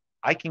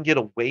I can get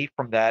away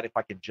from that if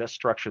I can just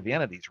structure the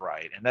entities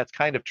right. And that's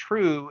kind of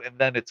true. And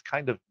then it's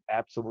kind of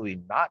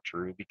absolutely not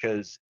true,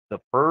 because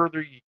the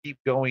further you keep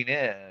going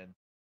in,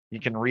 you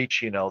can reach,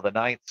 the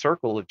ninth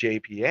circle of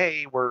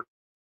JPA, where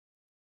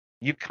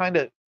you kind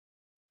of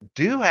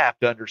do have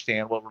to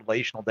understand what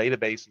relational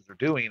databases are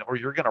doing, or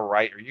you're going to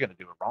write, or you're going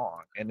to do it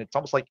wrong. And it's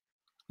almost like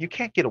you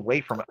can't get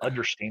away from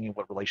understanding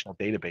what relational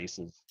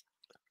databases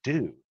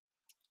do.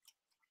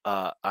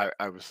 I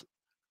was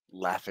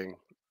laughing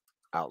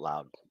out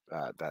loud.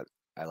 That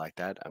I like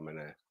that. I'm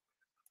gonna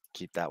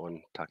keep that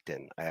one tucked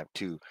in. I have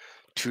two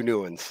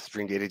new ones.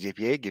 Spring Data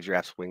JPA gives your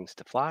apps wings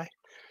to fly.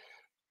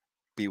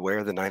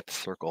 Beware the ninth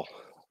circle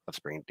of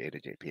Spring Data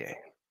JPA.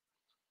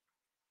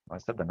 I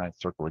said the ninth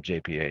circle of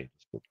JPA.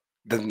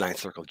 The ninth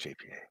circle of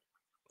JPA.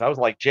 I was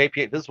like,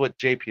 JPA. This is what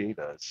JPA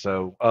does.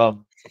 So,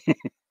 so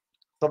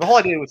the whole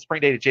idea with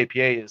Spring Data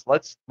JPA is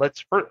let's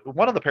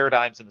one of the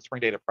paradigms in the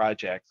Spring Data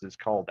projects is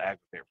called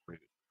aggregate root,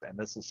 and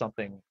this is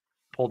something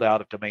pulled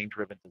out of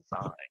domain-driven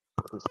design.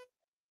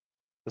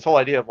 This whole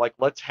idea of like,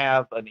 let's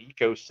have an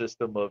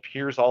ecosystem of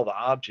here's all the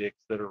objects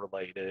that are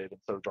related, and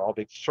so draw a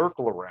big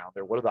circle around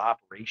there. What are the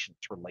operations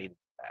related to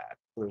that?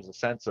 So there's a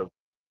sense of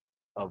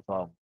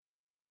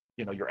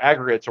your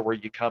aggregates are where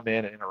you come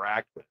in and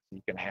interact with.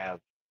 You can have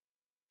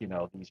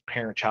these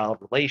parent-child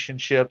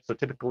relationships. So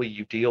typically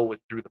you deal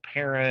with through the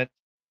parent,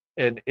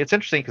 and it's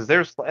interesting because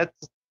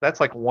that's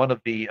like one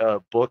of the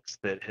books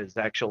that has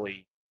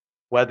actually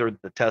weathered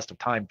the test of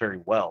time very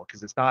well,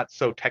 because it's not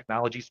so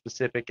technology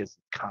specific as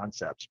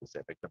concept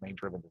specific. Domain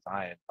driven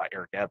design by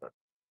Eric Evans.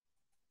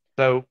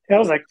 So it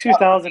was like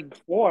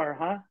 2004,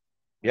 huh?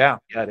 Yeah,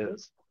 it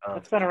is.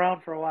 That's been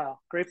around for a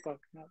while. Great book.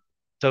 Yeah.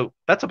 So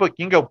that's a book.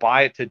 You can go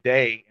buy it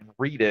today and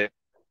read it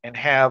and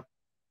have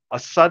a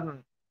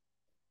sudden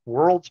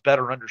world's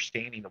better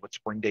understanding of what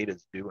Spring Data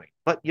is doing.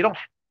 But you don't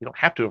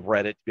have to have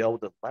read it to be able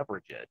to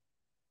leverage it.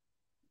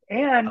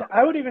 And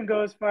I would even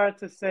go as far as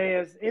to say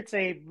as it's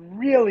a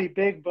really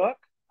big book.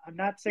 I'm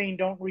not saying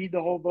don't read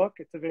the whole book.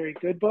 It's a very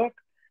good book.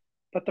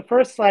 But the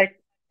first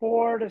like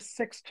 4 to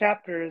 6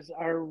 chapters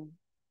are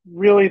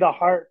really the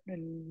heart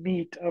and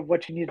meat of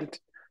what you need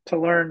to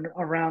learn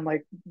around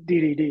like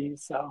DDD.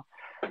 So,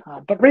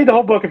 but read the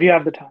whole book if you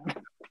have the time.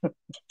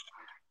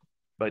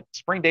 But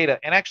Spring Data,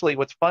 and actually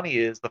what's funny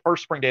is the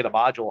first Spring Data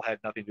module had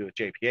nothing to do with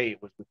JPA.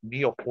 It was with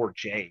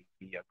Neo4j,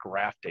 the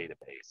graph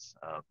database,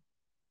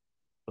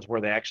 was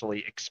where they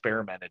actually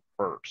experimented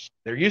first.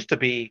 There used to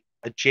be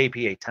a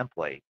JPA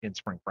template in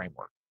Spring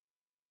Framework.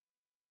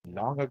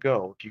 Long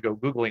ago, if you go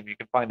Googling, you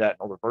can find that in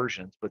older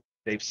versions, but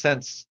they've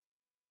since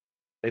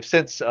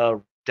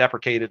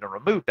deprecated and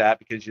removed that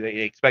because they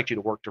expect you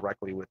to work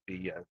directly with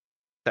the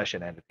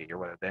session entity or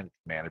whatever, the entity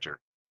manager.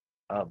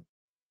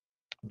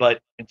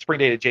 But in Spring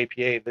Data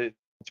JPA, the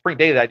Spring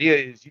Data, the idea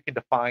is you can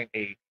define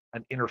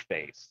an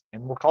interface,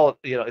 and we'll call it,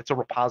 it's a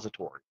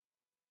repository.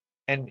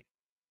 And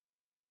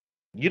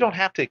you don't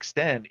have to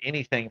extend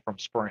anything from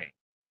Spring.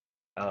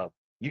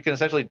 You can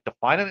essentially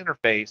define an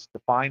interface,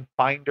 define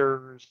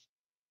finders,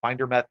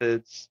 finder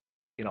methods,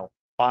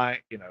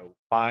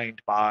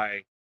 find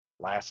by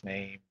last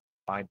name,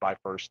 find by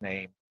first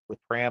name with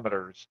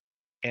parameters,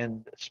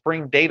 and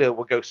Spring Data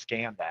will go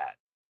scan that.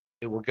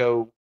 It will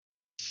go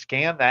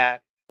scan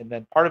that, and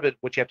then part of it,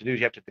 what you have to do is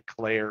you have to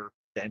declare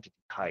the entity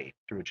type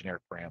through a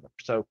generic parameter.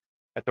 So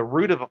at the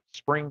root of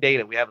Spring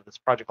Data, we have this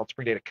project called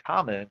Spring Data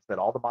Commons that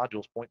all the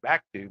modules point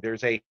back to.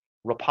 There's a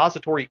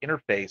repository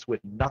interface with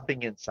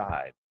nothing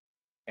inside,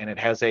 and it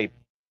has a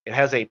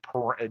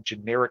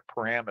generic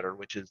parameter,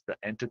 which is the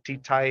entity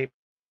type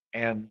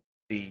and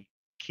the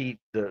key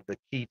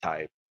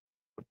type,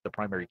 the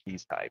primary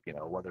keys type.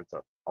 Whether it's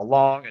a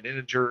long, an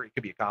integer, it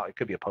could be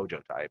a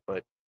POJO type,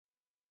 but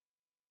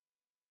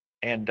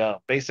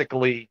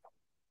basically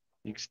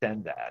you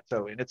extend that.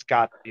 So, and it's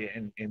got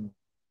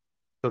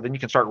so then you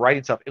can start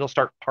writing stuff. It'll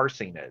start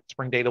parsing it.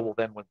 Spring Data will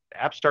then, when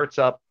the app starts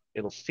up,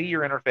 it'll see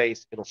your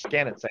interface, it'll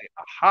scan it and say,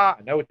 aha,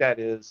 I know what that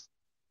is.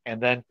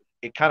 And then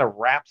it kind of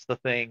wraps the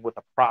thing with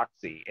a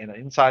proxy. And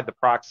inside the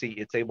proxy,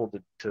 it's able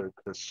to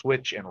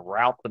switch and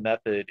route the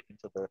method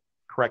into the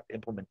correct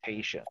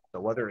implementation. So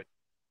whether it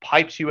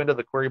pipes you into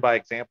the query by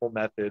example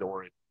method,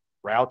 or it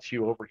routes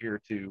you over here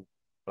to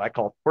what I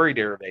call query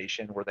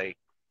derivation, where they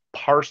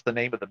parse the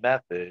name of the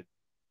method,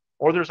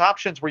 or there's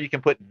options where you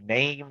can put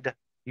named,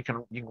 you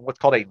can what's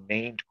called a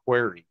named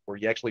query, where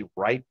you actually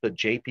write the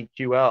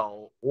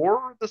JPQL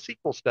or the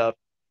SQL stuff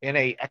in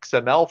a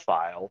XML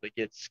file that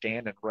gets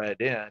scanned and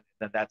read in, and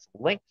then that's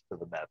linked to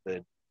the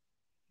method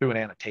through an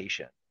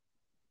annotation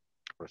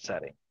or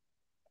setting.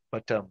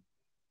 But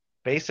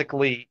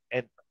basically,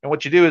 and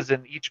what you do is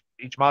in each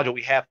module,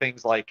 we have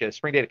things like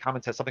Spring Data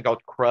Commons has something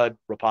called CRUD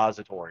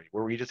repository,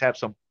 where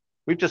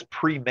we've just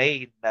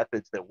pre-made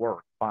methods that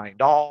work.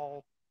 Find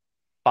all,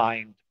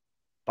 find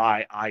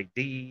by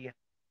ID,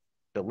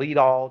 delete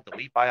all,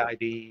 delete by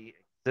ID,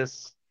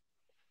 exists,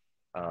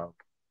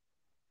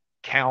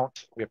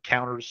 count. We have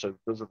counters, so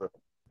those are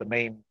the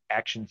main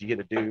actions you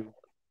get to do.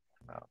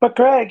 But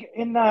Greg,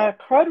 in the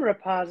CRUD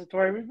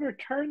repository, we've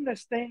returned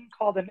this thing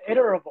called an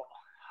iterable.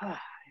 I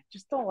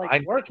just don't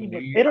like working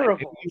with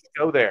iterables.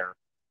 Go there.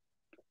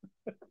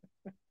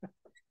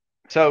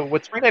 So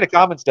what Spring Data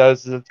Commons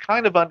does is it's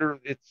kind of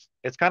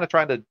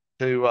trying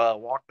to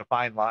walk the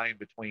fine line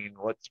between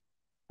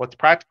what's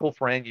practical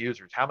for end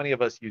users. How many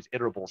of us use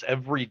iterables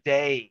every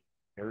day?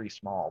 Very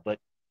small,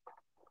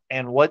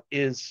 and what's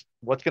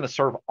going to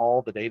serve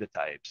all the data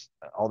types,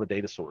 all the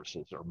data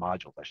sources or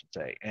modules, I should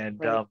say. And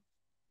right.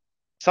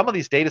 Some of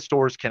these data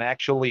stores can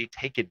actually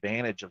take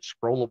advantage of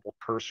scrollable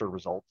cursor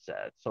result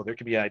sets. So there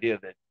could be an idea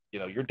that,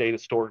 your data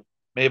store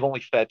may have only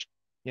fetched,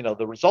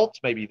 the results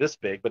may be this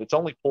big, but it's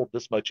only pulled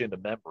this much into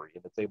memory,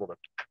 and it's able to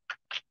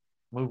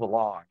move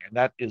along. And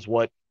that is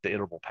what the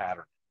iterable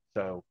pattern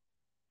is. So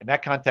in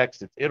that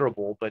context, it's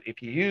iterable. But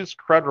if you use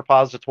CRUD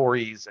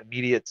repository's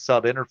immediate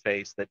sub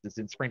interface that is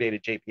in Spring Data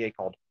JPA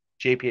called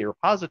JPA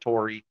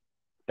repository,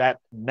 that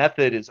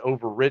method is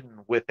overridden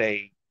with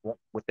a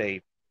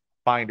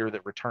finder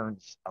that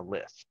returns a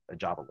list, a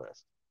Java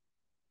list.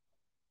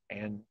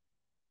 And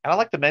I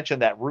like to mention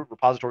that root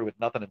repository with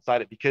nothing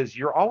inside it, because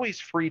you're always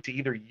free to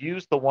either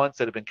use the ones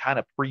that have been kind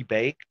of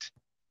pre-baked,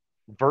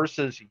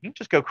 versus you can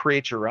just go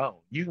create your own.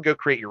 You can go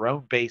create your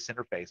own base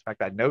interface. In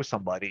fact, I know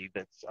somebody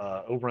that's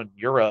over in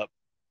Europe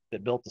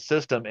that built the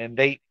system, and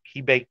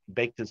he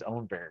baked his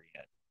own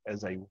variant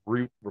as a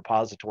root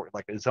repository,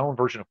 like his own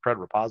version of CRUD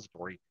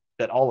repository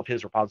that all of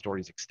his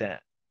repositories extend.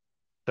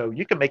 So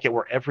you can make it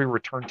where every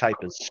return type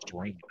is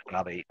string,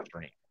 Java 8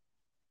 string.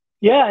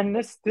 Yeah, and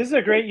this is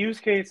a great use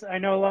case. I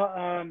know a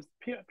lot,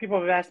 people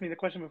have asked me the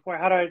question before: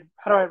 how do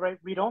I write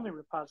read-only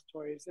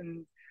repositories?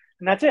 And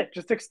And that's it.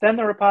 Just extend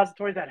the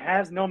repository that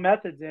has no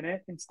methods in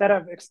it instead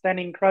of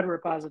extending CRUD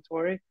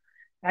repository,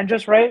 and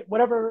just write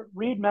whatever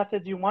read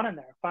methods you want in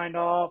there. Find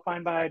all,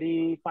 find by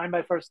ID, find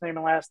by first name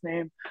and last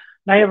name.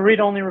 Now you have a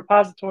read-only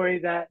repository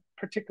that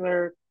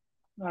particular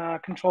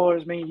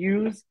controllers may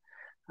use.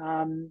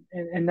 And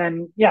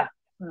then, yeah,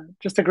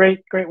 just a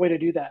great way to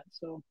do that.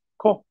 So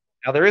cool.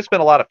 Now, there has been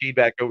a lot of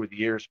feedback over the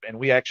years, and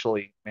we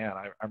actually, man,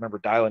 I remember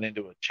dialing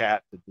into a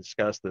chat to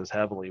discuss this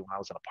heavily when I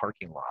was in a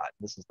parking lot.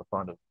 This is the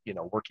fun of,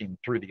 working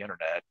through the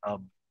internet.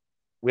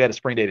 We had a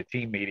Spring Data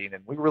team meeting,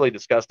 and we really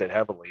discussed it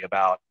heavily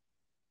about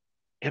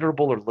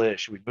iterable or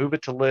list. Should we move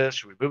it to list?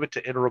 Should we move it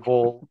to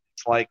iterable?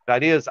 It's like the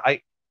idea is, I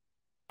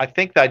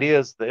think the idea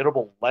is the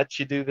iterable lets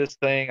you do this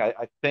thing.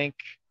 I think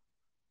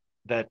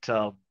that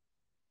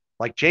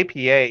like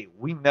JPA,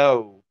 we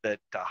know that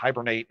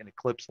Hibernate and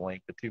Eclipse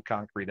Link, the two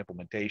concrete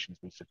implementations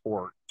we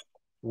support,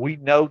 we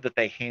know that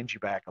they hand you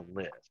back a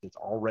list. It's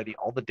already,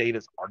 all the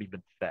data's already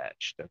been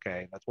fetched.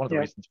 Okay. That's one of the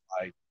reasons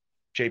why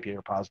JPA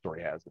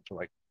repository has it. So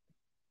like,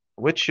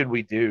 which should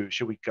we do?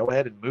 Should we go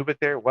ahead and move it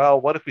there? Well,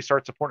 what if we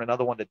start supporting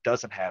another one that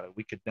doesn't have it?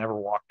 We could never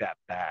walk that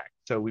back.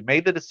 So we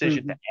made the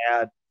decision to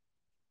add,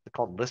 it's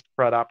called list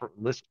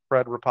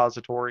CRUD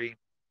repository.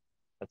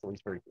 That's at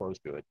least very close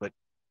to it. But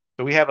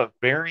so we have a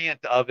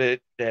variant of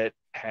it that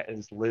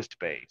is list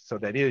based. So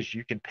that is,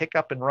 you can pick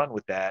up and run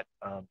with that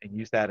and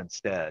use that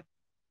instead.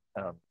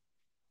 And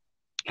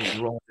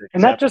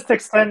that just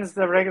extends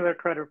the regular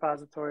CRUD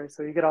repository,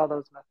 so you get all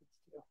those methods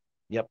too.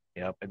 Yep.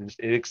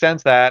 It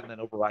extends that and then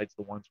overrides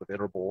the ones with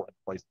iterable and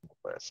places in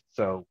the list.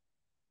 So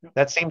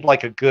that seemed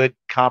like a good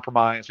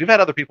compromise. We've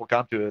had other people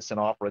come to us and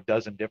offer a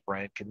dozen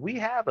different. Can we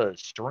have a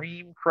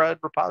stream CRUD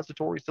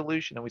repository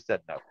solution? And we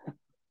said no.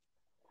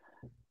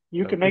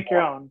 You can make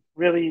your own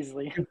really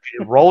easily.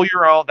 Roll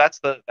your own. That's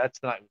the night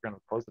we're going to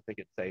close the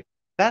ticket and say,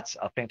 that's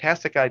a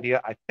fantastic idea.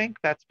 I think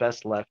that's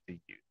best left to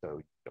you. So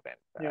you go manage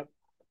that. Yep.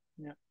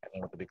 And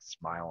then with a big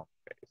smile on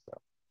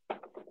your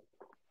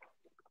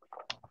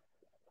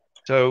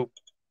face.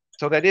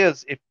 So that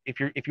is,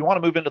 if you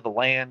want to move into the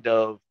land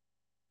of,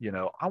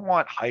 I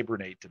want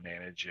Hibernate to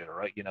manage it,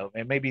 right?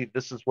 And maybe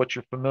this is what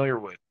you're familiar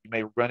with. You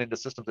may run into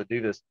systems that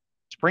do this.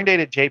 Spring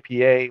Data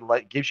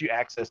JPA gives you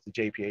access to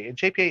JPA, and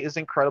JPA is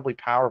incredibly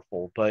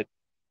powerful. But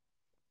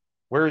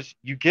whereas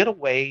you get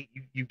away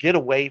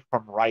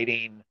from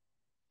writing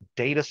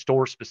data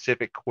store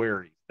specific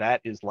queries,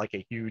 that is like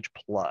a huge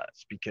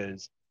plus,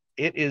 because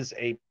it is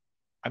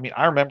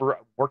I remember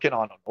working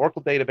on an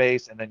Oracle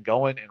database and then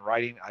going and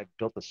writing. I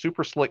built a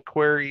super slick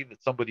query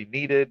that somebody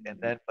needed,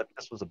 but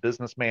this was a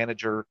business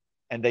manager,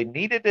 and they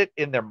needed it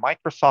in their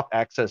Microsoft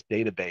Access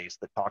database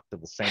that talked to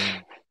the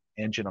same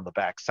engine on the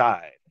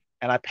backside.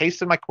 And I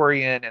pasted my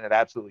query in, and it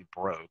absolutely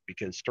broke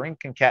because string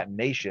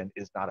concatenation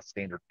is not a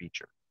standard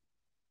feature.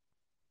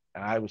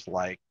 And I was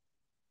like,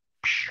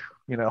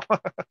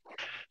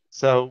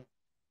 So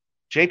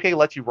JPA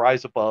lets you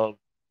rise above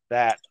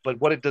that, but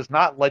what it does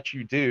not let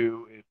you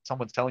do, if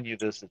someone's telling you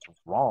this, it's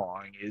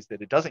wrong, is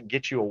that it doesn't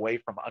get you away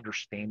from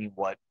understanding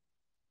what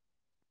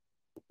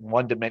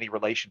one-to-many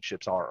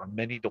relationships are, or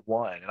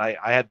many-to-one. And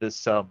I had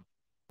this,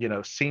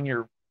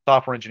 senior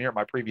software engineer at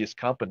my previous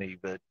company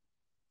that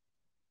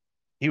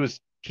he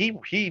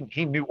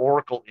knew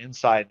Oracle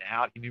inside and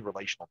out. He knew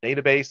relational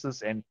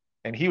databases,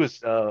 and he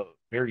was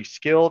very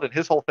skilled. And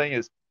his whole thing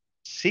is,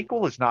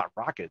 SQL is not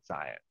rocket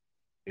science.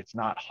 It's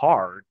not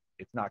hard.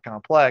 It's not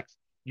complex.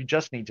 You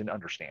just need to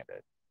understand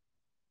it.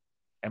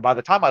 And by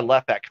the time I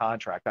left that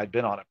contract, I'd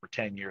been on it for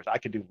 10 years. I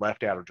could do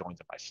left outer joins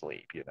in my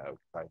sleep,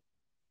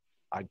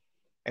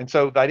 And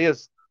so the idea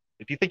is,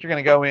 if you think you're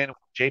going to go in with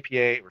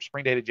JPA or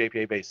Spring Data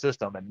JPA based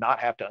system and not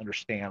have to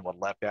understand what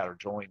left outer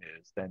join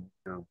is, then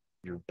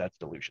that's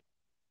delusion.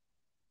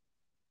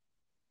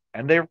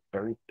 And they're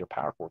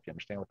powerful if you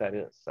understand what that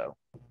is. So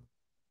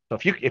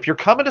if you're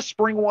coming to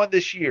Spring One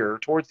this year,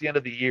 towards the end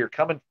of the year,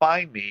 come and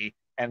find me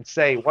and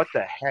say, what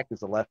the heck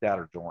is a left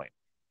outer join?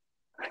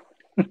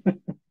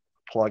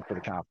 Plug for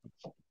the conference.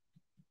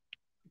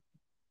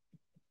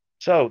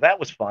 So that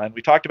was fun.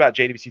 We talked about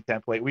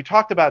JDBcTemplate. We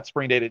talked about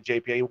Spring Data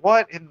JPA.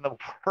 What in the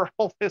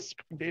world is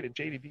Spring Data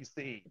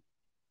JDBC?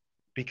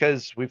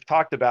 Because we've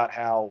talked about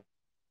how,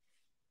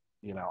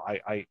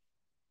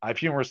 I've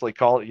humorously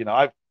called it,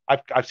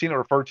 I've seen it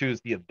referred to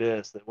as the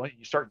abyss, that when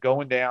you start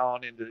going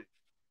down into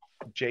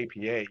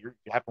JPA, you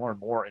have to learn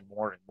more and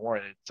more and more.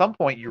 And at some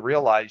point you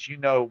realize you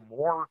know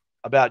more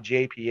about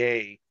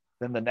JPA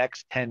than the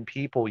next 10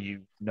 people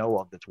you know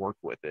of that's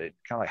worked with it.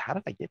 Kind of like, how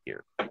did I get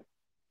here?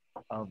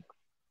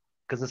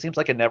 Because it seems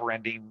like a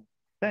never-ending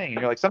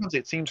thing. Like, sometimes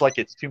it seems like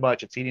it's too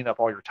much. It's eating up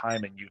all your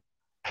time, and you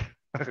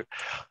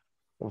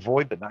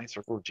avoid the nice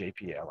circle of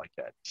JPA. I like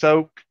that.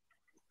 So,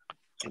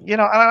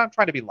 I'm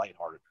trying to be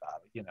lighthearted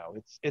about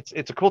it.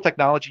 It's a cool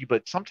technology,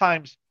 but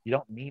sometimes you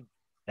don't need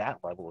that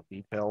level of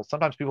detail.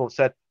 Sometimes people have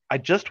said, I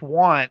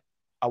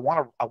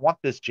want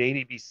this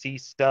JDBC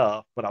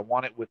stuff, but I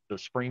want it with the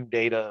Spring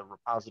Data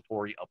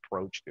repository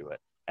approach to it.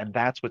 And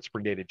that's what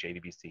Spring Data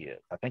JDBC is.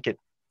 I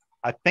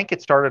think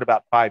it started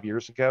about 5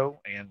 years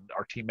ago, and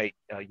our teammate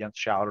Jens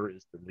Schauder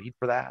is the lead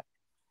for that.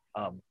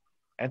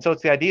 And so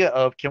it's the idea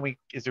of,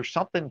 is there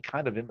something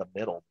kind of in the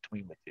middle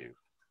between the two?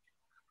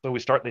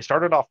 So they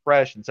started off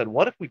fresh and said,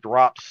 what if we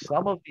drop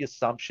some of the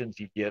assumptions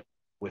you get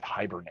with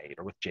Hibernate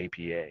or with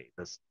JPA?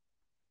 The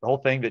whole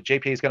thing that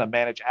JPA is going to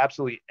manage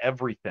absolutely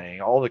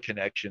everything, all the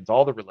connections,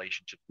 all the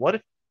relationships. What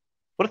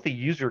if the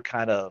user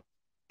kind of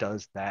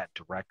does that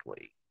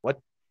directly?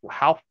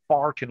 How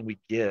far can we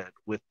get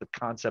with the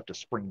concept of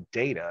Spring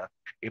Data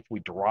if we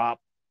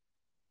drop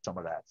some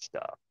of that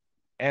stuff?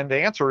 And the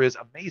answer is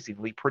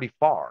amazingly pretty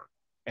far.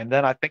 And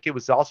then I think it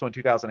was also in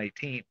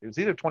 2018, it was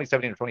either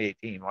 2017 or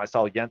 2018, when I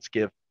saw Jens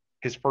give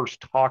his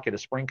first talk at a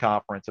spring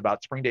conference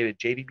about Spring Data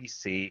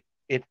JDBC.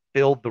 It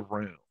filled the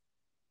room.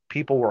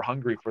 People were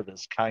hungry for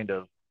this kind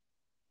of,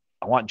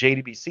 I want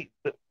JDBC.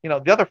 The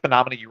other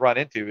phenomena you run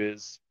into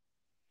is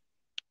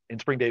in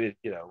Spring Data,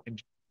 in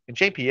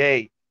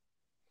JPA,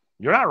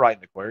 you're not writing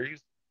the queries,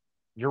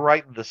 you're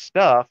writing the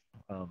stuff.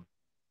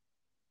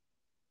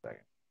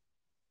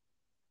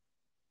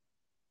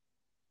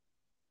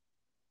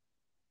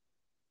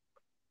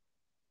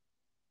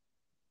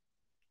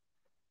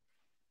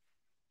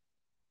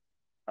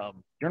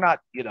 You're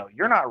not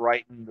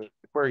writing the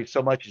query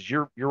so much as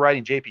you're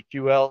writing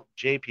JPQL.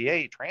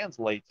 JPA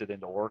translates it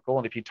into Oracle,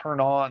 and if you turn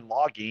on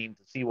logging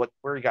to see what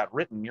query got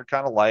written, you're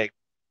kind of like,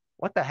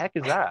 what the heck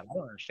is that? I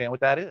don't understand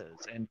what that is.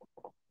 And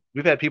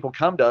we've had people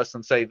come to us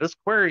and say this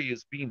query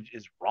is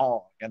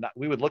wrong, and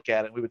we would look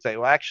at it and we would say,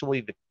 well,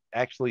 actually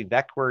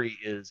that query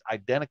is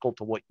identical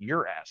to what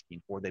you're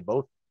asking for. They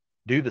both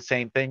do the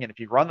same thing, and if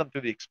you run them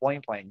through the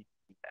explain plan, you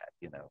can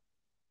do that.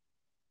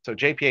 So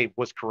JPA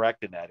was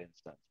correct in that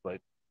instance, but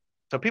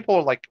so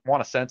people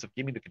want a sense of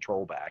give me the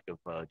control back of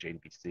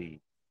JDBC,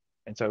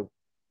 and so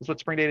this is what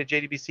Spring Data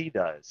JDBC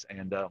does,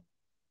 and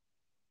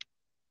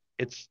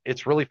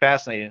it's really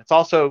fascinating. It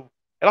also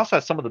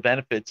has some of the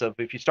benefits of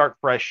if you start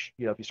fresh,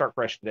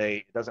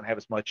 today, it doesn't have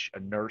as much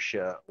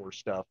inertia or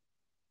stuff.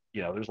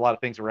 There's a lot of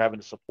things that we're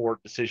having to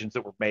support, decisions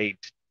that were made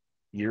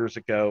years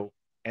ago,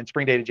 and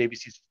Spring Data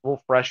JDBC is a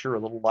little fresher, a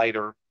little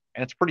lighter,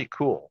 and it's pretty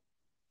cool.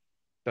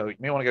 So you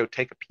may want to go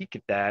take a peek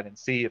at that and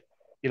see if,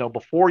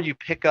 before you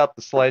pick up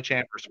the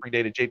sledgehammer for Spring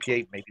Data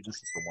JPA, maybe this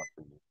is the one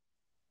for you.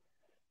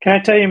 Can I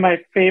tell you my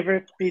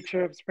favorite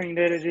feature of Spring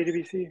Data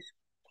JDBC?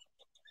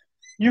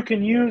 You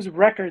can use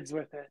records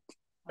with it.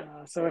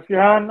 So if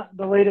you're on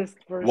the latest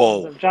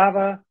versions of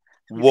Java,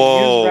 you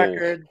can use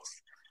records,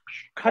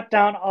 cut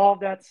down all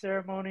of that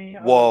ceremony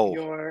of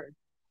your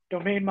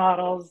domain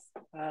models.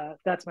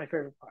 That's my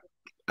favorite part.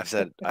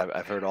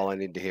 I've heard all I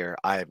need to hear.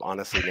 I've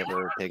honestly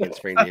never taken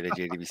Spring Data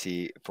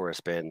JDBC for a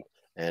spin,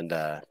 and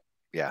that's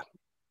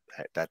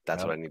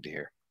what I need to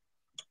hear.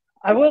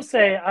 I will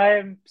say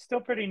I'm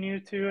still pretty new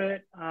to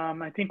it.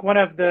 I think one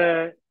of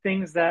the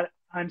things that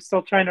I'm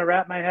still trying to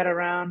wrap my head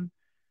around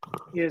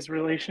is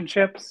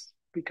relationships,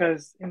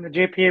 because in the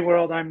JPA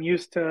world, I'm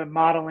used to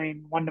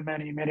modeling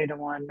one-to-many,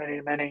 many-to-one,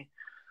 many-to-many,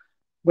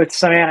 with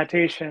some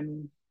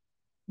annotation,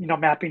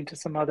 mapping to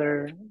some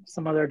other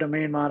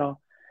domain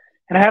model.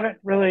 And I haven't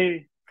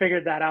really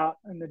figured that out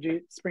in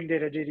the Spring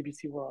Data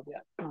JDBC world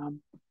yet.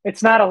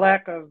 It's not a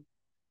lack of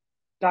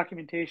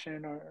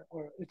documentation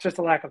or it's just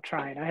a lack of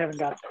trying. I haven't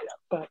got there yet,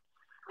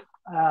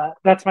 but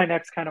that's my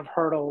next kind of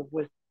hurdle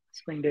with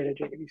Spring Data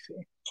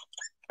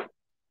JDBC.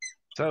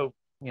 So,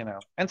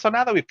 and so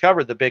now that we've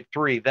covered the big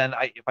three, then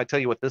if I tell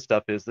you what this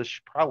stuff is, this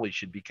probably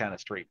should be kind of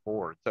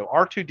straightforward. So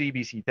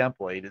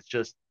R2DBCTemplate is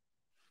just,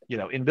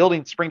 in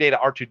building Spring Data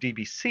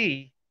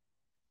R2DBC,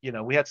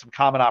 we had some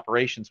common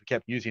operations we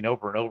kept using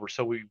over and over.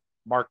 So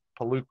Mark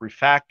Paluk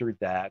refactored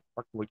that.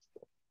 Mark Paluk,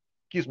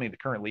 the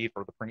current lead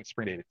for the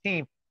Spring Data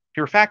team,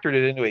 he refactored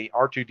it into a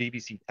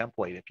R2DBC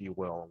template, if you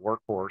will, a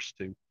workhorse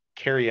to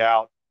carry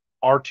out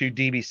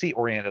R2DBC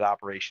oriented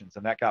operations.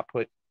 And that got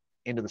put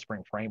into the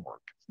Spring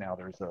framework. Now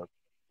there's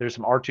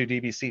some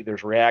R2DBC,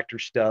 there's reactor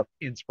stuff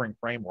in Spring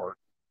framework.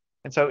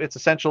 And so it's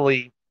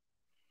essentially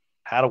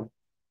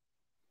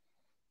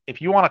if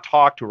you want to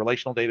talk to a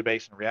relational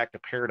database and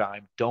reactive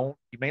paradigm, you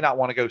may not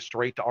want to go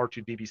straight to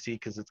R2DBC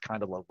because it's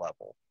kind of low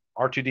level.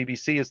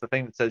 R2DBC is the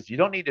thing that says you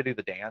don't need to do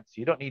the dance.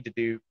 You don't need to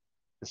do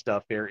the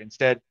stuff there.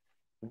 Instead,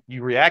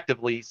 you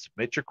reactively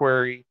submit your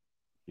query,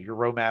 do your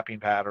row mapping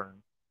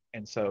pattern.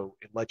 And so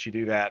it lets you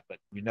do that, but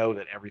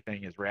that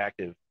everything is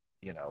reactive,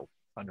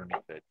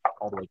 underneath it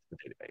all the way to the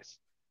database.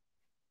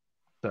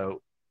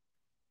 So,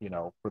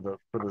 for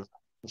the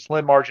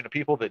slim margin of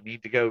people that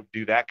need to go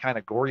do that kind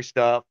of gory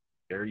stuff,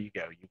 there you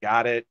go. You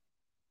got it.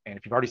 And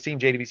if you've already seen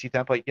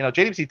JDBCTemplate,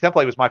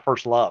 JDBCTemplate was my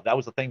first love. That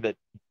was the thing that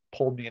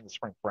pulled me into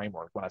Spring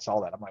Framework. When I saw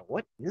that, I'm like,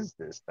 what is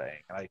this thing?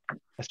 And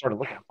I started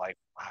looking, I'm like,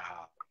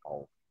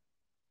 wow.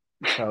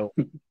 So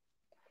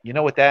you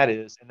know what that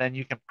is. And then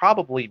you can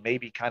probably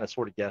maybe kind of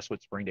sort of guess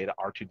what Spring Data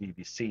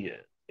R2DBC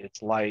is.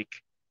 It's like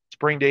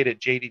Spring Data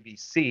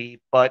JDBC,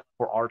 but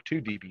for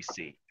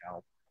R2DBC.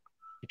 Now,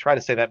 you try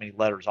to say that many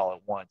letters all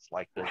at once,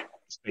 like the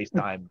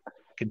space-time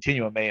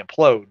continuum may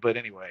implode. But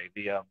anyway,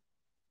 the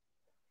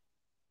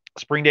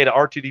Spring Data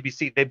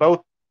R2DBC,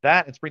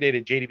 that and Spring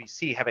Data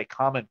JDBC have a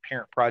common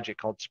parent project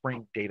called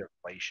Spring Data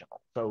Relational.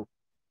 So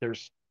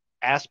there's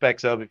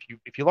aspects of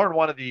if you learn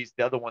one of these,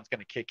 the other one's going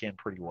to kick in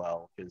pretty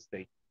well, because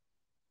the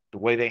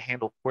way they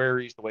handle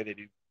queries, the way they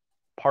do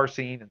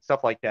parsing and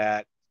stuff like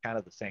that, it's kind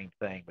of the same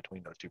thing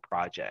between those two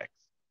projects.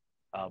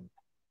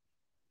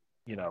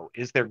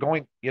 Is there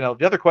going,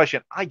 the other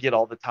question I get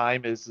all the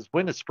time is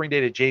when is Spring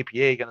Data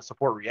JPA going to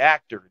support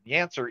Reactor? And the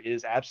answer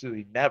is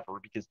absolutely never,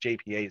 because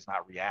JPA is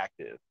not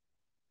reactive.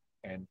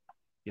 And,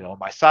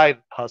 my side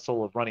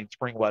hustle of running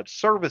Spring Web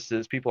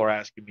Services, people are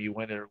asking me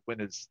when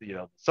is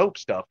the SOAP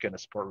stuff going to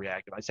support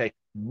reactive? I say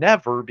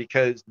never,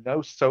 because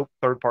no SOAP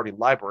third-party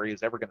library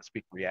is ever going to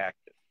speak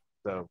reactive.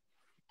 So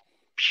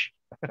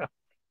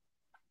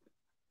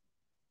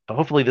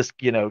hopefully this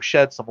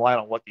sheds some light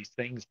on what these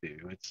things do.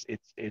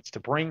 It's to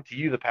bring to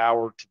you the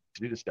power to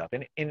do the stuff.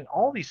 And in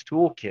all these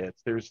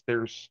toolkits,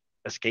 there's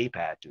escape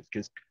hatches,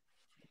 because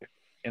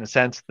in a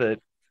sense that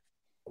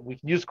we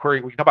can use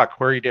query, we can talk about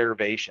query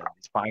derivation,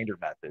 these finder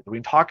methods. We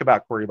can talk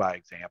about query by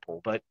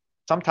example, but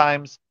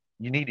sometimes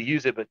you need to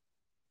use it. But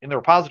in the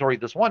repository,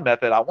 this one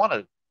method, I want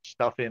to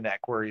stuff in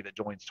that query that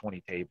joins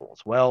 20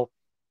 tables. Well,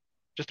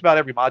 just about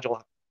every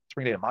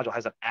Spring Data module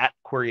has an @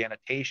 query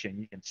annotation.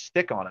 You can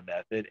stick on a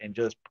method and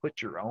just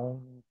put your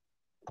own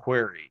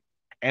query.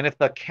 And if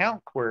the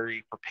count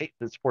query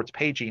that supports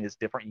paging is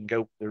different, you can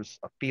go, there's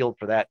a field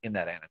for that in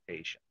that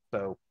annotation.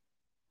 So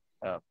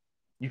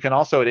you can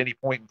also, at any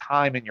point in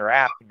time in your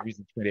app, when you're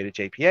using Spring Data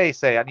JPA,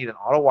 say, I need an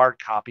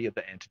auto-wired copy of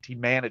the entity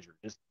manager.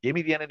 Just give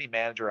me the entity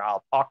manager.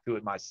 I'll talk to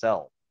it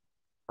myself,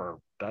 for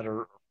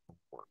better or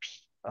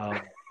worse.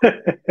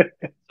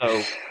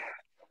 So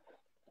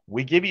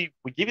we give you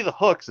the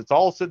hooks. It's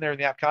all sitting there in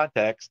the app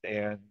context,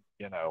 and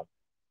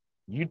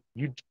you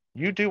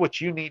do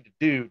what you need to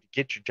do to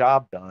get your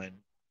job done.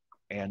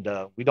 And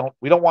we don't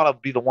want to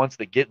be the ones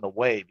that get in the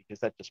way, because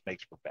that just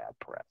makes for bad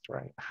press,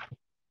 right?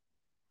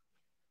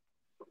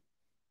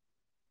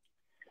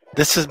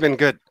 This has been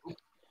good.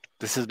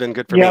 This has been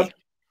good for me.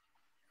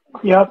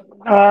 Yep.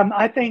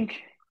 I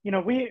think,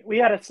 we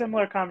had a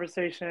similar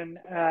conversation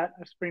at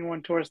a Spring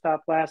One tour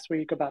stop last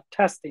week about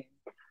testing.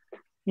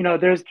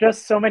 There's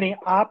just so many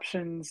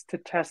options to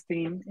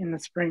testing in the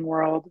Spring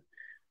world.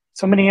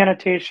 So many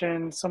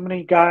annotations, so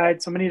many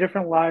guides, so many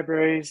different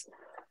libraries.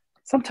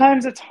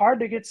 Sometimes it's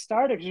hard to get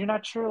started because you're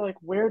not sure, like,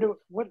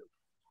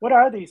 what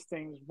are these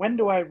things? When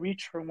do I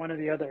reach for one or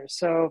the other?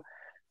 So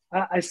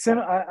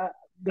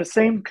the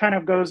same kind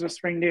of goes with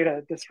Spring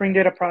Data. The Spring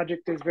Data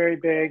project is very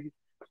big.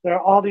 There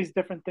are all these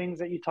different things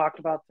that you talked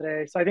about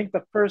today. So I think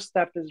the first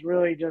step is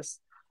really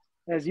just,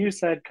 as you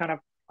said, kind of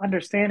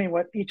understanding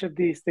what each of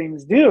these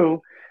things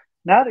do.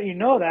 Now that you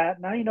know that,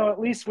 now you know at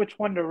least which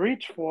one to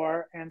reach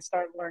for and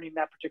start learning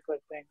that particular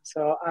thing.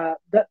 So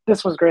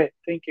this was great.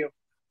 Thank you.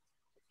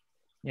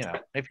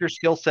 If your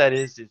skill set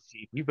is if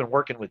you've been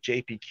working with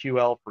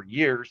JPQL for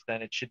years,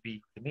 then it should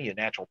be, to me, a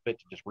natural fit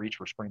to just reach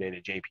for Spring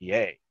Data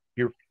JPA.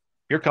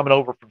 You're coming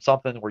over from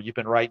something where you've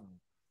been writing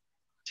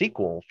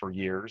SQL for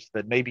years,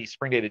 that maybe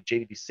Spring Data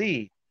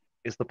JDBC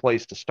is the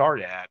place to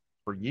start at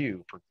for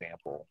you, for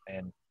example.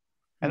 And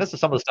this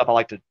is some of the stuff I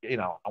like to, I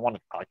like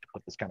to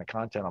put this kind of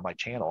content on my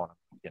channel,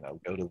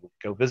 and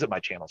go visit my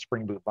channel,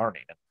 Spring Boot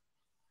Learning. And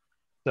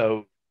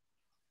so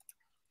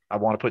I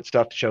want to put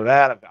stuff to show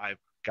that. I've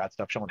got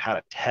stuff showing how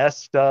to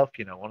test stuff.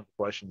 One of the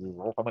questions is,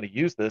 well, if I'm going to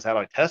use this, how do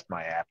I test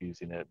my app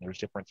using it? And there's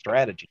different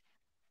strategies.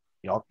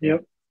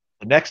 Yep.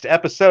 The next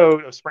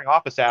episode of Spring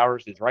Office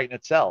Hours is writing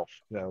itself.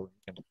 So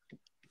you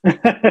can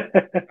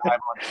dive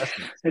on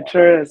testing stuff. It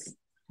sure is.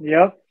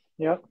 Yep.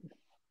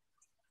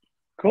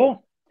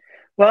 Cool.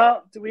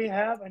 Well,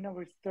 I know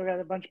we've still got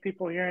a bunch of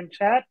people here in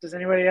chat. Does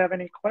anybody have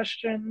any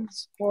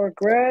questions for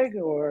Greg,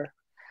 or?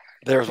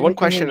 There's one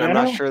question I'm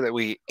not sure that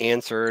we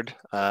answered.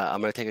 I'm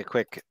going to take a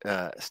quick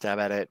stab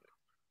at it,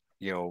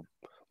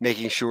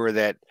 making sure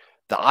that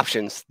the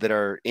options that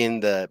are in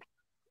the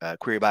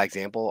query by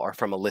example are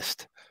from a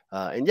list.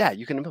 And yeah,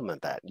 you can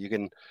implement that. You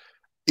can,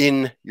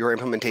 in your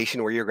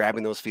implementation where you're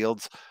grabbing those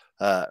fields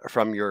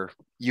from your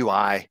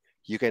UI,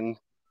 you can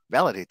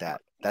validate that.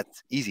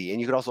 That's easy.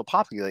 And you can also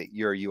populate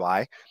your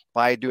UI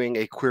by doing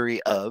a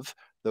query of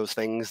those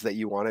things that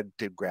you wanted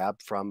to grab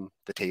from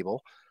the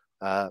table.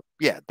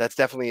 Yeah, that's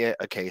definitely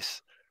a case.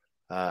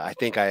 I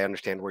think I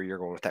understand where you're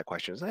going with that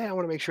question. Hey, I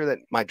want to make sure that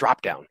my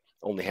dropdown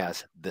only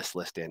has this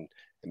list in,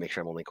 and make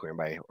sure I'm only querying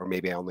by, or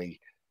maybe I only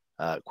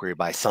query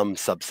by some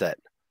subset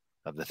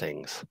of the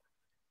things.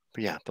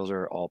 But yeah, those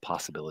are all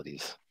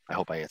possibilities. I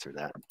hope I answered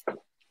that.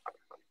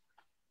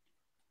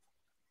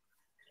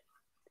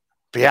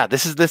 But yeah,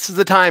 this is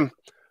the time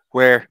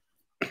where,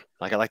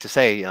 like I like to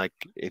say, like,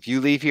 if you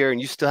leave here and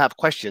you still have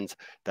questions,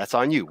 that's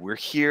on you. We're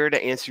here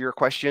to answer your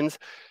questions.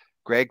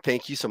 Greg,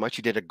 thank you so much.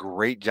 You did a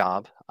great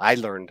job. I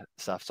learned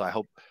stuff, so I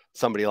hope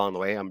somebody along the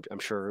way, I'm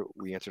sure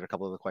we answered a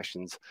couple of the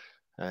questions.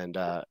 And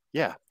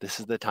yeah, this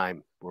is the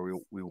time where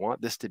we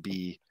want this to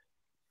be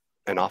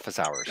an office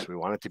hours. We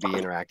want it to be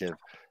interactive,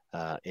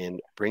 and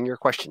bring your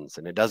questions.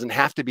 And it doesn't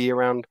have to be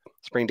around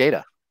Spring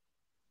Data.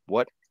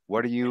 What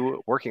are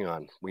you working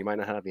on? We might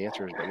not have the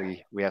answers, but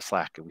we have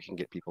Slack, and we can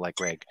get people like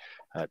Greg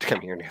to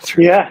come here and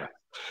answer. Yeah.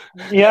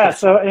 Yeah.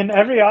 So in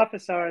every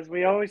office hours,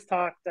 we always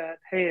talk that,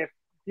 hey, if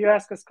you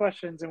ask us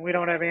questions and we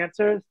don't have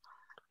answers,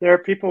 there are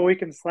people we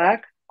can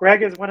Slack.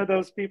 Greg is one of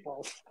those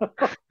people.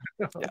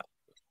 Yeah.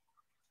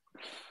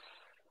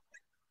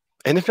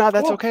 And if not,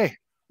 that's Cool. okay.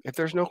 If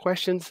there's no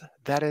questions,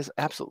 that is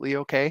absolutely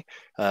okay.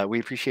 We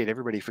appreciate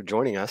everybody for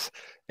joining us,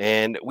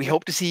 and we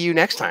hope to see you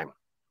next time.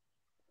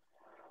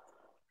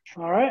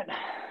 All right.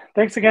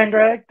 Thanks again,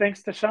 Greg.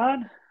 Thanks to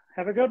Sean.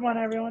 Have a good one,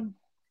 everyone.